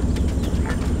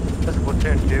 This is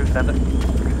platoon 2, send it.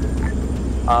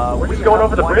 We're just going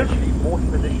over the bridge? Mortar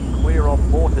position clear of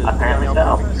mortars. Apparently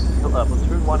so.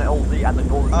 Platoon 1 LZ and the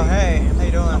northern. Oh, hey, how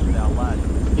you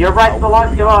doing? Your right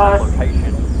belongs to us.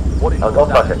 Location. What is don't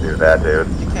fucking do that, dude.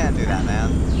 You can't do that,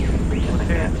 man.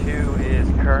 Platoon 2 is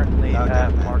currently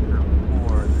at marker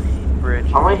for the bridge.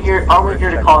 I'm only here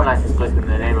to colonize this place in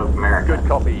the name of America. Good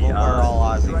copy. We're all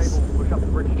Aussies. Push up the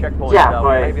bridge checkpoint. Yeah,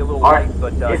 but, maybe a little late,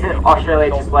 but isn't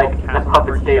Australia just like the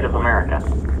puppet state of America?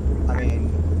 I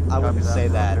mean, I wouldn't say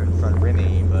that in front of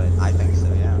Remy, but I think so,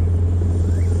 yeah.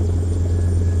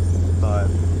 But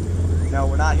no,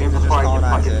 we're not here to just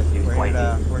colonize it.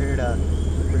 We're here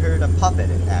to puppet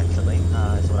it, actually,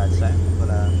 is what I'd say. But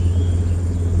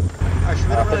actually,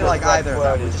 we don't really like either of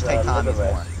them. We just take Tommy's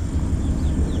more.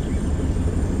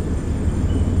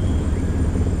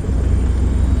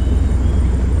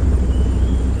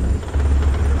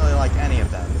 We don't really like any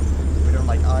of them. We don't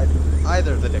like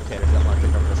either of the dictators that want to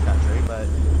take over this country, but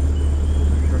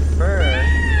we prefer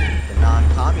the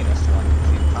non-communist one,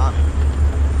 Tommy.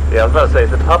 Yeah, I was about to say,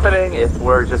 the puppeting, if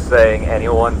we're just saying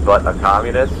anyone but a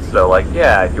communist, so like,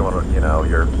 yeah, if you want to, you know,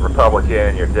 you're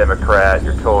Republican, you're Democrat,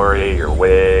 you're Tory, you're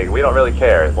Whig, we don't really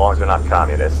care as long as they're not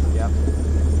communist. Yep.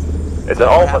 It's an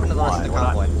all What but happened to the rest of the one.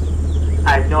 convoy?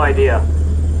 I have no idea.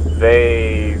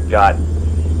 They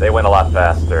went a lot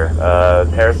faster.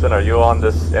 Harrison, are you on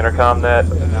this intercom net?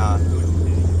 No.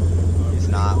 He's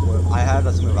not. I had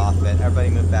us move off it. Everybody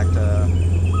move back to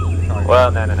target.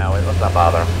 Well, no, wait, let's not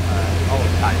bother. Oh,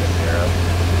 Titus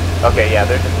 0. Okay, yeah,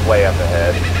 they're just way up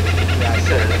ahead. Yeah, I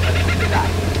said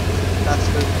that's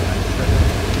good.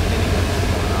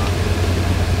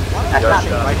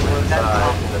 Right towards the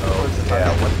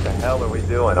yeah, what the hell are we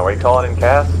doing? Are we calling in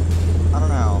CAS? I don't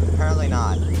know. Apparently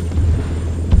not.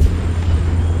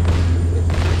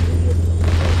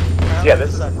 Yeah,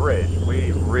 this is a bridge.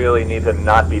 We really need to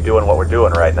not be doing what we're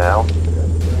doing right now.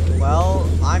 Well,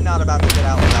 I'm not about to get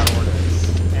out without orders,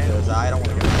 because I don't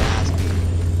want to get my ass beat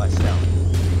by Stone.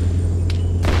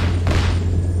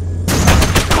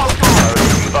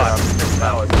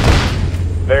 That was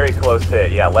very close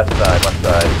hit. Yeah, left side, left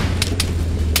side.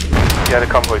 Yeah, the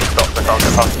convoy stopped. I can't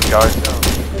get past them, guys.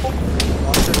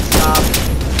 Stop.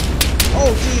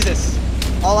 Oh, Jesus!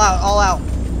 All out, all out.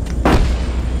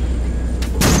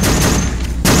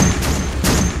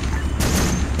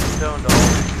 Stone to all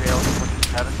trails, what you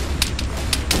having?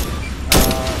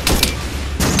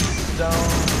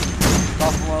 Stone,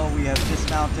 Buffalo, we have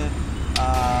dismounted.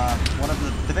 One of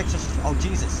the Victor's. Oh,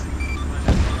 Jesus.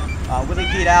 Willie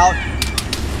Pete out.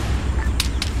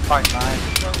 Fine.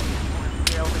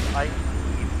 I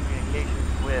keep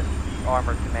communications with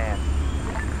Armor Command.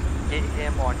 Get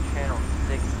him on channel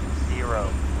 60.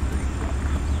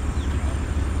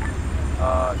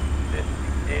 This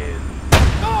is...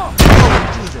 Oh,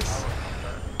 Jesus.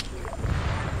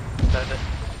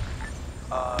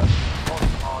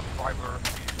 On driver,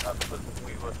 because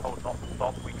we were told not to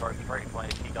stop, we drove straight when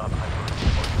he done over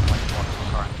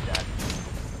currently dead.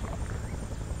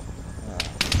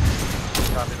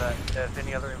 Copy that. If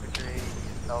any other infantry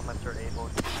elements are able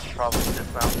to probably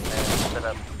dismount and set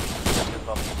up positions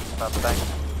on the bank,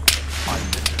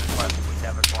 this is what we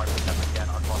never try with them again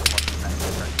on one of the next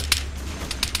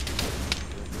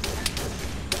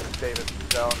This is David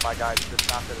Stone. My guys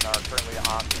dismounted and are currently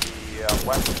on the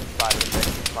west side of the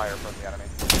base, fire from the enemy.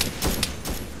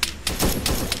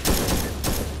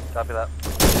 Copy that.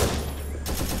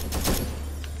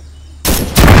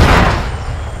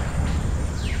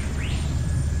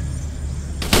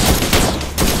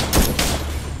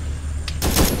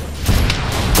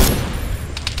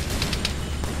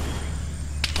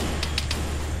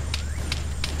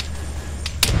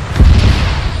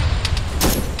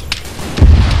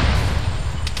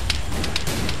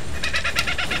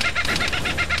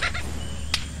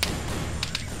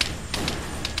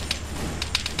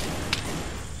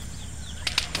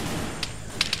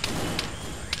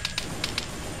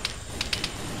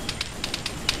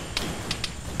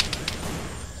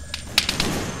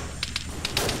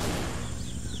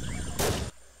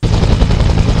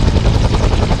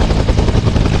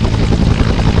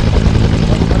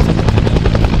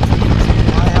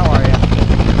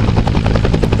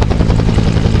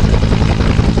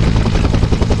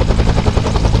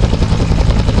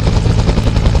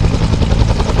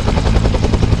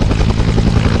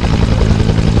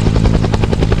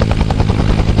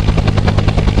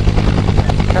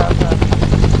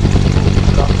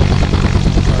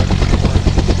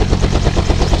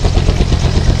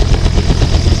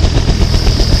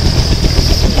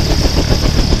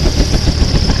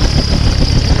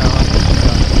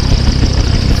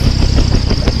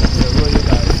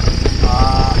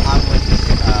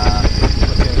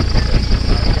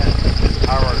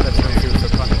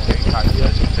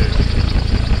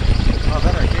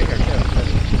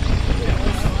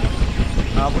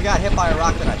 We got hit by a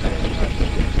rocket, I think.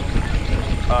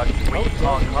 We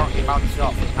are currently mounted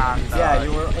up and... yeah,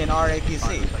 you were in our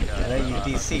APC, and then you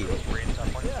DC'd.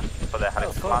 But they had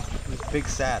it command. Big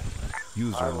sad.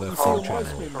 User left your channel.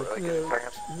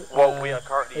 Well, we are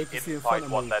currently inside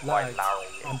one that line narrowly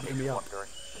into wandering.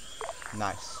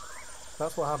 Nice.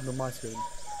 That's what happened on my screen.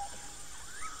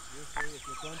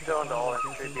 Stone to all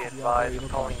infantry, be advised,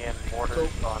 calling in mortars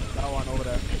on that one over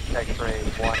there. X-ray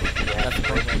 1.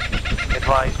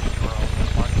 Advised, you are on the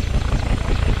mark.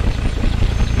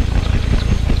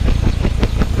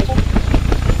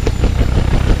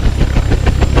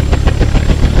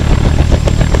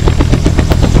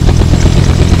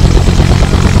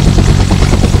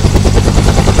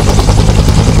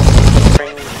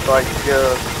 Like,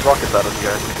 rockets out of the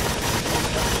air.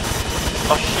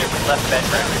 Oh shit, we left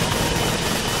bedroom.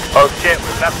 Oh shit, we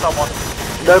left someone.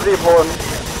 Nobody important.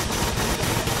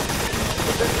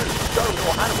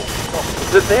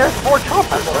 There's more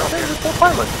choppers, there's more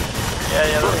pilots. Yeah,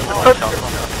 there's more choppers.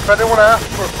 If I didn't want to ask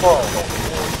for a call.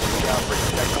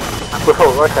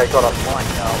 Oh, okay, got it.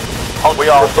 We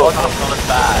are not as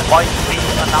bad. We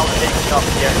are now taking up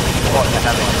the enemy spot they're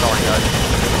having. Sorry, guys.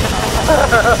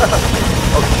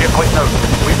 Oh shit, wait, no.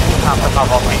 We will have to have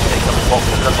our feet take up spots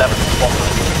to the 11th spot.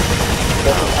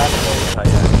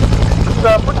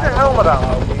 Just put your helmet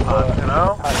on, you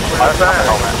know? I don't have a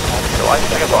helmet, so I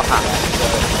think I've got a hat.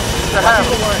 Your hat.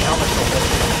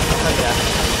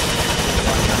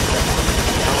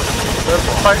 There's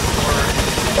a fight for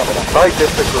I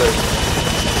disagree.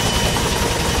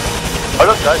 Oh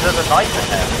look guys, there's a knife in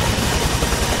there.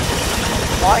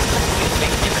 Why couldn't we have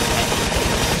been given any?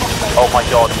 Oh my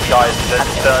god, guys, there's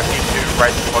 32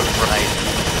 red smoke grenades.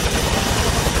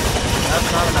 That's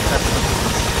not enough evidence.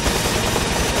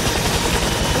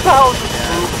 What the hell is this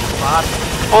move, man?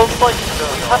 Well, it's like,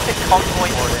 we've had the convoy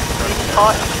 3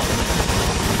 times.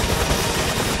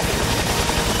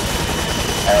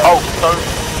 Oh, so,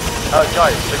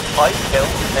 guys, so I killed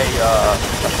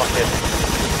a fucking,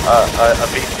 a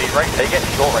BC race, they get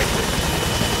short races.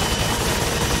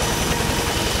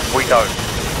 We don't.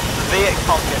 The V8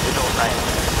 can't get short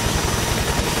races.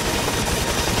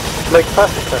 Makes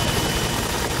perfect sense.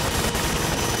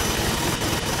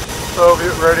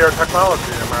 Soviet radio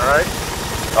technology, am I right?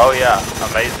 Oh yeah,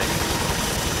 amazing.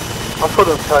 I thought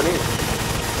it was Chinese.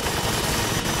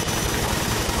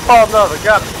 Oh no, they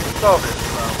got it. Soviets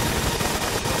now.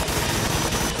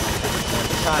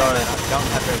 China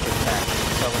don't have very good tech,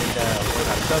 so we need to work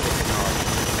on Soviet technology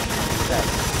instead.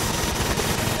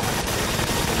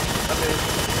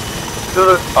 Do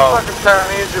the fucking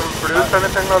Chinese even produce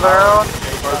anything of their own?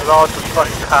 Or is it all just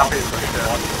fucking copies and shit?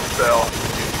 Still.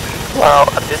 Well,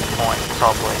 at this point,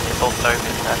 probably. It's all Soviet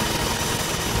tech.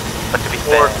 But to be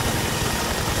fair,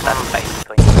 that's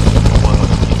basically the world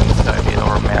using Soviet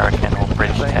or American or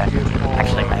British tech.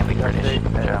 Actually, mainly British and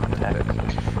German tech.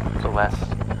 The less.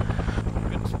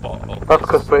 That's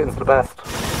because Britain's the best.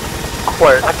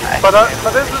 Wait, okay. But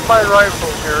isn't my rifle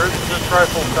here? Isn't this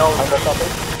rifle selling or something?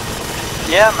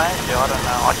 Yeah, maybe, I don't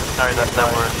know. I just know that there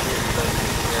were in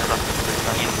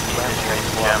industry in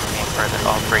Germany and Britain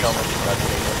or Greece and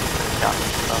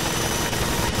stuff.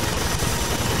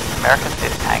 Americans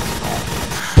did tanks more.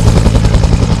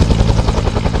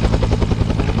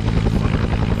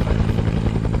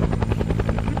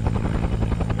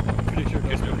 Pretty sure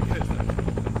guys know because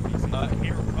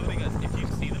here, probably guys, if you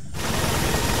see them.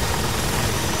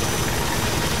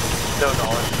 Still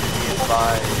knowledge to be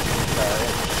by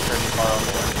certain car on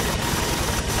the way.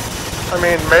 I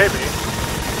mean, maybe.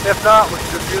 If not, we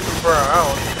should just use them for our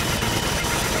own.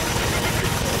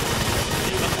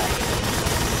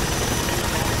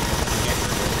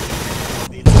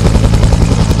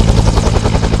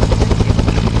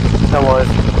 No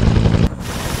worries.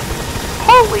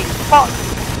 Holy fuck!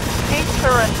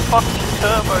 Peter and fucking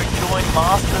Turbo joined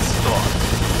Master Squad.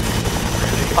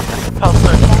 Really? Fucking felt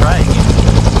so betraying.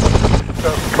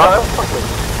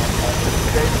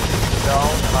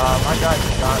 No, my guys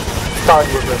got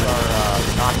started with our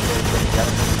not really good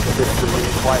together. This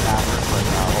is quite accurate, but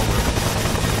over.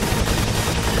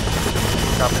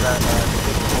 Copy that,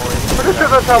 Pretty sure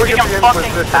that's how we get the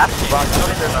Inquisition.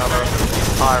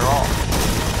 Fire off.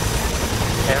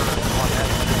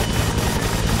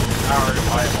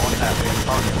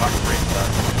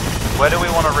 Where do we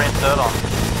want to reinsert on?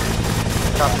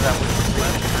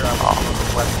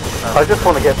 I just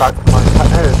want to get back to my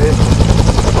vehicle.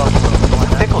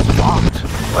 The pickle's locked.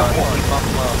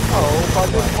 Oh, but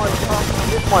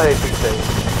this my APC.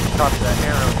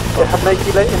 It had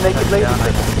naked lady.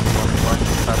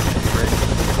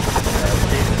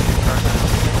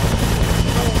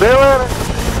 There.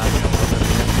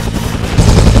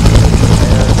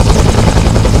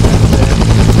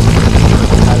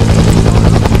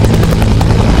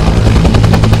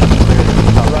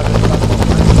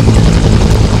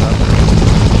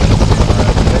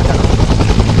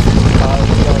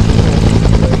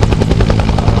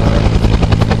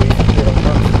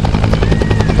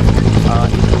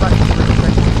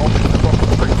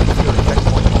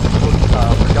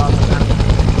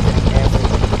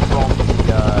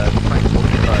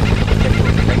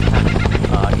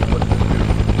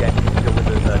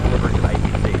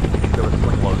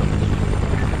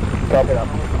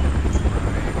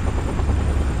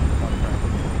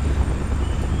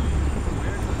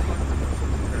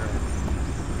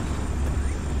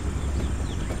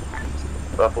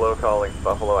 Buffalo calling,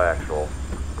 Buffalo Actual.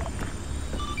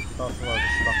 Buffalo, this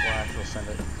is Buffalo Actual, send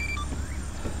it.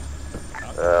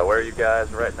 Where are you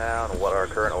guys right now, and what are our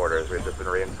current orders? We've just been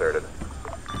reinserted.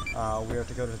 We are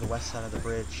to go to the west side of the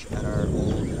bridge at our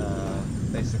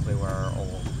old, basically where our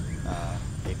old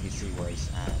APC was,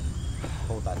 and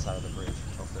hold that side of the bridge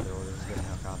until further orders is given.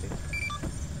 How copy?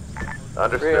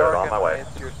 Understood, on my way.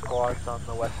 Reorganize your squads on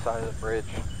the west side of the bridge.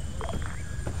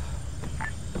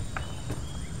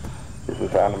 This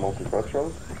is Animal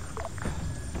Multicultural.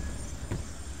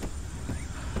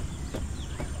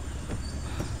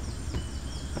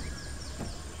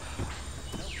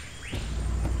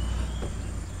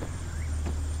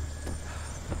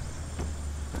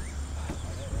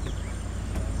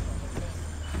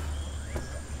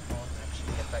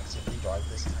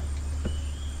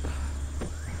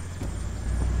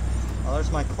 Oh,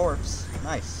 there's my corpse.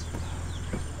 Nice.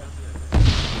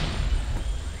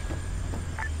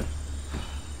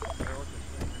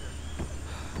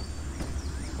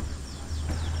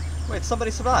 Wait,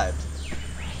 somebody survived.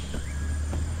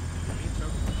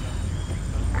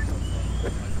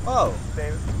 Oh.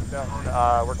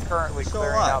 We're currently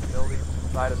clearing out buildings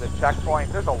inside of the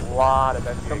checkpoint. There's a lot of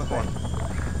NVA corpses.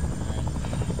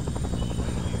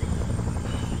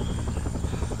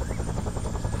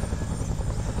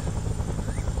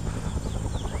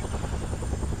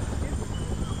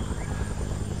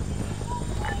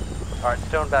 Alright,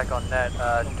 Stone back on net.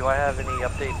 Do I have any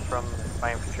updates from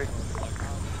my infantry?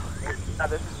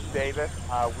 This is Davis.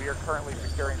 We are currently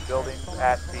securing buildings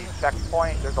at the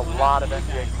checkpoint. There's a lot of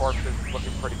NVA corpses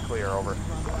looking pretty clear, over.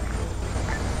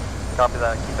 Copy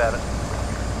that, keep at it.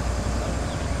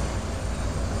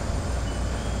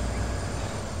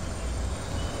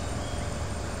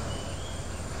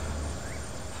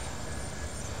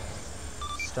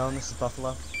 Stone, this is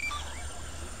Buffalo.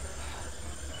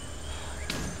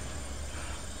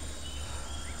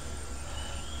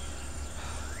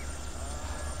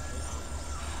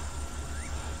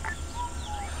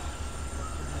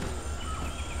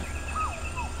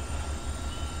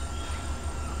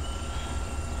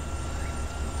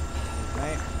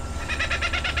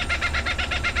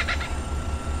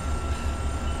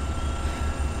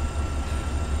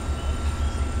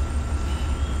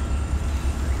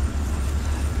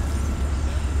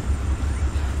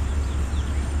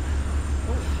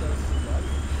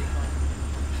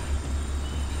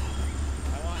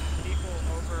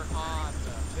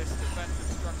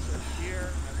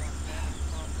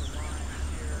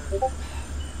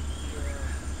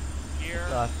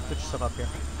 Put yourself up here.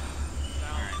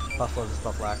 Buffalo, this is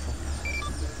Buffalo Actual.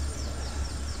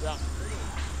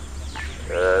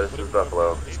 This is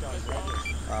Buffalo.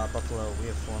 Buffalo, we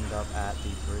have formed up at the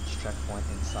bridge checkpoint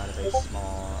inside of a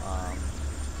small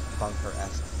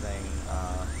bunker-esque thing.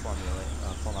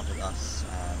 Form up with us,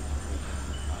 and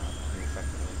we can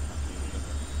effectively.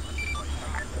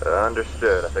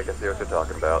 Understood. I think I see what you're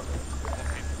talking about.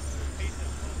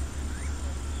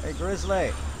 Hey,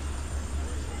 Grizzly.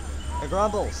 Hey,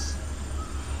 Grumbles.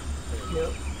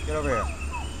 Yep. Get over here.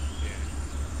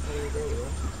 Hey, there you are.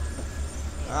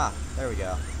 Ah, there we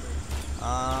go.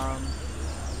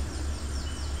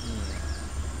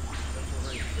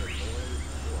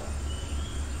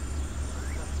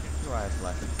 Who do I have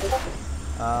left?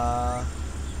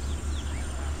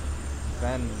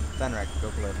 Fenric, go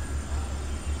blue.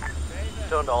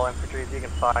 Stone to all infantry, if you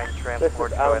can find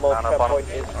transport, go ahead and mount up on them.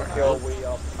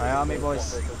 Alright, on me,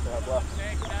 boys.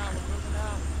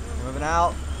 We're moving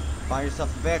out. Find yourself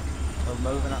a Vic. We're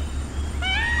moving up.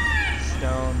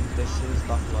 Stone, this is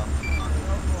Buffalo.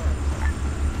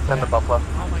 Send the Buffalo.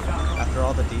 After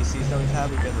all the DCs that we've had,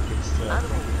 we've been reduced to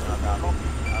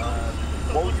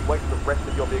while you wait for the rest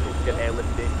of your vehicles to get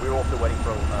airlifted in, we're also waiting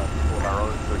for people of our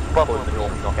own to close the door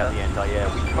and knock out the anti-air.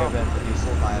 We can't been reduced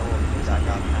by the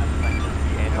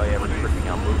anti-air restricting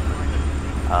our movement.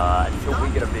 Until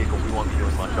we get a vehicle, we won't be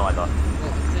doing much either.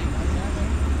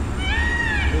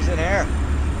 Who's in here?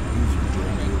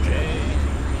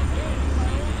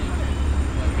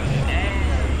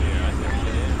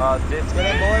 Let's get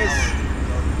in, boys.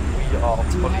 We are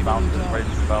fully mounted, ready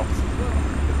to mount.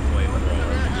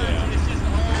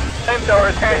 Same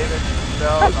doors, David. Do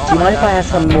you mind if I have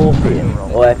some morphine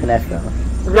or epinephrine?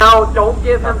 No, don't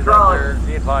give him drugs.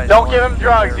 Don't give him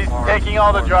drugs. He's taking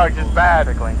all the drugs. It's bad.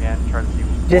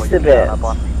 Just a bit.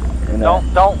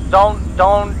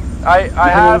 Don't. I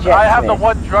have the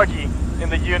one druggie in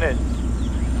the unit.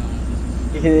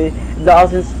 I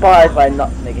was inspired by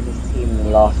not making his team in the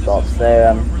last drop, so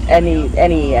any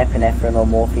epinephrine or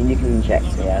morphine you can inject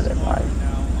me, I don't mind.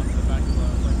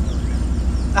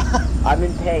 I'm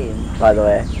in pain, by the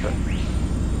way.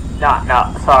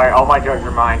 No, sorry, all my drugs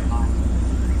are mine.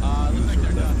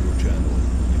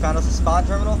 You found us a spawn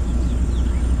terminal?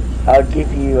 I'll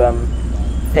give you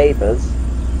favors.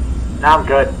 No, I'm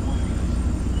good.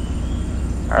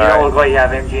 You don't look like you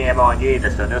have MG ammo on you either,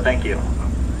 so no thank you.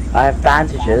 I have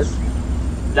bandages.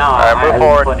 No, I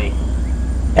have plenty.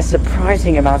 A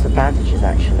surprising amount of bandages,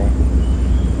 actually.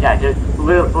 Yeah, just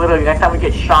literally next time we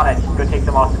get shot at, just go take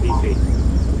them off the BC.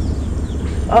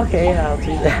 Okay, yeah, I'll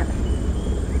do that.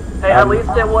 Hey, at least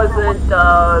it wasn't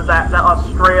that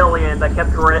Australian that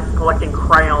kept collecting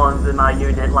crayons in my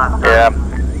unit last time.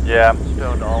 Yeah.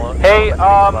 Hey,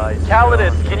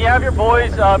 Caludas, can you have your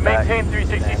boys maintain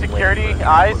 360 security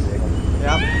eyes?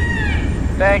 Yep.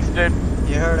 Thanks, dude.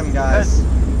 You heard him, guys.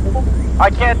 I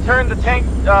can't turn the tank,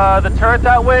 the turret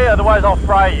that way, otherwise I'll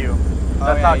fry you.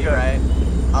 That's not good. Right.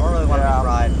 I don't really want to be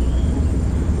fried.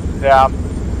 Yeah.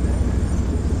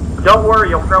 Don't worry,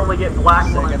 you'll probably get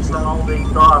blacklisted from all these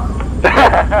stuff.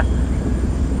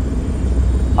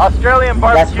 Australian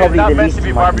barbecue is not meant to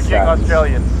be barbecuing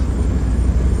Australians.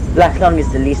 Black lung is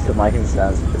the least of my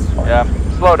concerns at this point. Yeah,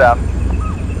 slow down.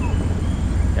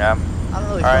 Yeah. I don't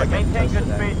really Alright, maintain good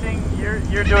spacing.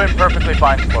 You're doing perfectly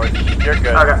fine, Sports. You're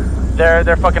good. Okay.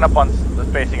 They're fucking up on the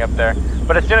spacing up there.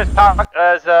 But as soon as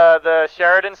the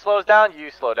Sheridan slows down,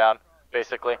 you slow down,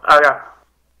 basically. Okay.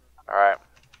 Alright.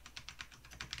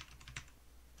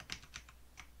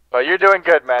 But you're doing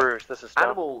good, man. Bruce, this is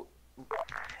Stone.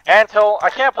 Antle, I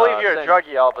can't believe you're a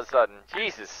druggie all of a sudden.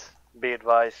 Jesus. Be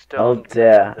advised, Stone. Oh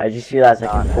dear, I just realized I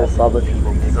can force other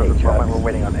people to take drugs. We're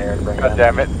waiting on air to bring God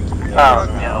damn it. Oh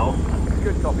no.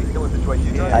 Good copy, still in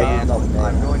situation. I'm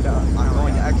going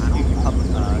to execute you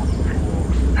publicly.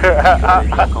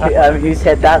 Who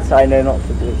said that, so I know not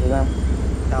to do it to them?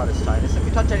 Caludas Titus. If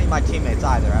you touch any of my teammates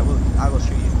either, I will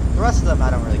shoot you. The rest of them I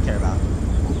don't really care about.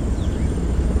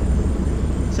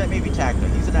 Except maybe Tacto.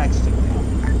 He's an ex-teammate.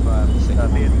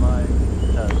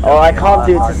 Oh, I can't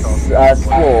do it to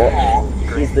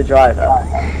Swart. He's the driver.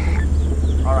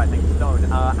 Alright, thank you, Stone.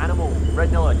 Animal, Red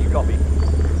Nilla, you copy.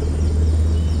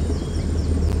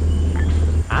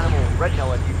 Animal, Red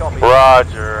Nilla, you copy.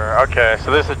 Roger. Okay,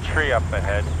 so there's a tree up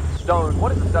ahead. Stone,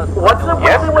 what is the status? What's the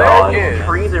with all these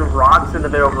trees and rocks in the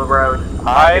middle of the road?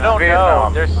 I don't know.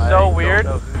 They're so weird.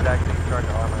 I don't know who's actually in charge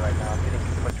of Arma right now. I'm getting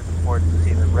too much reports. It's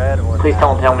either red or... Please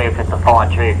don't tell me if it's a fallen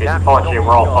tree. If it's a fallen tree,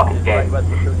 we're all fucking dead.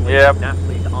 Yep.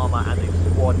 Napoli's Arma and the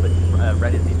squad, but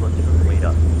Red is the platoon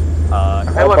leader. Oh,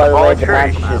 by the way, the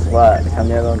bandages work. I'm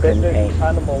no longer in pain.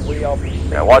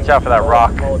 Yeah, watch out for that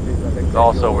rock. It's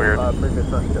also weird.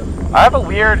 I have a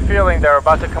weird feeling they're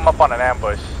about to come up on an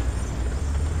ambush.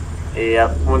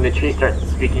 Yeah, when the tree starts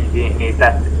speaking Vietnamese,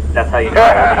 that's how you know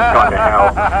it's gone to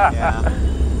hell. Yeah.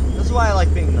 This is why I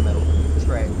like being in the middle. It's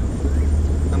great.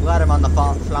 I'm glad I'm on the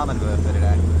Flammenwerfer for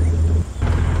today.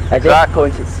 At this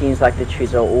point, it seems like the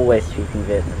trees are always speaking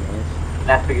Vietnamese.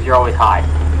 That's because you're always high.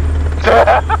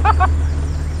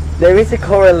 There is a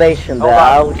correlation there,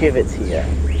 I'll give it to you.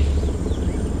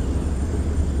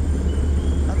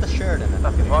 Not the Sheridan, if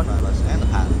I'm getting list, and the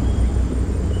Patton.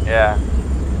 Yeah. I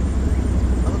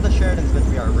thought the Sheridan's meant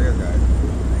to be our rear guard.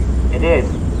 It is.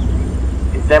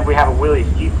 Instead, we have a Willie's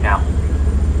Jeep now.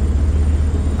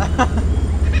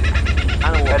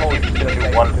 Animal, hold it. Can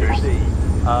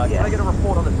I get a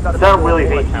report on the status? It's not a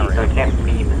Willie's AT, so it can't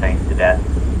beam things to death.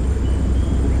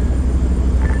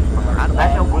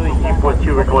 National Willie's Jeep with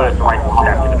 2 recoilless rifle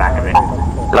strapped to the back of it.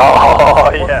 Oh,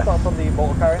 yeah.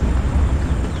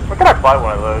 Where can I buy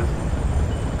one of those?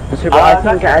 So, but I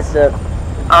think as a...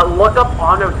 look up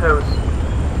Autotos.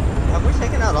 Have we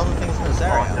taken out other things in this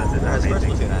area? As first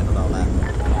platoon, I don't know that.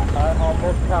 Our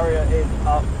bolt carrier is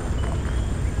up.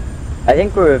 I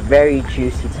think we're a very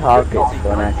juicy target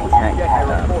for an anti-tank I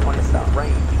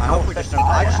hope we just don't.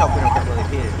 I just hope we don't get really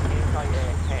heated.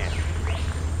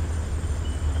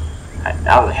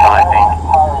 That was a shot, I think.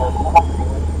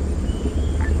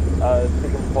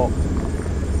 Second Platoon.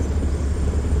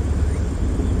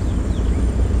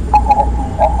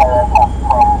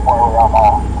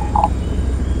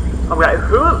 Okay,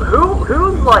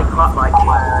 who's like hot like me?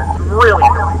 It's really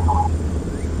annoying.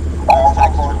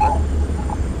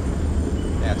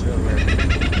 Yeah, it's really weird.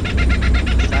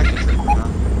 Tactic trooper, huh?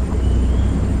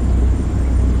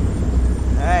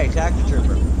 Hey, tactic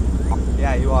trooper.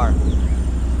 Yeah, you are.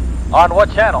 On what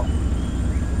channel?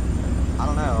 I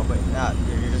don't know, but yeah,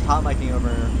 you're just hot micing over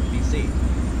BC.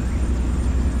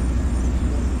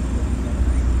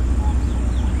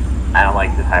 I don't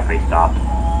like this highway stop.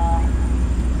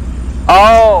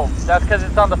 Oh, that's because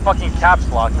it's on the fucking caps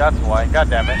lock. That's why. God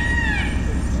damn it.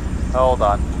 Hold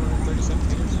on.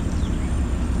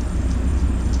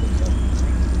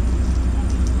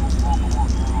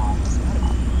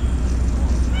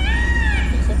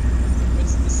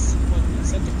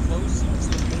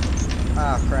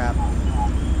 Ah, crap.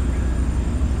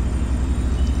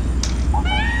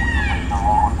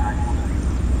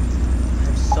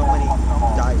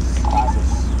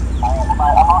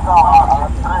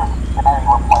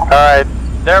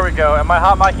 There we go. Am I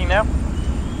hot micing now?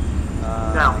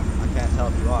 No. I can't tell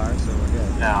if you are, so we're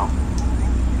good. No.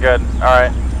 Good. All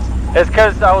right. It's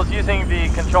because I was using the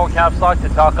control caps lock to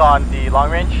talk on the long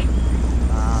range.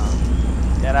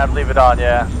 And I'd leave it on,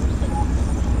 yeah.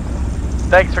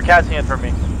 Thanks for catching it for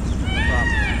me.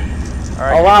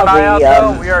 Alright, keep an eye out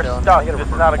though. We are stuck. This is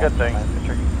not a good thing.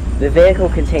 The vehicle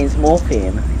contains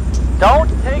morphine. Don't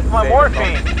take my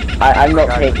morphine! I'm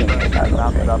not taking it.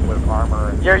 With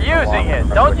armor. You're using it.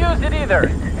 Don't use it either.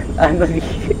 I'm not.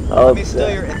 Let me steal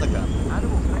your Ithaca.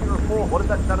 What is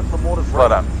that status for mortars? Slow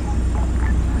down.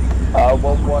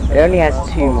 It only has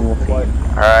 2 morphine.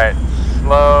 Alright,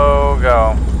 slow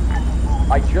go.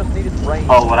 I just needed range.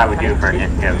 Oh, what I would do for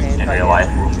an ghost in real life.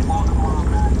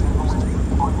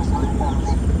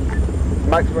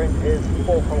 Max range is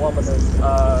 4 kilometers.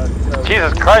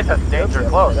 Jesus Christ, that's danger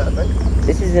close.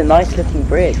 This is a nice looking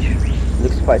bridge.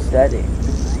 Looks quite sturdy.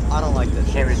 I don't like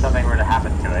this. Maybe if something were to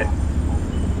happen to it.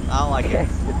 I don't like it.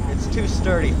 It's too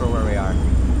sturdy for where we are.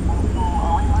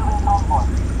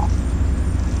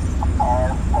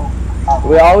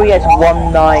 We're already at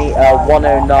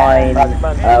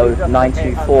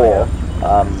 109.924.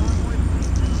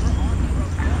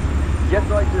 Yes,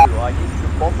 I do. I need to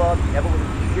bombard the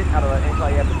ever-living shit out of an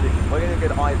anti-air position. We're going to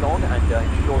get eyes on and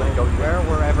ensure that it goes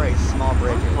wherever a small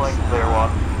bridge is.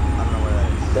 Clearwater. I don't know where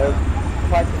that is. There's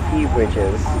quite a few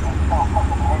bridges. It's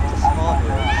a small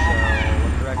bridge, so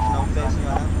what direction I'm facing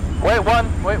right now?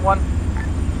 Wait one.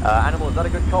 Animal, is that a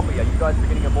good copy? Are you guys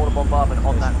beginning a mortar bombardment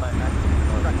on that man?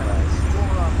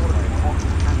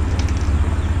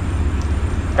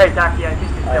 Hey, Taki, I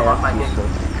think you're still on my game.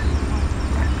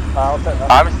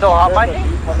 I'm still hot micing?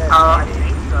 I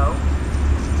think so.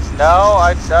 No,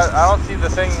 I don't see the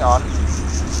thing on.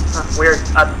 Weird.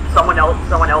 Someone else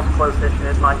closed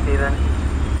it might be then.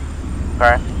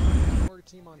 Sorry.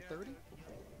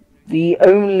 The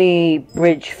only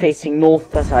bridge facing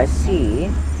north that I see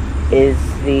is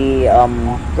the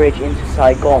bridge into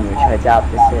Saigon, which I doubt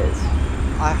this is.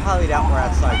 I highly doubt we're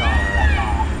at Saigon already.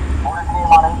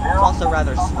 It's also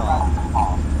rather small.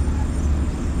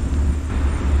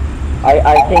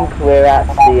 I think we're at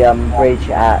the bridge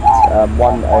at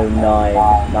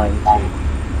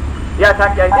 109.92. Yeah,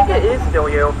 Taki, I think it is still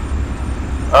you.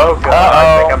 Oh god,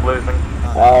 I think I'm losing.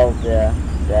 Oh dear.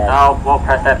 Oh, we'll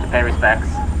press F to pay respects.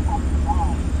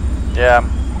 Yeah.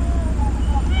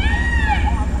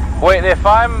 Wait, if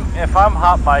I'm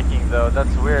hot micing though,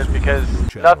 that's weird because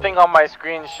nothing on my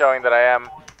screen is showing that I am.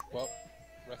 Well,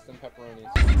 rest in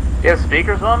pepperonis. You have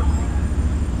speakers on?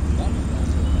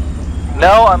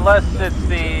 No, unless it's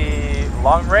the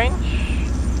long range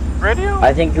radio?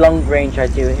 I think long range I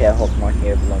do hear Hotmark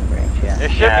here of long range, yeah.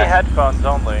 It should be headphones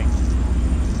only.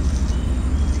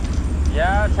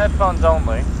 Yeah, it's headphones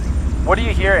only. What are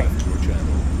you hearing?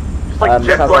 Just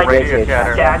like radio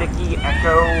chatter. Staticky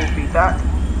echo feedback.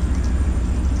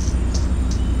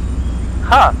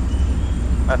 Huh.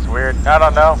 That's weird. I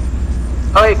don't know.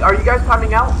 Oh, hey, are you guys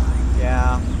timing out?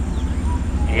 Yeah.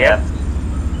 Yep.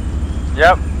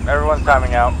 Yep. Everyone's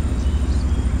timing out.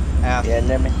 Yeah,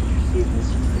 no message received in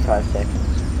 65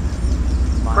 seconds.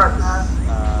 Minus,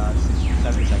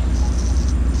 70 seconds.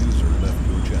 User left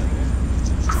your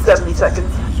channel. 70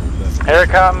 seconds. Here it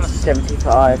comes.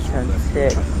 75,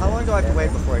 76. How long do I have to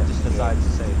wait before it just decides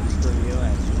to say screw you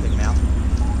and kick me out?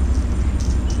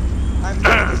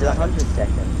 Is it 100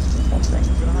 seconds or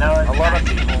something? No, a lot of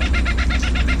people.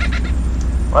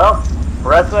 Well,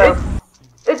 rest of.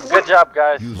 Good job,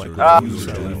 guys. User left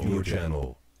your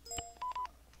channel.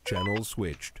 Channel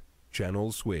switched.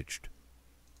 Channel switched.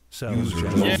 Sound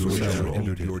channel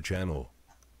entered your channel.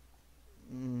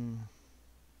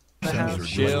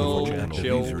 Chill.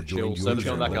 Server's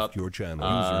going back up.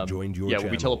 User joined your yeah, we'll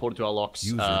be channel. teleported to our locks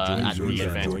User at joined the your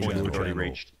advanced point channel. we've already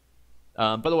reached.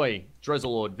 By the way,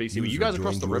 Drezzlord, VC, were you guys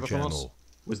across the river from us?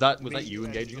 Was that you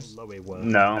engaging us?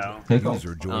 No.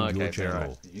 User joined your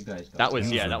channel. That was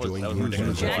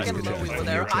ridiculous.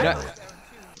 Yeah.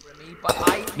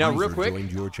 Now, real quick.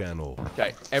 Joined your channel.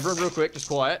 Okay, everyone, real quick, just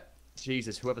quiet.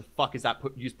 Jesus, whoever the fuck is that?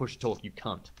 Use push to talk, you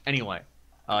cunt. Anyway,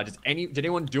 did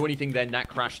anyone do anything then that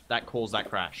caused that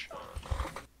crash?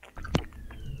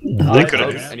 They could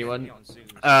have. Anyone?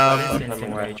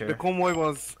 The convoy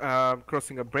was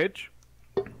crossing a bridge.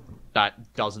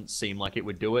 That doesn't seem like it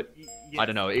would do it. I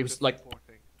don't know. It was like,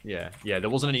 yeah. There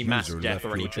wasn't any mass death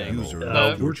or anything.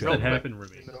 What happened,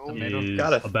 Remy, is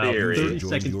about 30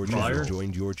 seconds prior,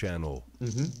 joined your channel.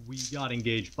 We got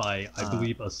engaged by, I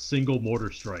believe, a single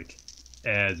mortar strike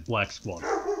as Black Squad.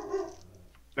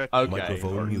 Okay.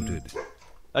 Microphone muted.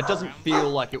 That doesn't feel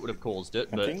like it would have caused it,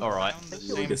 but alright.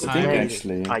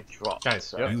 I dropped.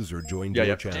 Guys, user joined At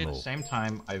your the channel. same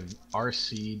time, I've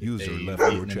RC'd User a left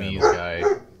your Vietnamese channel. guy,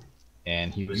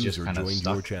 and he was just User kind of joined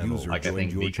stuck. your channel. User Like I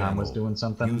think joined your VCOM was channel. doing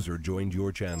something. User joined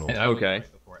your channel. And I was Okay.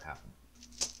 before it happened.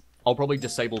 I'll probably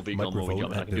disable VCOM when we Microphone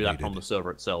jump. I can do that from activated. the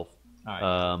server itself.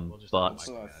 Alright, But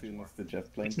So I feel if the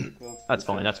jet plane took off. that's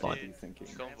fine. That's fine.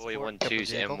 Convoy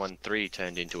 1-2's M13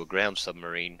 turned into a ground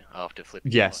submarine after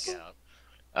flipping Yes. the fuck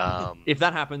out. If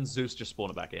that happens, Zeus just spawn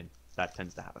it back in. That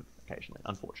tends to happen occasionally,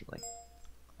 unfortunately.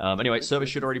 Anyway, server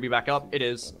should already be back up. It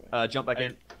is. Jump back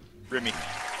in. Remy.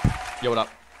 Yo, what up?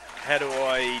 How do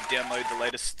I download the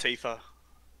latest Tifa?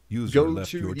 User Go left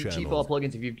to your the channel. T-file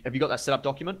plugins. Have you got that setup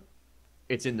document?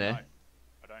 It's in there.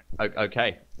 I don't.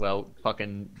 Okay. Well,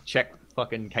 fucking check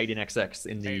fucking Cadian XXth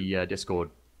in the Discord.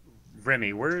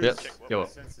 Remy, where's Yep. Yo.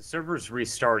 since the server's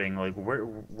restarting? Like, where are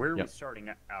we Yep. starting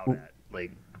out at?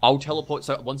 Like, I'll teleport.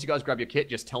 So once you guys grab your kit,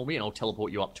 just tell me, and I'll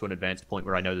teleport you up to an advanced point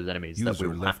where I know there's enemies that we User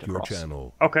will have left to your cross.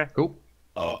 channel. okay, Cool.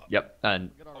 Yep.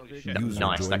 And User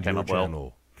nice. That joined came your up well.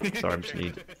 channel. Sorry, I'm just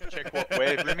need. Check what?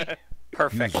 Where, Remy?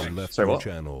 Perfect. User left Sorry, your what?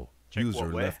 channel. Check User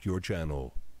what, where? left your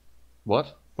channel.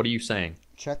 What? What are you saying?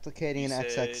 Check the Cadian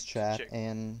XX chat check.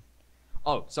 and...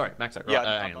 Oh, sorry, Max. Right.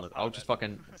 Yeah, Hang on. Look, I'll just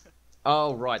fucking.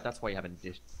 Oh, right. That's why you haven't.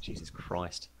 Jesus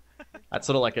Christ. That's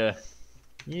sort of like a.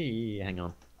 Yeah. Hang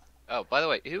on. Oh, by the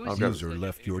way, who was User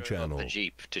left your the channel.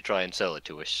 Jeep to try and sell it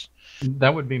to us?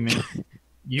 That would be me.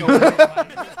 You.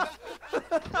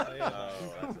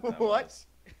 What?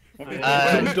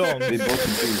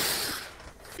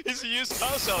 He's a used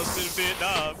car salesman in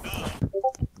Vietnam.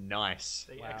 Nice.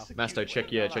 Masto,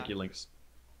 check your links.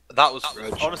 That was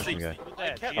honestly. Okay. I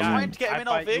kept trying to get him in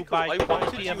our vehicle. I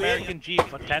wanted the you American in. Jeep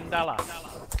for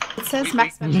 $10. It says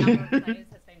maximum number of players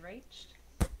has been reached.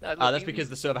 That's because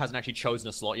the server hasn't actually chosen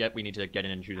a slot yet. We need to get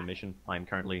in and choose a mission. I am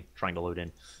currently trying to load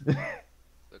in.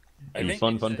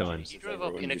 Fun times. You drove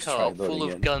up in a car full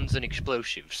of guns and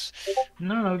explosives.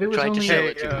 No, there was Trying to only sell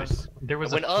it to us. there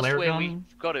was And when a asked flare where gun.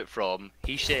 we got it from,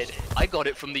 he said, "I got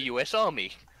it from the U.S.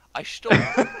 Army. I stole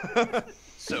it."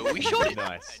 So we shot it.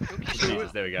 Nice.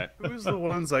 Jesus, there we go. Who's the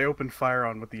ones I opened fire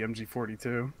on with the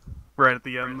MG42? Right at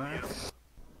the end there.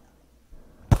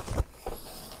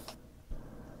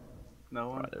 No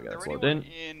one. Right, there we go. Is It's there logged anyone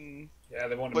in. in Yeah,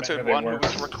 they wanted Platoon to make 1 it who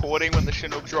was recording when the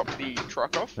Chinook dropped the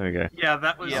truck off? There we go. Yeah,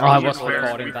 that was. Yeah, I was fair.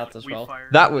 recording We- that as we well.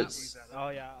 fired That at was Oh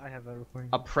yeah, I have a recording.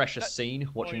 a precious scene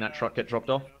watching that truck get dropped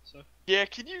off. Yeah,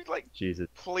 can you like Jesus.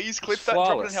 please clip that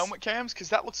dropping Flawless. in helmet cams? Because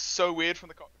that looks so weird from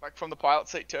the from the pilot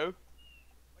seat too.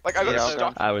 Like I got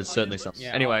stuck. I was certainly something.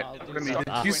 Anyway. Remy,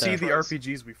 did you see the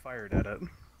RPGs we fired at it?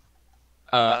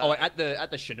 Oh, at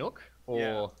the Chinook? Or...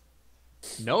 Yeah.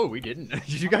 No, we didn't.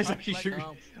 Did you guys actually shoot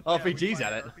RPGs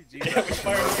at it? Yeah, we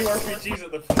fired 2 RPGs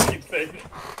at the fucking thing.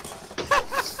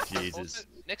 Jesus.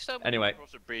 Next time Anyway. we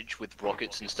cross a bridge with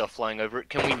rockets and stuff flying over it,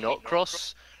 can we not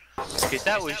cross? Because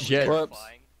that was Yeah.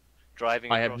 terrifying.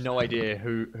 Driving I have across no that. idea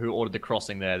who ordered the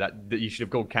crossing there. That you should have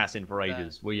called Cass in for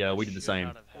ages. We did the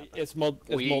same. It's more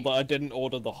that I didn't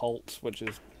order the halt, which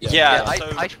is... Yeah,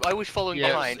 so- I was following Yeah,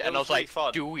 behind, it and I was was like, really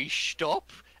fun. "Do we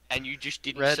stop?" And you just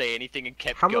didn't Red. say anything and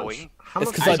kept How much- going. how It's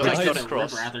much- because I I died got in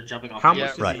across. rather jumping off How the much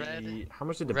edge. did Right. how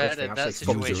much did the Red, bridge thing in actually that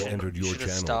stop? situation, entered your you should have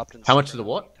channel. stopped and How much stopped to the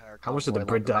what? entire How much did the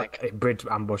convoy bridge, along the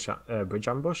back. bridge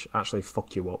ambush actually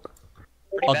fuck you up?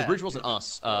 Oh, the bridge wasn't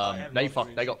us.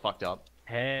 They got fucked up.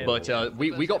 But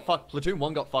we got fucked. Platoon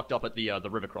 1 got fucked up at the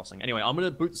river crossing. Anyway, I'm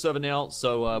gonna boot the server now,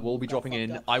 so we'll be dropping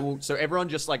in. So everyone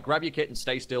just like grab your kit and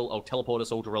stay still. I'll teleport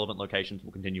us all to relevant locations.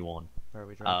 We'll continue on. Where are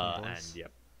we dropping, boys? And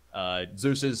yeah.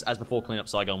 Zeus is, as before, clean up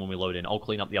Saigon when we load in. I'll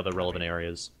clean up the other relevant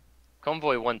areas.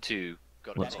 Convoy 1-2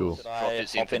 got Let's go.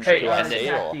 Profits Hey, infantry, and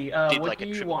Exactly. then did What like do a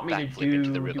you triple want me to backflip do? into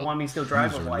the Do river. you want me to still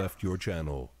drive User or what? left your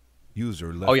channel.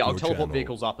 User left Oh yeah, I'll your teleport channel.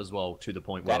 vehicles up as well to the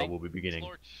point where Danny? we'll be beginning.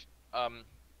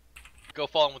 Go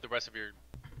follow him with the rest of your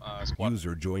squad.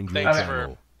 User joined your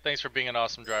channel. Thanks for being an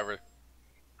awesome driver.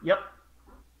 Yep.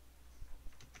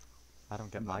 I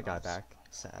don't get my guy back.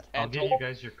 Sad. I'll get you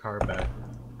guys your car back.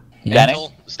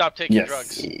 Daniel, stop taking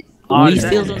drugs. We still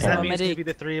still don't that have means medic. to be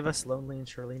the three of us, Lonely and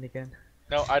Charlene again.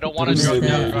 No, I don't want to drug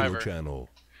down the driver. Channel.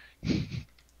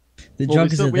 The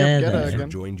drugs are there, though. User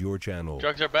joined your channel.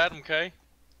 Drugs are bad, okay?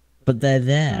 But they're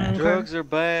there. Drugs are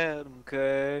bad,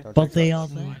 okay? But they are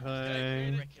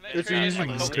there. It's easy,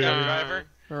 driver.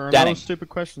 There are Danny. no stupid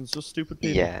questions, just stupid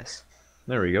people. Yes.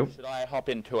 There we go. Should I hop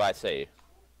into IC?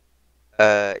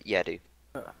 Yeah, do.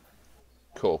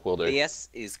 Cool, we'll do. This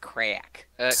is crack.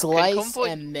 Can Convoy,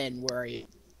 and then worry.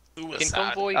 can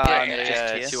Convoy Uh,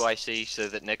 get just to IC so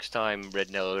that next time Red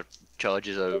Nell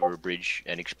charges over a bridge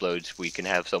and explodes, we can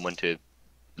have someone to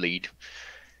lead?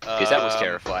 Because that was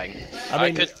terrifying.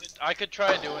 I could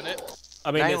try doing it.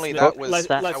 I mean, Mainly it's, that was let's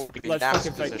fucking fucking Naf's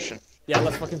position. Yeah,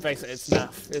 let's fucking face it. It's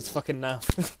Naf. It's fucking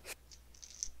Naf.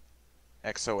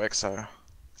 XOXO.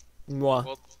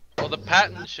 Mwah. Well, the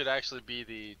patent should actually be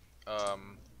the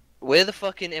We're the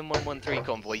fucking M113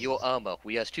 convoy, you're Arma.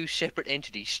 We are two separate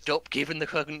entities. Stop giving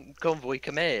the convoy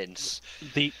commands.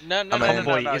 The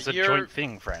convoy is a joint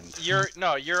thing, friend. Your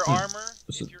armor.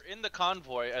 If you're in the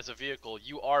convoy as a vehicle,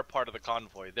 you are part of the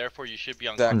convoy. Therefore, you should be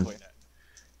on convoy net.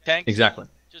 Tanks. Exactly.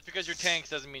 Just because you're tanks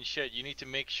doesn't mean shit. You need to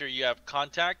make sure you have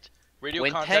radio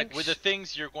When contact tanks- with the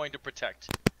things you're going to protect.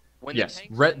 Yes,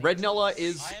 Red Nella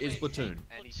is platoon.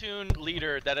 Platoon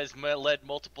leader that has led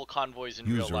multiple convoys in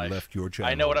real User life. left your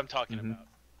I know what I'm channel. talking about.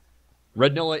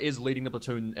 Red Nella is leading the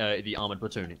platoon, the armored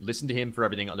platoon. Listen to him for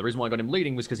everything. The reason why I got him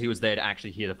leading was because he was there to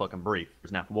actually hear the fucking brief,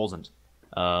 because Naf wasn't.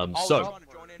 So,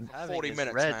 40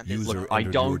 minutes, man. look, I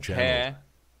don't care.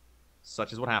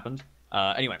 Such is what happened.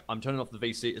 Anyway, I'm turning off the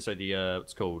VC, so the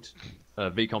it's called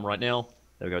VCOM right now.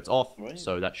 There we go, it's off,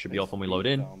 so that should be off when we load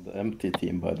in. The empty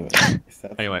team, by the way. Is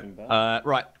that Anyway, something bad?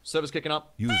 right, server's kicking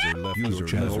up. User left your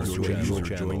channel. User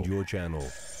joined your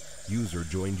channel. User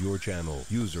joined your channel.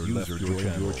 User left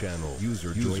your channel.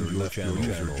 User joined your channel.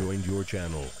 User joined your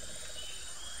channel.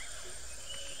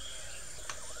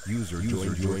 User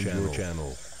joined your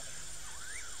channel.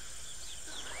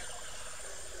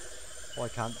 Boy,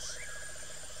 cunts.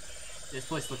 This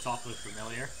place looks awfully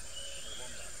familiar.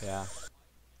 Yeah.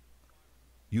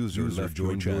 User left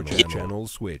your channel. Channel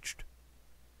switched.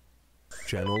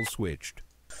 Channel switched.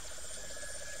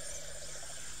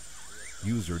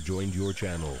 User joined your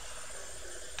channel.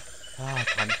 Ah,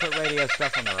 time to put radio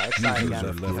stuff on the right side again.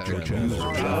 User left your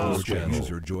channel.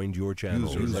 User joined your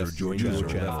channel. User joined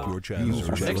your channel.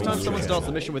 Next time someone starts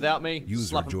the mission without me, User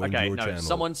slap them. joined Okay, your no, channel.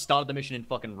 someone started the mission in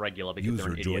fucking regular because they're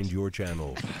User an idiot. joined your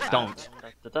channel. Don't.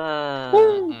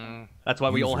 That's why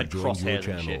we all had User joined your crosshairs and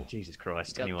channel. shit. Jesus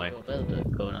Christ. Anyway.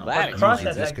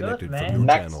 User disconnected from your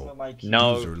channel.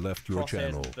 No. User left your Crosshairs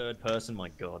channel. in third person, my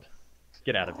god.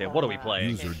 Get out of here. What are we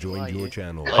playing? User joined your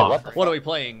channel. What are we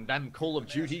playing? Damn Call of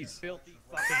Duties. Call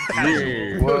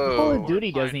of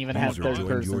Duty doesn't even have User third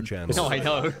joined your person. channel. No, I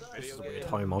know.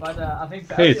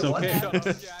 Hey, it's okay.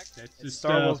 That's just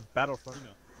Star Wars Battlefront.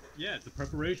 Yeah, it's a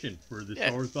preparation for the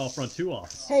Star Wars Battlefront 2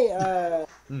 off. Hey,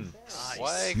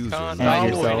 Why User can't left I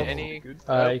your join channel. any...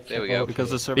 Oh, there we go. Because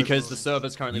the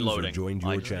server's currently User loading. joined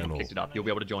your I just channel. picked it up. You'll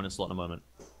be able to join a slot in a moment.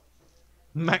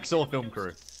 Max or film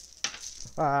crew.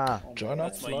 Join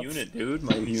us, That's my unit, dude.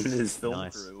 My unit is film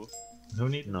Nice. crew. No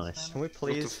need. Nice. Can we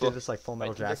please do this like Full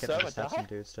Metal Jacket and just have some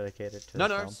dudes dedicated to No,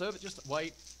 this no, film? server, just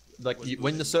wait. Like,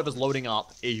 when the server's loading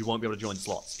up, you won't be able to join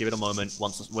slots. Give it a moment.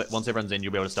 Once everyone's in,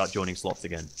 you'll be able to start joining slots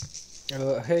again.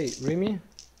 Hey, Remy.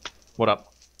 What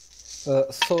up? So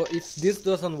if this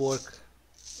doesn't work,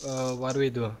 what do we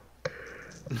do?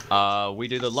 We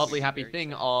do the lovely happy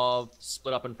thing of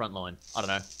split up in front line. I don't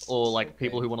know. Or, like,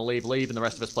 people who want to leave, and the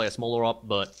rest of us play a smaller op,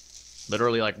 but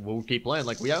literally, like, we'll keep playing.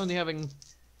 Like, we are only having...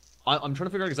 I'm trying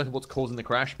to figure out exactly what's causing the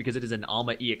crash, because it is an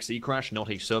Arma EXE crash,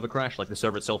 not a server crash. Like, the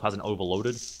server itself hasn't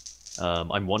overloaded.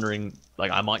 I'm wondering,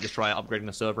 like, I might just try upgrading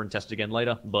the server and test it again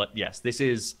later. But, yes, this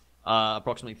is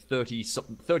approximately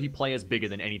 30 players bigger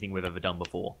than anything we've ever done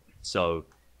before. So,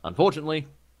 unfortunately,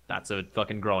 that's a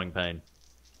fucking growing pain.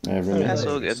 That's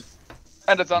all good.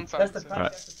 And it's unsigned.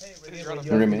 Right.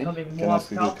 Remy, can I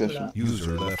ask you a question?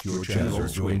 User left your channel.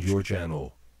 Joined your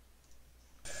channel.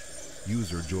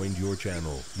 User joined your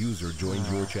channel. User joined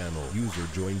your channel. User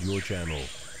joined your channel.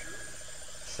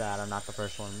 Sad, I'm not the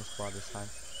first one in the squad this time.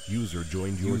 User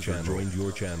joined your channel. Joined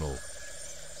your channel.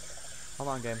 Hold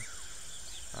on, game.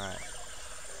 Alright.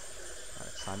 Alright,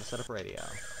 it's time to set up radio.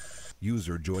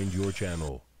 User joined your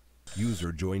channel.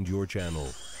 User joined your channel.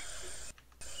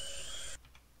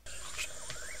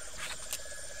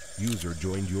 User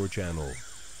joined your channel.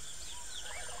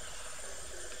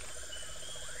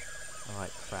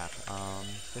 Alright, crap.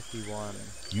 51.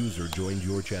 User joined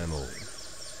your channel.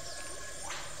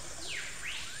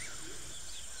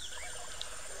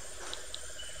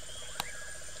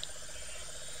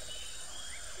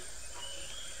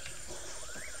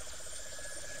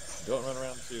 Don't run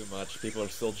around too much. People are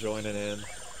still joining in.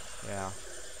 Yeah.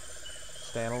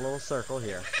 Stay in a little circle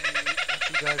here.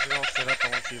 Once you guys are all set up, I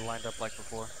want you lined up like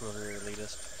before, whoever your lead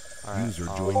is. Alright, User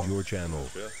joined your channel.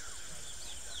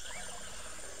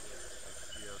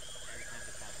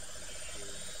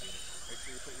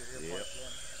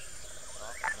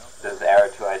 Does Arrow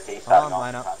 2IC Hold on,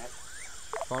 line up.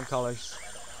 Phone colors.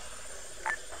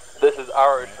 This is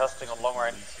Arrow testing on long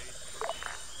range.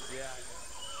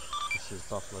 This is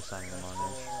Buffalo signing on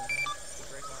range.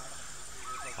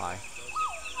 Hi.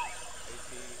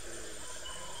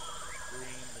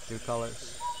 do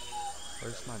colors.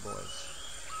 Where's my boys?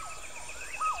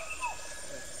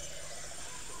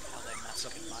 How they mess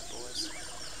up with my boys.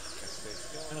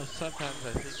 You know, sometimes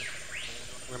I think.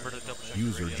 Remember to double check.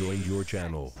 User joined your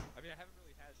channel. I mean, I haven't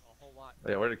really had a whole lot.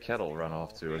 Yeah, where did Kettle run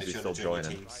off to? Is he still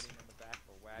joining?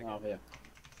 Oh, yeah.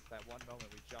 That one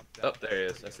moment we jumped Oh, out. there he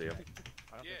is. I see him.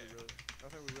 I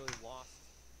don't think we really lost.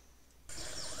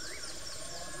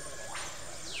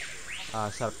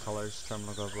 Set up colors.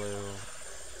 Terminal go blue.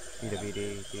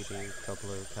 BWD, DD, go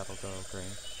blue, kettle go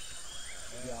green.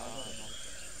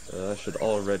 That should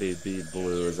already be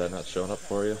blue. Is that not showing up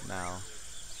for you? No.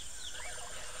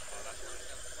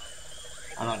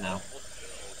 I don't know.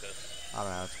 I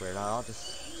don't know, it's weird. I'll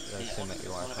just assume that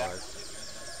you are colors.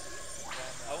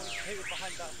 I want to hit it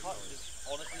behind that hut, just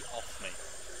honestly off me.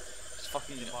 Just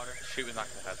fucking shoot me back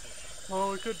in the head.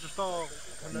 Well, we could just all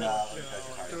No, do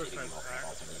a sense attack.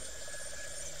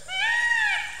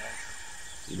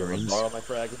 You can borrow my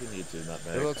frag if you need to, not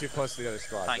You're a little too close to the other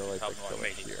squad. Thank Go you, like, Tom, go I'm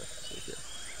like waiting. here. Stay here.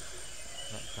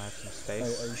 Can I have some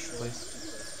space,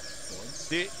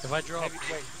 please? If I draw Wait,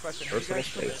 question. Have you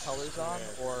guys put the colors on,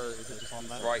 or is it just on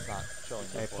that? Right. Not showing.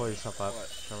 Hey, pull yourself up,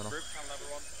 terminal. Group channel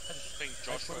everyone. I just think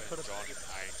Joshua and John are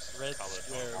red colored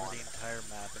square on. over the entire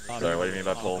map. And Sorry, what do you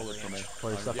mean by pull?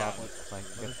 Pull yourself up. Like,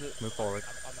 move forward.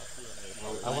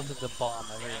 I wanted to bomb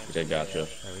every inch. Okay, gotcha.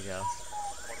 There we go.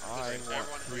 I want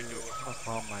Everyone redo it. to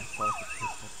bomb myself with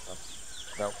pistol stuff.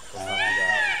 Nope, let's not do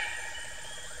that.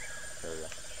 There we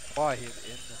go. Why he's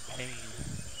in the pain.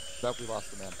 Nope, we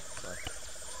lost the man. Sorry.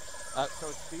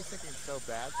 So it's desyncing so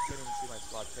bad, you can't even see my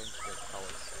squad change the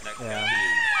colors. Yeah. You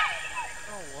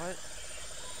know what?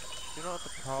 You know what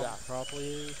the problem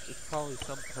probably is? It's probably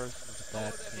some person with a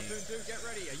bad team. Dude, get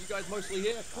ready. Are you guys mostly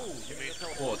here? Cool. Give me a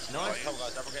teleport. Nice. Come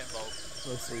guys, everyone get involved.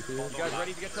 Mostly here. You guys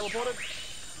ready to get teleported?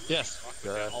 Yes.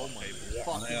 Oh my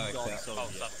fucking god, so Oh,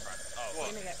 yeah.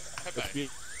 what? Headbang.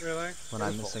 Really? When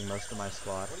I'm missing most of my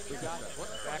squad.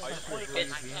 I just want to get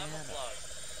blood.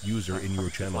 User in your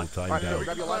channel timed Alright, out.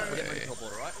 grab your lights, we're getting ready to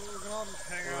teleport, alright? We can all just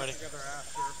hang out together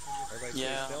after. Everybody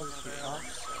Yeah. stay still, just keep calm.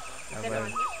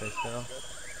 Everybody stay still.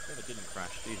 Never didn't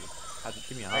crash, Jesus.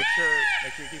 Give me a Make sure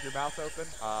you keep your mouth open,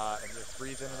 and just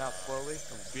breathe in and out slowly,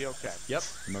 and we'll be okay. Yep.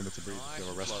 Remember to breathe. You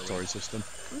have a respiratory system.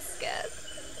 I'm scared.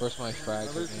 Where's my frag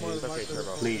grenade? Okay,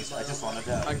 Turbo. Please, I just wanted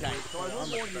to. Okay, so I will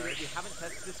warn you that you haven't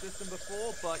tested this system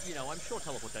before, but you know, I'm sure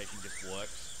teleportation just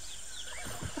works.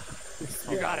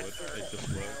 You got it. It just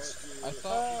works. I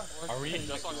thought. Are we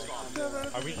just on stop?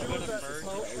 Are we doing a merge?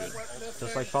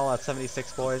 Just like Fallout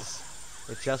 76, boys.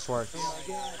 It just works.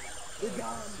 It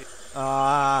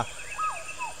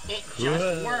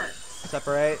just works.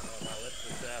 Separate.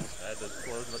 I had to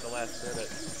close him at the last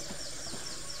minute.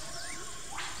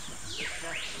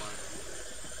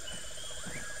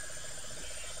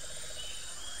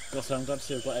 Also, I'm glad to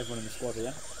see we've got everyone in the squad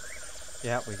here.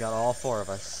 Yeah, we got all four of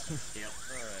us.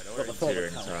 Alright,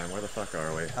 orienteering time. Where the fuck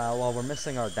are we? Well, we're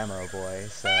missing our demo boy,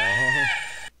 so...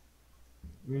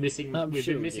 We've been missing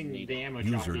the ammo.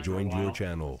 User joined your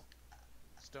channel.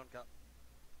 Stone gun.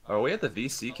 Are we at the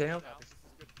VC camp?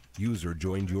 User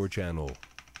joined your channel.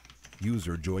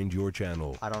 User joined your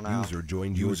channel. I don't know. User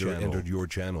joined your channel. Entered your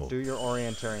channel. Do your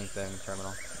orienteering thing,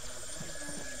 Terminal.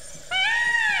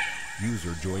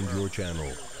 User joined your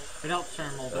channel. It helps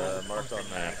Terminal. Marked on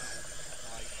map.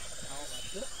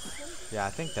 Yeah, I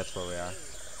think that's where we are.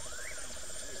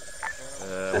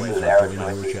 User joined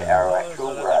your channel.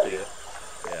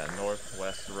 Yeah,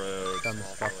 northwest road. Guns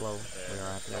Buffalo. We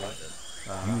are at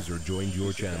there. User joined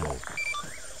your channel.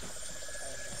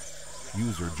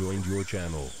 User joined your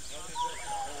channel.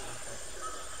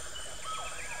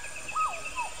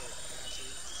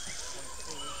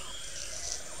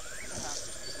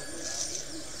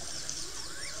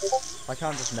 Why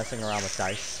can't I'm just messing around with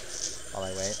dice while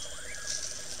I wait?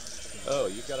 Oh,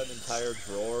 you've got an entire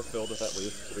drawer filled with at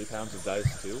least 3 pounds of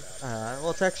dice too?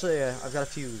 Well, it's actually, I've got a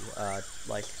few,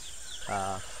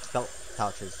 belt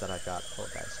pouches that I've got full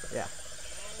of dice, but yeah.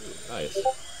 Ooh, nice.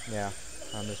 Yeah,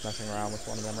 I'm just messing around with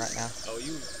one of them right now. Oh,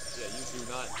 you do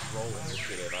not roll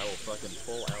initiative. I will fucking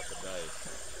pull out the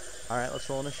dice. Alright, let's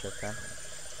roll initiative then.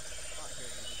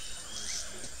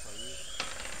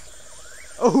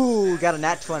 Oh, got a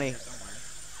nat 20.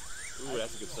 Ooh,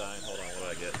 that's a good sign. Hold on,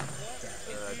 what did I get? 10.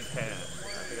 I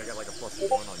think I got like a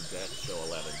 +1 on dex, so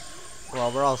 11.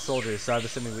 Well, we're all soldiers, so I'm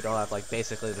assuming we don't have, like,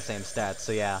 basically the same stats,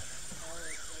 so yeah.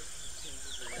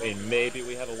 I mean, maybe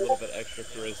we have a little bit extra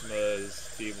charisma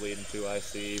as team leading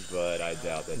 2IC, but I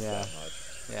doubt that's that much.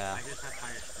 Yeah. I just have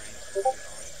higher strength.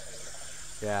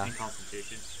 Yeah. And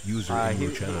Constitution. User in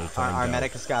your channel timed our out.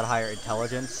 medic has got higher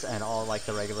intelligence and all like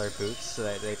the regular boots, so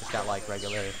they just got like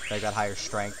they got higher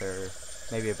strength or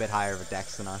maybe a bit higher of a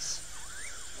dex than us.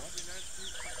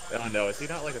 Oh no, is he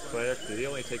not like a cleric? Did he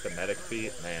only take the medic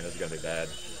feat? Man, this is gonna be bad.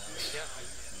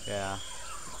 Yeah.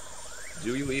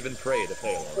 Do you even pray to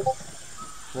Palor?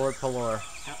 Lord Pelor.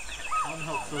 How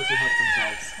help those who help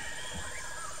themselves?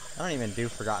 I don't even do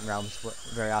Forgotten Realms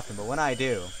very often, but when I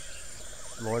do,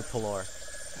 Lord Pelor.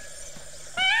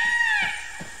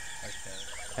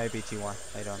 Hey BT1,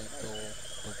 how you doing?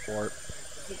 Report.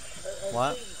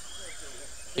 What?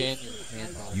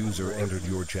 User entered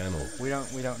your channel. We don't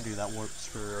do that warp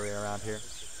screwery around here.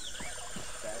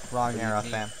 Wrong era,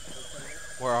 fam.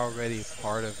 We're already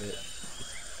part of it.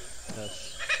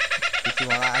 Yes.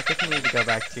 BT1, I think you need to go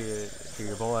back to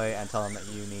your boy and tell him that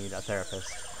you need a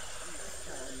therapist.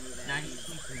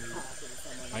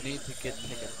 I need to take a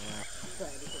nap.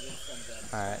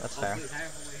 Alright, that's fair. I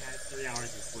have only had 3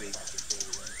 hours of sleep.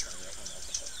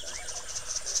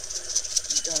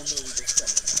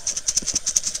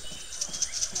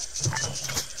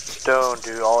 Stone,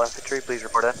 do all infantry please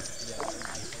report in?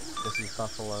 This is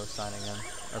Buffalo signing in.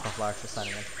 Or Buffalo actually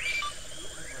signing in.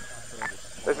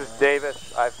 This is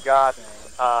Davis. I've got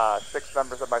 6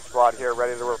 members of my squad here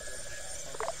ready to work.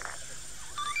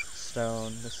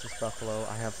 Stone, this is Buffalo.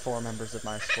 I have 4 members of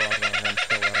my squad and I'm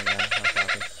still letting in. No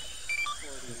copy.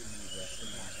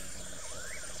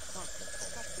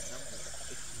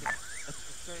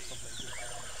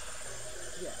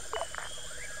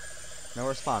 No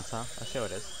response, huh? I show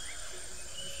it is.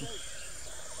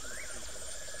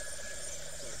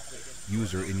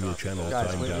 User in your channel Guys,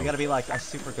 timed we out. gotta be like a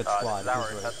super good squad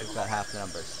because we've got half the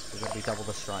numbers. We gotta be double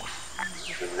the strength.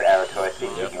 This is Aratoy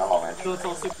speaking a moment. So it's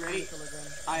also great.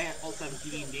 I also have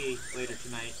D&D later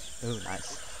tonight. Ooh,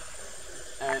 nice.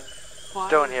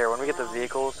 Stone here, when we get the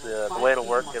vehicles, the way it'll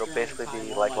work, it'll basically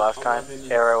be like last time.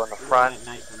 Arrow in the front.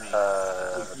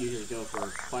 Usually go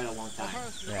for quite a long time.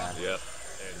 Yeah. Yep.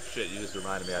 And shit, you just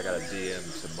reminded me I got a DM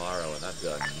tomorrow and I've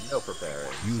done no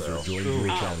preparing. User joined your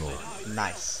channel.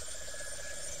 Nice.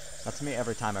 That's me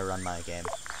every time I run my game.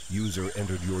 User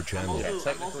entered your channel. Yeah,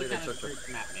 technically they took the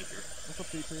map maker. What's up,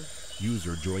 P2?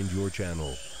 User joined your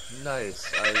channel. Nice.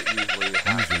 I usually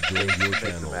have User joined your make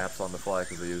channel. the maps on the fly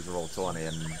because I use Roll20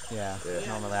 and yeah,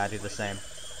 normally I do the same.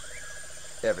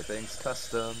 Everything's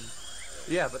custom.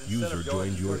 Yeah, but instead User of going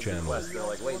joined your to the channel. quest, they're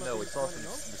like, wait, no, we saw some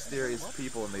mysterious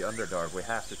people in the Underdark. We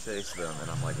have to chase them.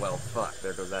 And I'm like, well, fuck.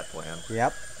 There goes that plan.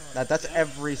 Yep. That's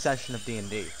every session of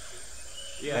D&D.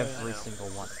 Yeah, every single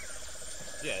one.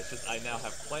 Yeah, it's just I now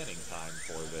have planning time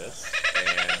for this,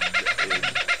 and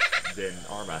then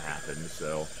Arma happened,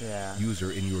 so... Yeah. User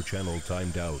in your channel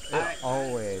timed out. It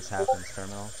always happens,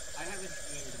 Terminal.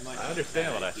 I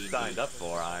understand what I signed up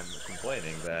for. I'm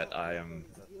complaining that I am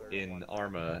in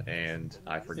Arma, and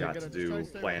I forgot to do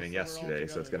planning yesterday,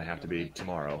 so it's going to have to be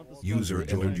tomorrow. User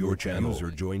joined your channel.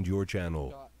 User joined your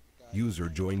channel. User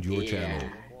joined your channel.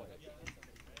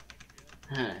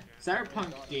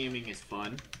 Cyberpunk gaming is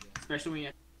fun, especially when you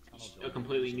have a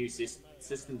completely new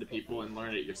system to people and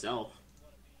learn it yourself.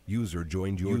 User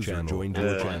joined your channel. Joined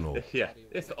your channel. Yeah,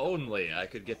 if only I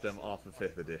could get them off of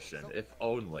 5th edition. If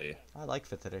only. I like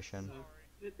 5th edition.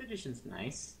 5th edition's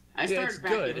nice. I started it's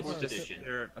back good. in 4th It's just edition.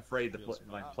 they're afraid to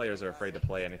my players are afraid to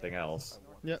play anything else.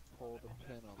 Yep.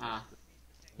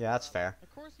 Yeah, that's fair.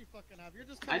 Of course you fucking have. You're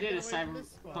just I did a coming away from this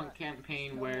Cyberpunk spot.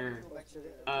 campaign where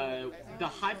the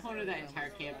high point of that entire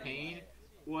campaign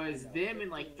was them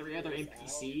and like 3 other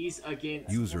NPCs against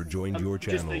User joined your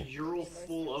just channel. a Ural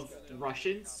full of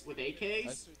Russians with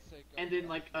AKs, and then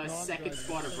like a second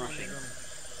squad of Russians.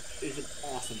 It was an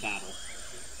awesome battle.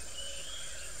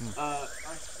 Our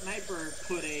sniper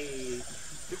put a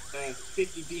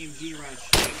 50 BMG round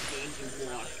straight to the engine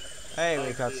block. Hey,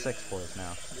 we've got 6 boys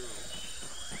now.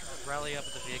 Rally up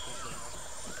at the vehicle.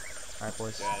 Alright,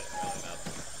 boys.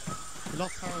 We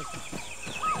lost Harris.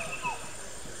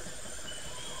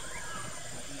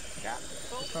 Yeah.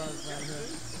 Cars down here.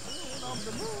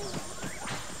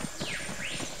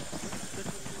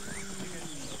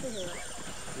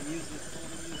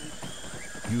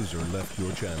 User left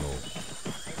your channel.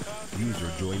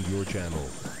 User joined your channel.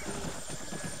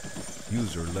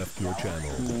 User left your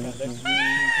channel.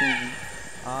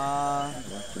 Oh,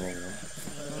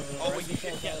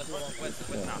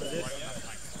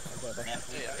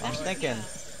 I'm thinking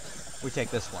we take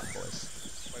this one, boys.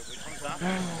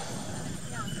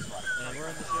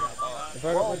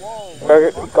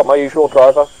 Got my usual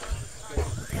driver.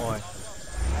 Boy.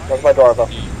 That's my driver.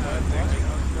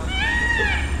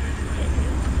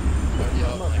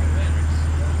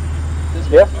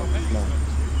 Yeah?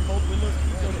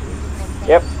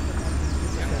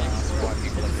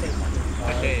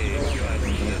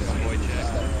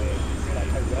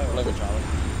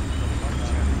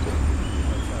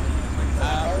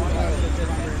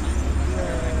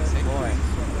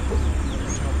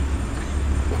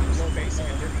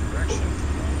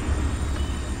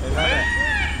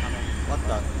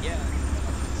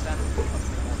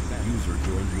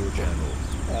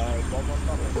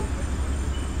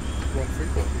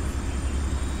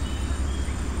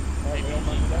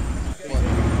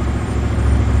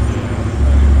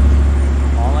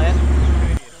 All in?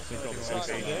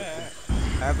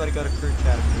 Everybody go to crew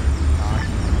chat if you're not.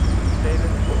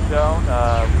 David, Stone,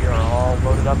 we are all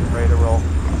loaded up and ready to roll.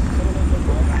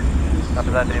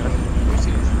 After that, David.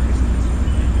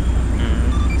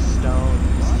 Stone,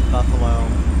 Buffalo.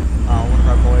 One of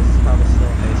our boys is probably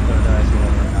still Ace, but I should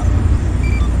roll right now.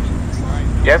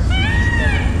 Yes?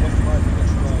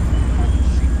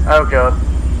 Oh, God.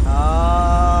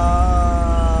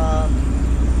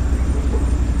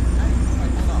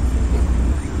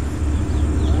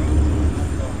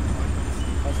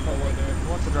 Who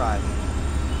wants to drive?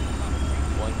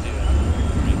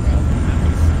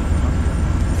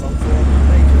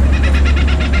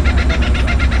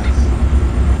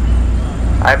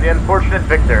 I'm the unfortunate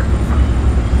victor.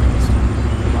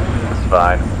 That's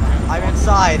fine. I'm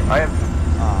inside. I am.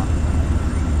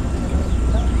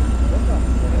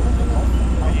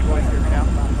 Can you boys hear me now?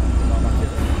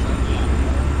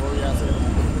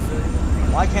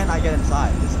 Why can't I get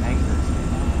inside? This angers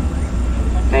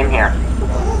me. Same here.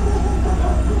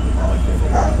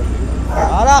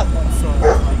 Shut up!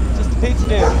 Just a pizza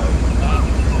dude.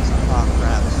 Oh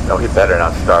crap. No, he better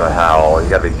not start a howl. You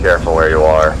gotta be careful where you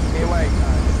are. Can you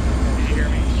hear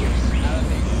me?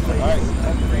 Alright. Can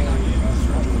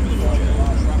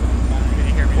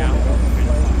you hear me now?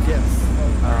 Yes.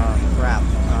 Crap.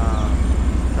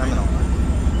 Terminal.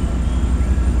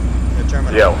 The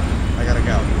terminal. Yo. I gotta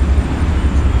go.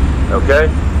 Okay?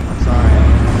 I'm sorry.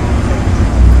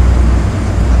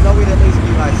 I thought we'd at least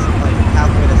be like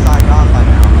halfway to sign off by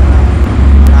now.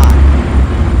 We're not.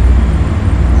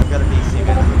 I've got a DC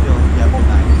bit. I'm feeling you have a good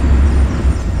night.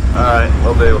 Alright,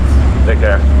 will do. Take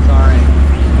care. Sorry.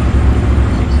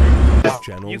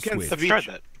 Channel You can switch.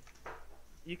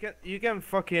 You can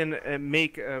fucking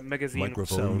make a magazine.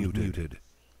 Microphone muted.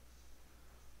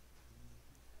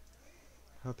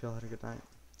 Hope y'all had a good night.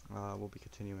 We'll be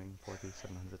continuing for the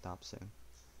 700 top soon.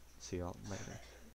 See y'all later.